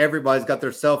 everybody's got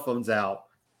their cell phones out.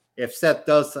 If Seth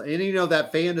does, and you know,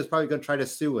 that fan is probably going to try to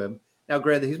sue him. Now,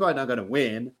 granted, he's probably not going to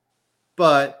win,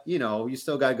 but you know, you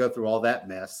still got to go through all that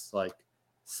mess. Like,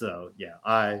 so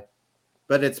yeah,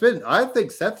 but it's been, I think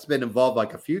Seth's been involved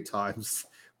like a few times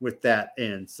with that.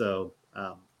 And so,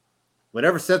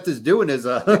 whatever Seth is doing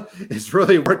is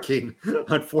really working,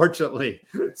 unfortunately.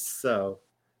 So,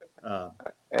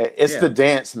 it's the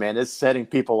dance, man. It's setting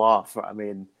people off. I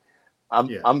mean,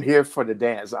 I'm here for the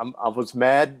dance. I was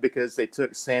mad because they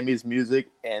took Sammy's music,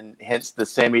 and hence the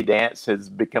Sammy dance has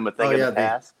become a thing of the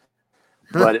past.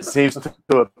 But it seems to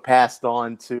have passed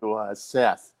on to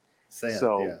Seth.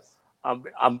 So yes.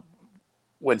 I'm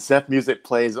when Seth music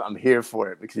plays, I'm here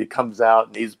for it because he comes out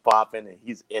and he's bopping and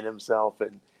he's in himself,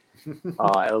 and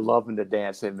I love him to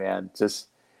dance. And man, just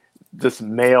this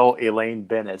male Elaine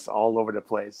Bennett all over the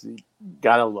place. You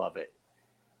gotta love it.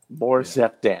 More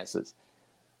Seth dances.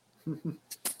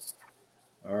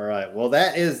 All right. Well,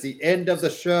 that is the end of the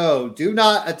show. Do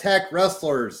not attack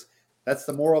wrestlers. That's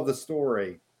the moral of the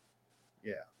story.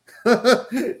 Yeah.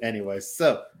 Anyway,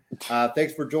 so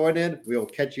thanks for joining. We'll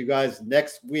catch you guys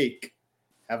next week.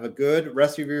 Have a good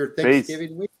rest of your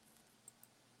Thanksgiving week.